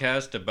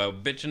podcast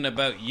about bitching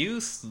about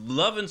youth,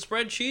 loving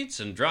spreadsheets,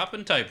 and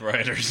dropping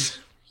typewriters.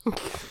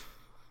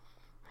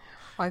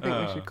 I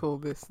think we should call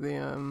this the...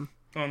 Oh,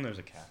 and there's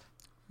a cat.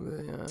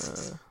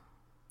 The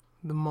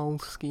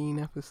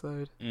Moleskine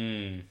episode.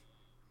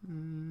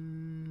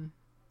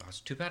 Oh, it's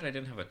too bad I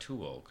didn't have a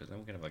tool, because then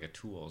we can have a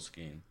tool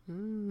scheme.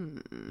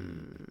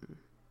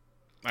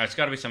 It's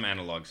got to be some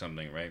analog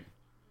something, right?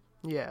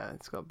 Yeah,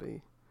 it's got to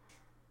be.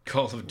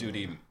 Call of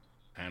Duty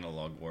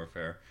analog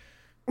warfare.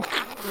 I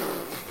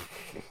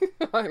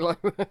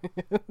like that.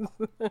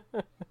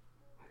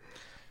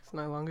 It's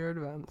no longer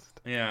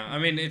advanced. Yeah, I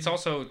mean, it's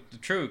also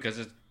true, because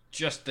it's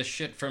just the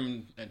shit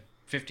from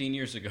 15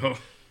 years ago.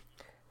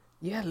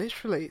 Yeah,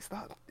 literally. It's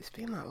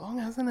been that long,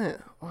 hasn't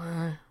it?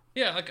 Wow.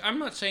 Yeah, I'm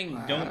not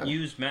saying don't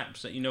use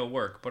maps that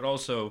work, but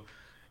also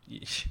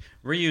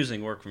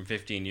reusing work from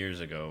 15 years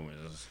ago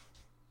is...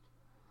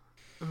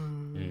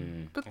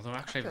 Although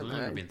actually I've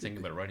literally been thinking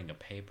about writing a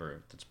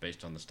paper that's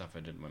based on the stuff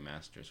I did in my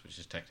master's, which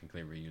is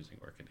technically reusing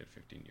work I did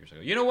 15 years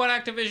ago. You know what,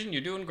 Activision?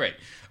 You're doing great.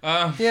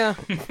 Yeah.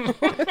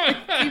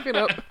 Keep it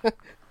up.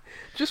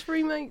 Just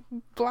remake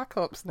Black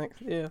Ops next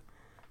year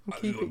and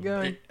keep it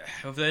going.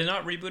 Have they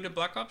not rebooted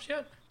Black Ops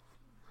yet?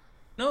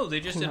 No, they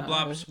just did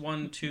Blops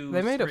 1, 2, 3.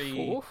 They made a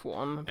fourth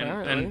one,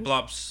 apparently. And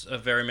Blops A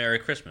Very Merry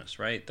Christmas,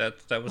 right? That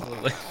was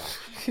the...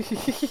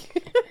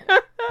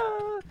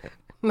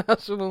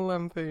 National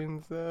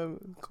Lampoon's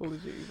Call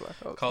of Duty Black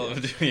Ops. Call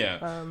of Duty,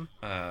 yeah.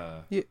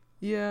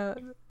 Yeah.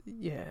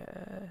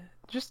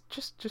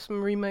 Just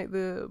remake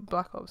the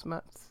Black Ops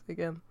maps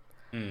again.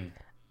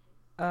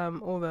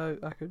 Although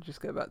I could just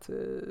go back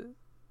to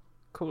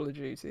Call of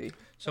Duty.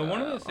 So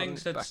one of the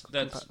things that's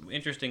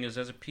interesting is,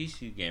 as a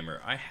PC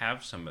gamer, I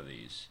have some of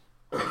these,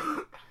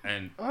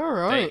 and all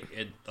right,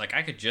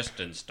 I could just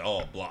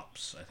install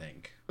Blops. I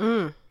think.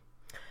 I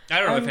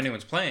don't know if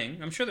anyone's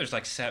playing. I'm sure there's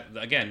 7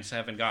 guys,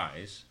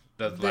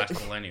 the last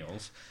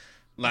millennials,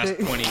 last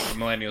 20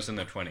 millennials in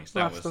their 20s.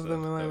 That was the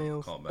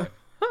millennials. Callback.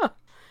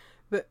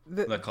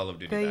 The Call of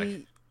Duty back.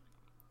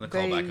 The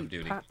callback of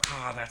duty.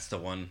 That's the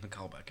one. The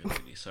callback of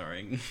duty.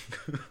 Sorry.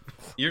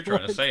 You're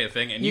trying to say a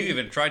thing, and you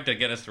even tried to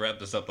get us to wrap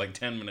this up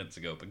 10 minutes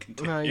ago, but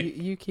continue. No,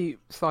 you keep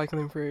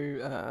cycling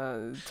through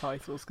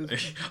titles,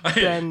 because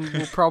Ben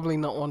will probably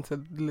not want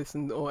to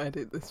listen or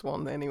edit this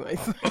one anyway.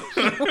 So.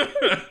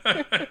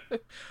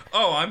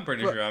 Oh, I'm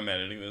pretty sure I'm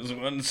editing this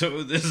one,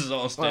 so this is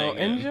all staying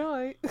in.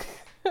 Enjoy.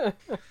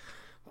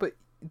 But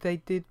they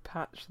did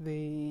patch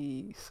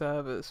the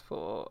servers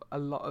for a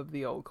lot of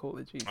the old Call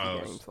of Duty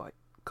games,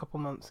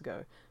 couple months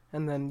ago,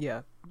 and then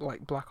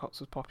Black Ops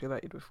was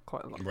populated with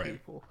quite a lot of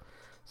people,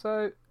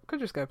 so could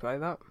just go play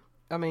that.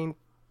 I mean,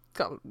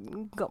 got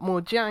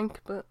more jank,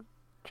 but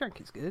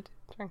jank is good.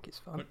 Jank is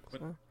fun.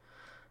 So,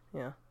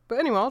 yeah. But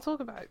anyway, I'll talk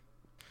about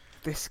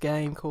this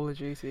game, Call of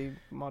Duty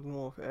Modern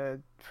Warfare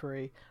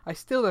 3. I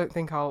still don't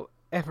think I'll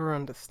ever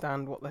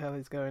understand what the hell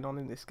is going on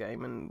in this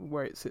game and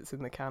where it sits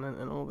in the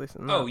canon and all this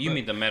and that. Oh, you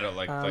mean the meta,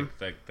 like the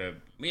but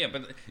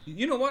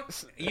you know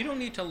what?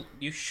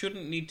 You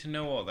shouldn't need to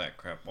know all that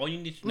crap. All you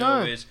need to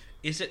know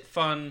is it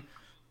fun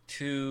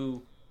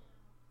to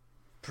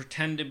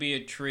pretend to be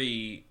a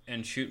tree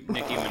and shoot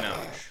Nicki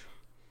Minaj?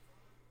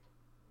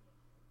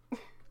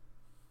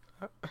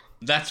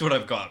 That's what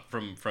I've got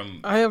from.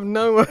 I have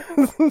no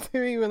words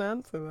to even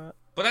answer that.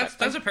 But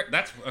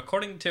that's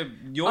according to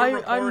your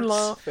reports. I'm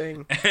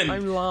laughing.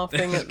 I'm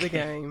laughing at the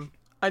game.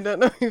 I don't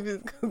know if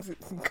it's because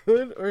it's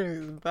good or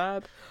if it's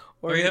bad,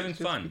 or are you if having it's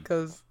just fun?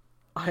 Because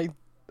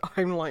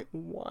I'm like,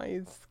 why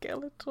is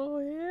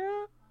Skeletor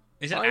here?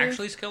 Is it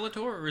actually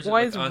Skeletor or is it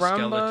why like is a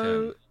Rambo?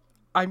 skeleton?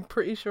 I'm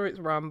pretty sure it's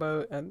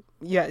Rambo, and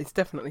yeah, it's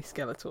definitely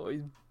Skeletor.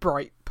 He's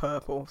bright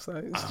purple, so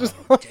it's just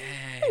like...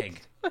 dang.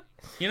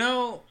 You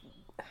know,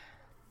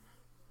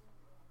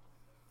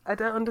 I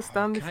don't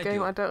understand this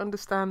game. I don't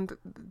understand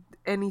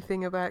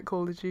anything about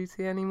Call of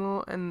Duty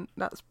anymore, and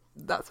that's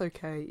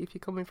okay. If you're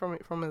coming from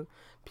it from a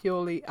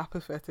purely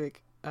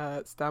apathetic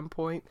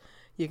standpoint,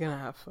 you're gonna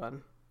have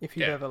fun if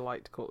you've ever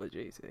liked Call of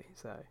Duty.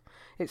 So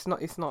it's not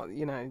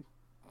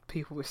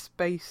people with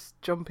space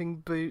jumping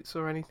boots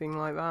or anything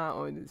like that,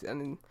 or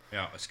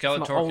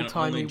Skeletor can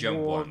only jump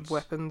once.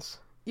 Weapons.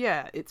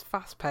 Yeah, it's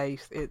fast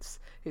paced. It's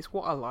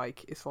what I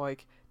like. It's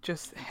like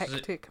just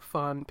hectic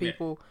fun.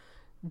 People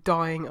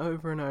dying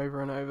over and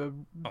over and over,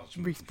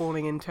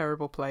 respawning in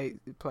terrible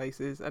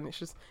places, and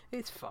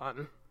it's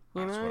fun.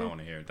 That's what I want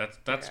to hear.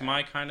 That's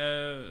my kind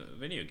of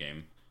video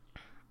game.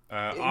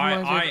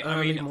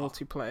 Early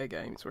multiplayer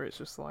games where it's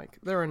just like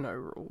there are no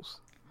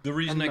rules. The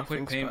reason I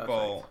quit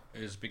paintball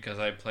is because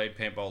I played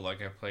paintball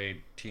like I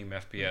played Team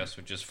FPS,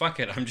 which is fuck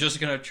it. I'm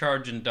just gonna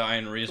charge and die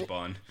and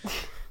respawn.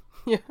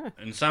 Yeah.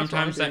 And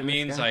sometimes that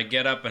means I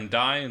get up and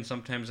die, and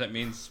sometimes that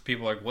means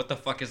people are like, what the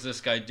fuck is this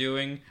guy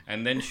doing?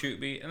 And then shoot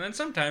me. And then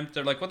sometimes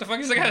they're like, what the fuck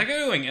is the guy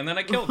doing? And then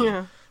I killed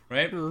him.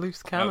 Right?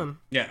 Loose cannon.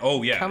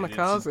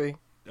 Kamikaze.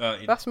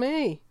 That's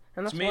me.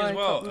 And that's me as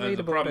well.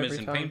 The problem is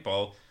in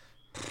paintball,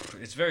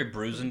 it's very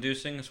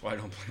bruise-inducing. That's why I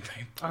don't play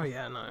paintball. Oh,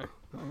 yeah, no.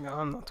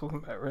 I'm not talking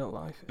about real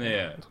life.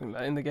 Yeah. I'm talking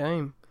about in the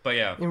game. But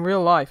yeah. In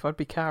real life, I'd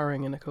be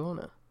cowering in a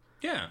corner.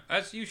 Yeah,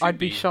 as you should I'd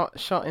be shot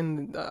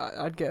in...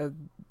 I'd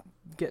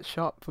get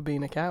shot for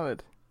being a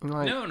coward.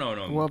 Like no.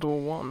 World War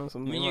One or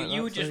something.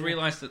 You would just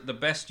realize that the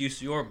best use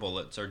of your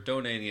bullets are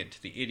donating it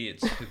to the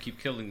idiots who keep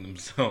killing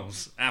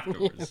themselves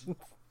afterwards.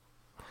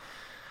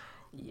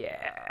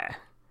 Yeah.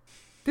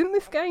 Didn't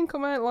this game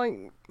come out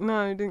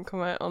No, it didn't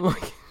come out on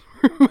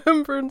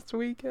Remembrance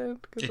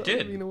Weekend. It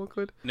did.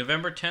 Awkward.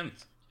 November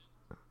 10th.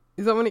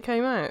 Is that when it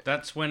came out?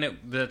 That's when it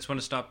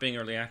stopped being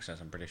early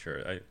access. I'm pretty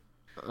sure.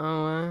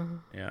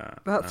 Yeah.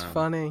 That's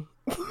funny.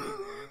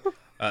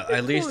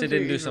 At least they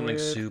didn't do something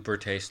super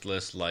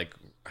tasteless, like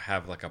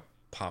have like a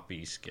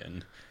poppy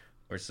skin,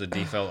 where it's the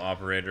default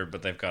operator,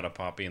 but they've got a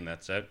poppy and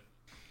that's it.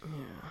 Yeah.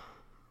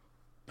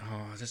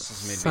 Oh, this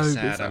has made me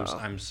sad.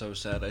 I'm so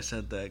sad I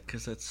said that,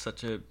 because that's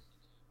such a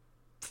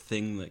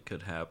thing that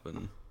could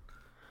happen.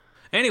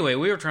 Anyway,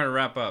 we were trying to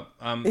wrap up.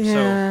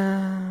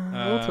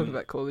 We'll talk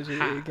about Call of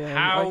Duty again.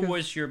 How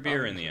was your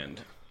beer in the end?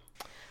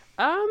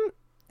 I'd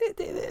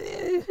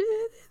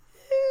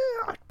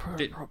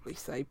probably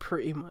say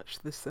pretty much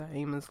the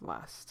same as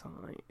last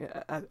time,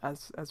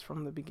 as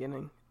from the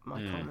beginning.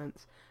 My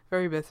comments,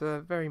 very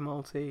bitter, very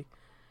malty.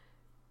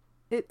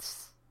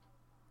 It's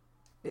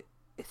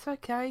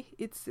okay.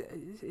 It's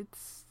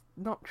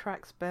not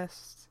Track's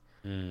best.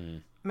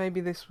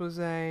 Maybe this was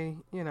it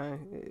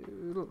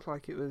looked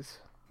like it was,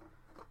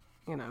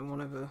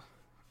 one of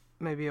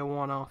maybe a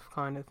one-off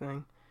kind of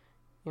thing.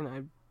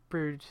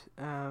 Brewed,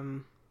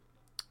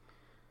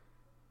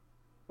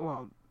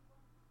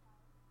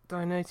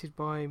 donated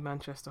by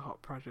Manchester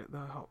Hop Project, the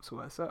hops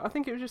were. So I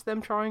think it was just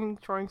them trying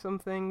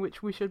something,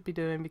 which we should be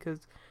doing,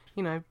 because,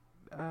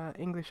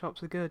 English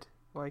hops are good.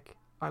 Like,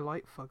 I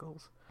like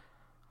Fuggles.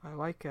 I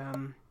like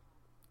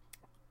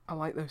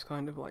those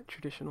kind of,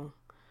 traditional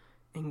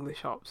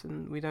English hops,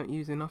 and we don't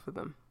use enough of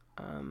them.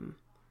 And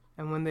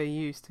when they're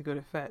used to good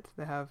effect,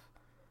 they have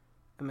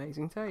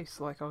amazing taste.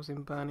 Like, I was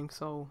in Burning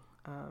Soul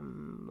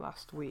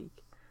last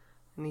week,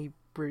 and he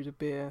brewed a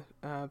beer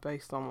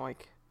based on,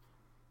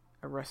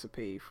 a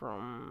recipe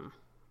from,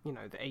 the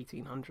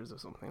 1800s or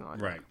something like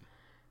that. Right.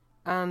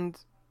 And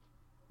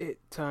it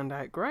turned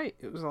out great.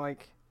 It was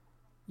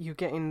you're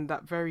getting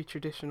that very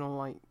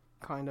traditional,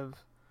 kind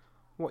of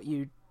what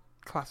you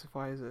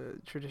classify as a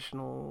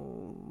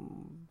traditional,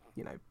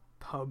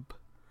 pub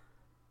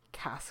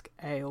cask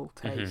ale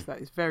taste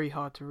that is very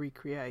hard to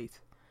recreate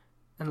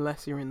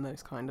unless you're in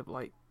those kind of,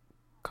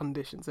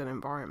 conditions and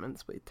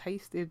environments. But it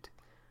tasted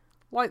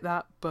like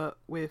that, but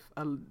with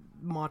a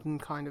modern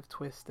kind of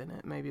twist in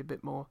it. Maybe a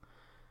bit more,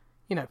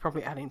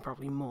 probably adding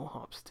more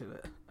hops to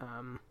it.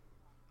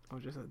 Or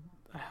just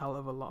a hell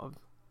of a lot of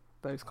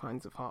those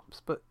kinds of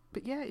hops. But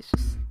yeah, it's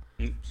just...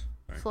 It's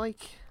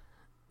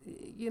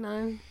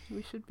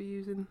we should be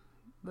using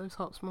those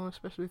hops more,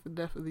 especially with the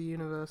death of the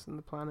universe and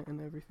the planet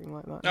and everything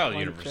like that. Oh, the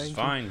universe is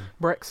fine.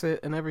 Brexit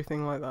and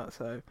everything like that.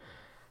 So,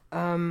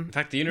 in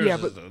fact, the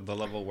universe is the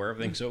level where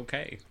everything's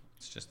okay.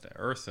 It's just the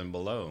Earth and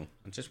below.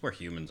 It's just where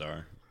humans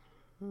are.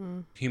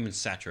 Humans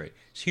saturate.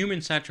 Human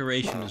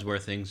saturation is where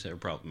things are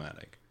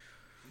problematic.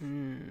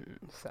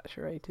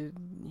 Saturated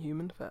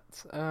human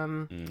fats.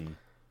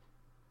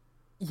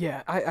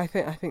 Yeah, I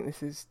think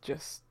this is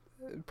just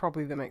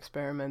probably them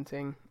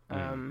experimenting.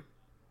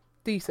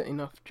 Decent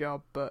enough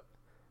job, but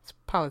it's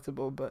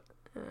palatable. But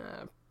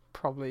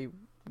probably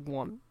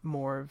want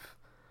more of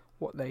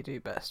what they do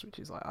best, which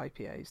is like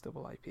IPAs,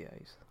 double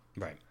IPAs.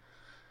 Right.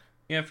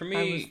 Yeah, for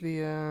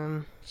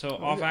me. So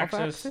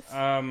off-axis.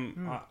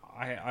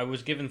 I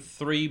was given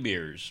 3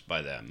 beers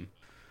by them.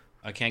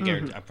 I can't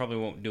guarantee. I probably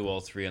won't do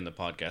all 3 on the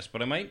podcast,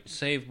 but I might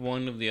save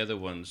one of the other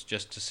ones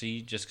just to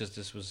see, just because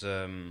this was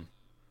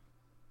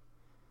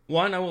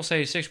one. I will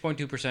say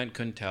 6.2%.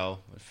 Couldn't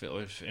tell.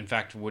 In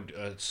fact, would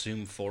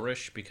assume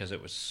 4ish because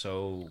it was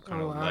so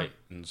kind of light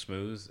and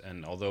smooth,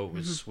 and although it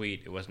was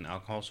sweet, it wasn't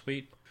alcohol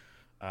sweet.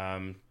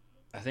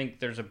 I think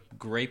there's a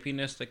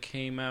grapiness that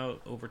came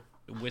out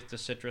with the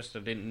citrus that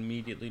I didn't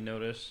immediately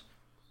notice,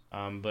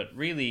 but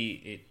really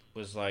it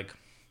was like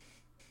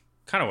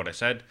kind of what I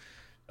said.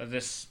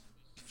 This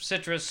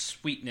citrus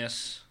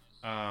sweetness,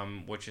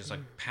 which is like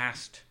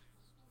past,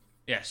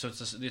 so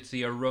it's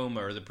the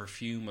aroma or the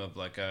perfume of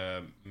like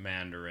a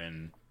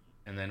mandarin,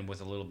 and then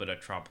with a little bit of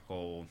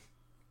tropical,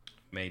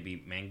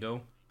 maybe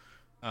mango.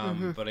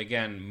 But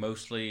again,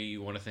 mostly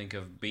you want to think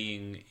of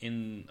being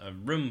in a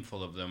room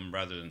full of them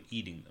rather than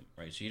eating them,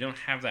 right? So you don't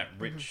have that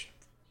rich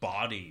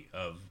body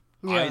of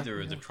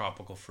either the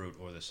tropical fruit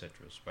or the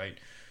citrus, right?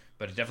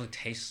 But it definitely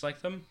tastes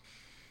like them.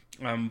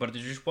 But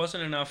there just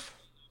wasn't enough.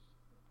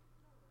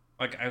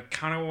 Like, I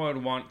kind of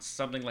would want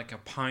something like a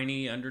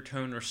piney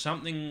undertone or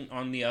something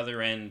on the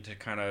other end to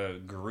kind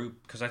of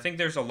group. Because I think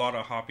there's a lot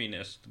of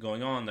hoppiness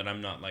going on that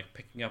I'm not, like,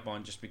 picking up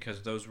on just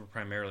because those were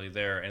primarily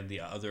there. And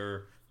the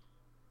other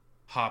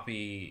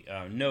hoppy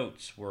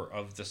notes were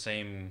of the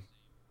same,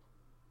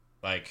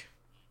 like,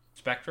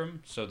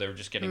 spectrum. So they were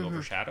just getting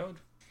overshadowed.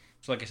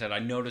 So like I said, I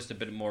noticed a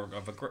bit more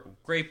of a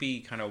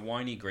grapey, kind of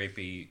winey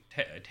grapey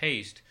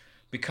taste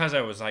because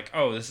I was like,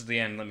 oh, this is the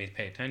end, let me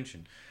pay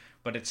attention.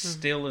 But it's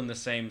still in the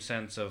same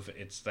sense of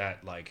it's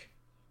that, like,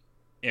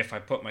 if I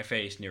put my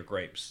face near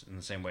grapes in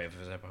the same way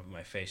as I put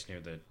my face near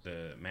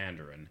the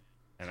mandarin,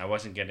 and I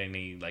wasn't getting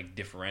any, like,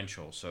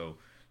 differential. So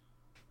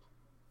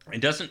it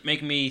doesn't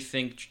make me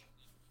think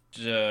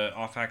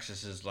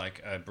Off-Axis is,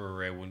 like, a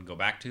brewery I wouldn't go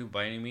back to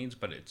by any means,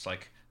 but it's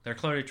like they're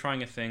clearly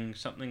trying a thing,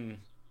 something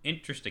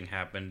interesting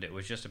happened. It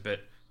was just a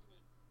bit,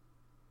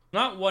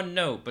 not one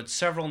note, but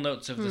several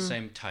notes of the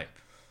same type.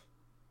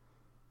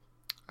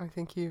 I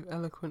think you've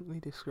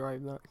eloquently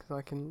described that because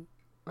I can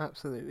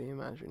absolutely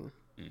imagine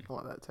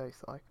what that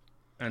tastes like.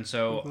 And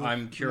so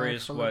I'm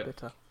curious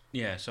what.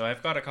 Yeah, so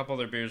I've got a couple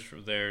other beers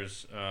for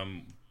theirs.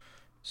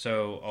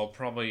 So I'll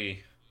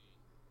probably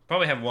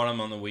have one of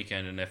them on the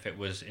weekend, and if it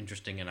was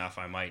interesting enough,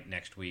 I might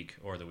next week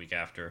or the week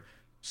after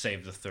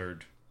save the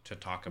third to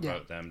talk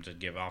about them, to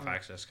give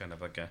Off-Axis kind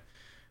of like a.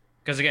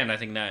 Because again, I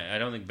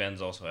don't think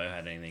Ben's also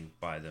had anything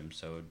by them,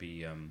 so it'd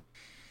be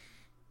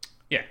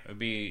it'd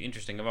be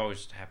interesting. I'm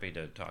always happy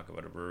to talk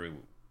about a brewery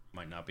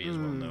might not be as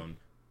well known,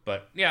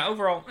 but yeah,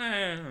 overall,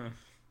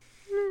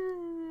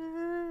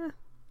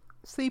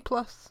 C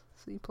plus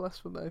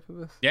for both of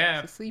us. Yeah,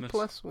 it's a C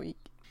plus week.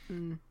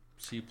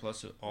 C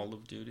plus all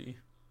of duty.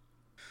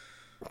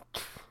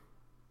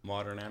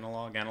 Modern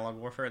analog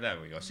warfare.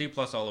 There we go. C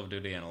plus all of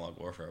duty analog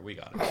warfare. We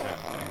got it.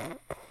 Yeah.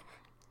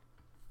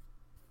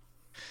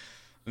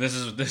 This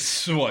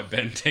is why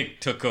Ben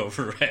took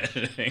over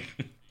editing.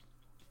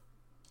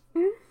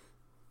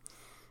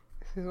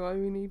 This is why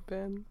we need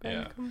Ben.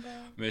 Ben, come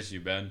back. Miss you,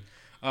 Ben.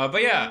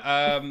 But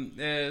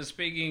yeah,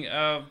 speaking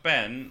of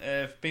Ben,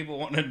 if people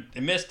want to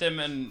missed him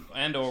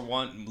and or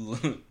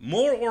want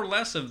more or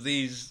less of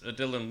these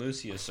Dylan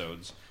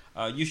Lucy-episodes,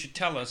 you should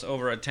tell us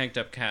over at Tanked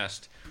Up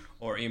Cast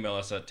or email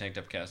us at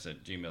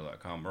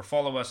tankedupcast@gmail.com or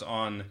follow us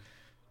on.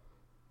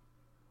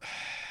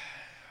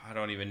 I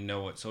don't even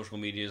know what social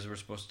medias we're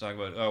supposed to talk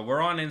about.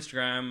 We're on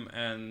Instagram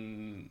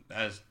and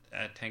at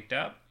Tanked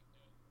Up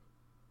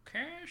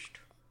Cast.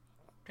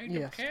 Tanked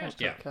Up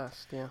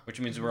Cast, yeah. Which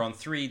means we're on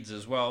Threads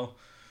as well.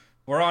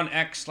 We're on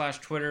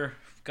X/Twitter.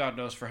 God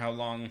knows for how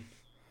long.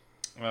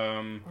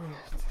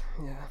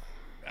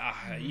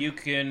 You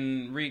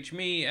can reach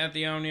me at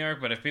the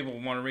Oniarch, but if people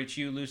want to reach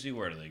you, Lucy,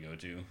 where do they go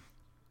to?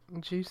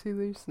 Juicy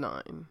Loose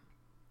 9,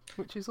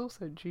 which is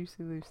also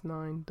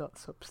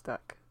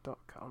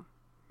juicyloose9.substack.com.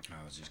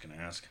 I was just going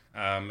to ask.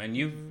 And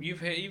you've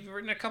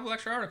written a couple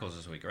extra articles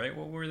this week, right?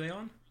 What were they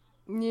on?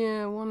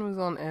 Yeah, one was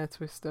on Air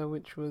Twister,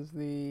 which was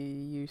the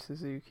Yu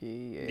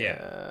Suzuki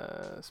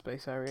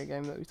space area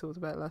game that we talked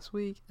about last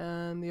week,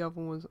 and the other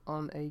one was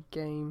on a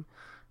game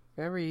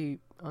very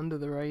under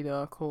the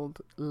radar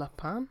called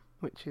Lapin,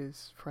 which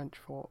is French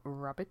for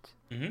rabbit,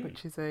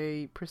 which is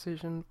a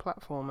precision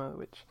platformer,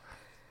 which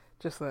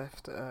just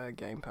left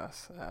Game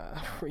Pass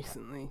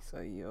recently, so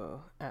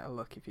you're out of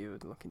luck if you were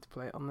looking to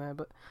play it on there.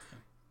 But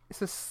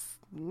it's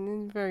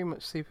very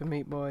much Super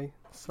Meat Boy,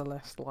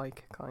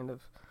 Celeste-like kind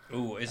of.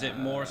 Ooh, is it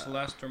more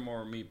Celeste or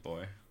more Meat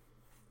Boy?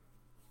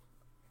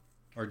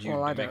 Or do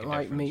you I make don't a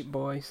like difference? Meat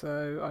Boy,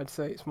 so I'd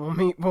say it's more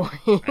Meat Boy.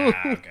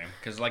 Okay.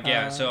 Because,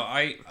 so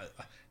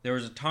there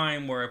was a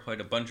time where I played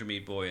a bunch of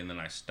Meat Boy, and then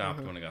I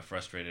stopped when I got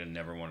frustrated and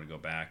never wanted to go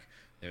back.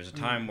 There was a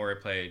time where I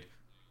played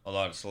a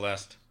lot of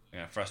Celeste,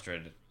 and got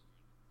frustrated,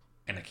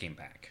 and I came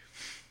back.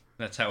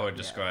 That's how I would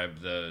describe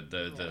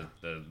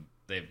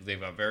they've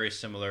got very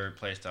similar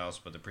playstyles,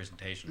 but the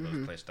presentation of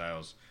those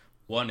playstyles,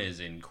 one is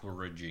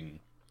encouraging.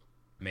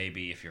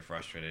 Maybe if you're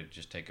frustrated,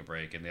 just take a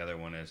break, and the other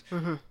one is,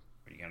 are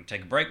you gonna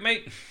take a break,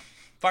 mate?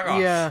 Fuck off.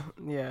 Yeah.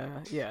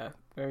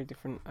 Very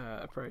different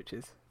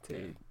approaches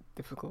to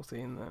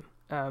difficulty in that.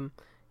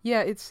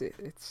 It's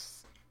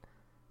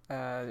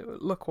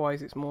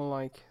look-wise, it's more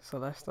like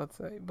Celeste, I'd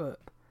say, but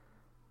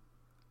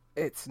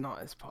it's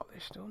not as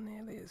polished or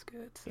nearly as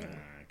good. So.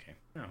 Okay.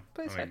 No,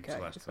 But it's okay.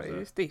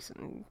 It's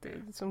decent.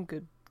 There's some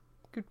good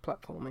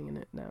platforming in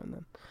it now and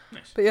then.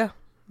 Nice. But yeah,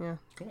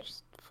 Cool.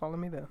 just follow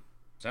me there.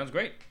 Sounds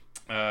great.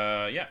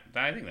 I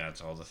think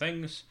that's all the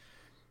things.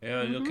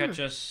 You'll catch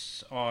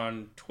us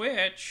on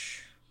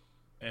Twitch.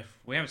 If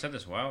we haven't said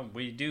this in a while,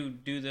 we do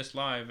this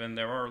live, and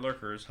there are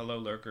lurkers. Hello,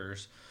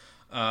 lurkers.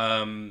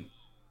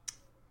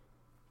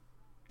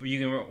 You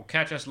can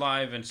catch us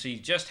live and see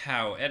just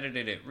how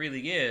edited it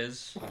really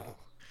is.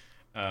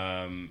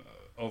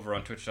 Over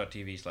on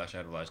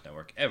twitch.tv/Adverlise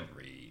Network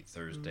every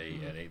Thursday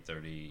at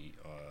 8:30,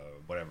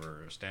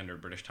 whatever standard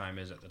British time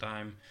is at the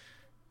time.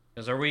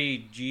 Because are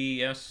we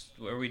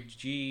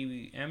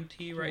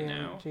GMT right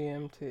now?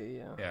 GMT,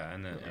 yeah. Yeah,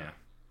 and then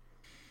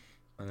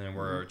and then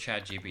we're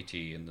Chat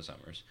GPT in the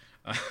summers.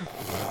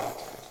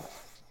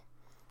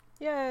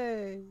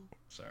 Yay!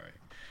 Sorry.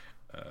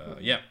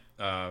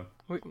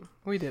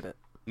 We did it.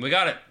 We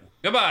got it.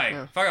 Goodbye.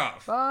 Yeah. Fuck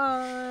off.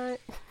 Bye.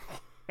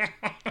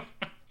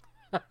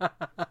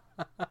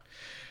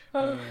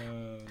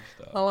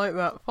 I like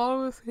that.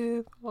 Follow us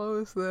here.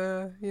 Follow us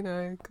there.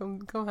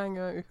 Come hang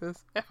out with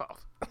us. F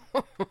off.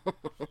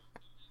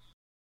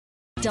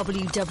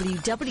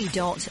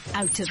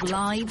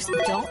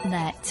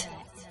 www.outoflives.net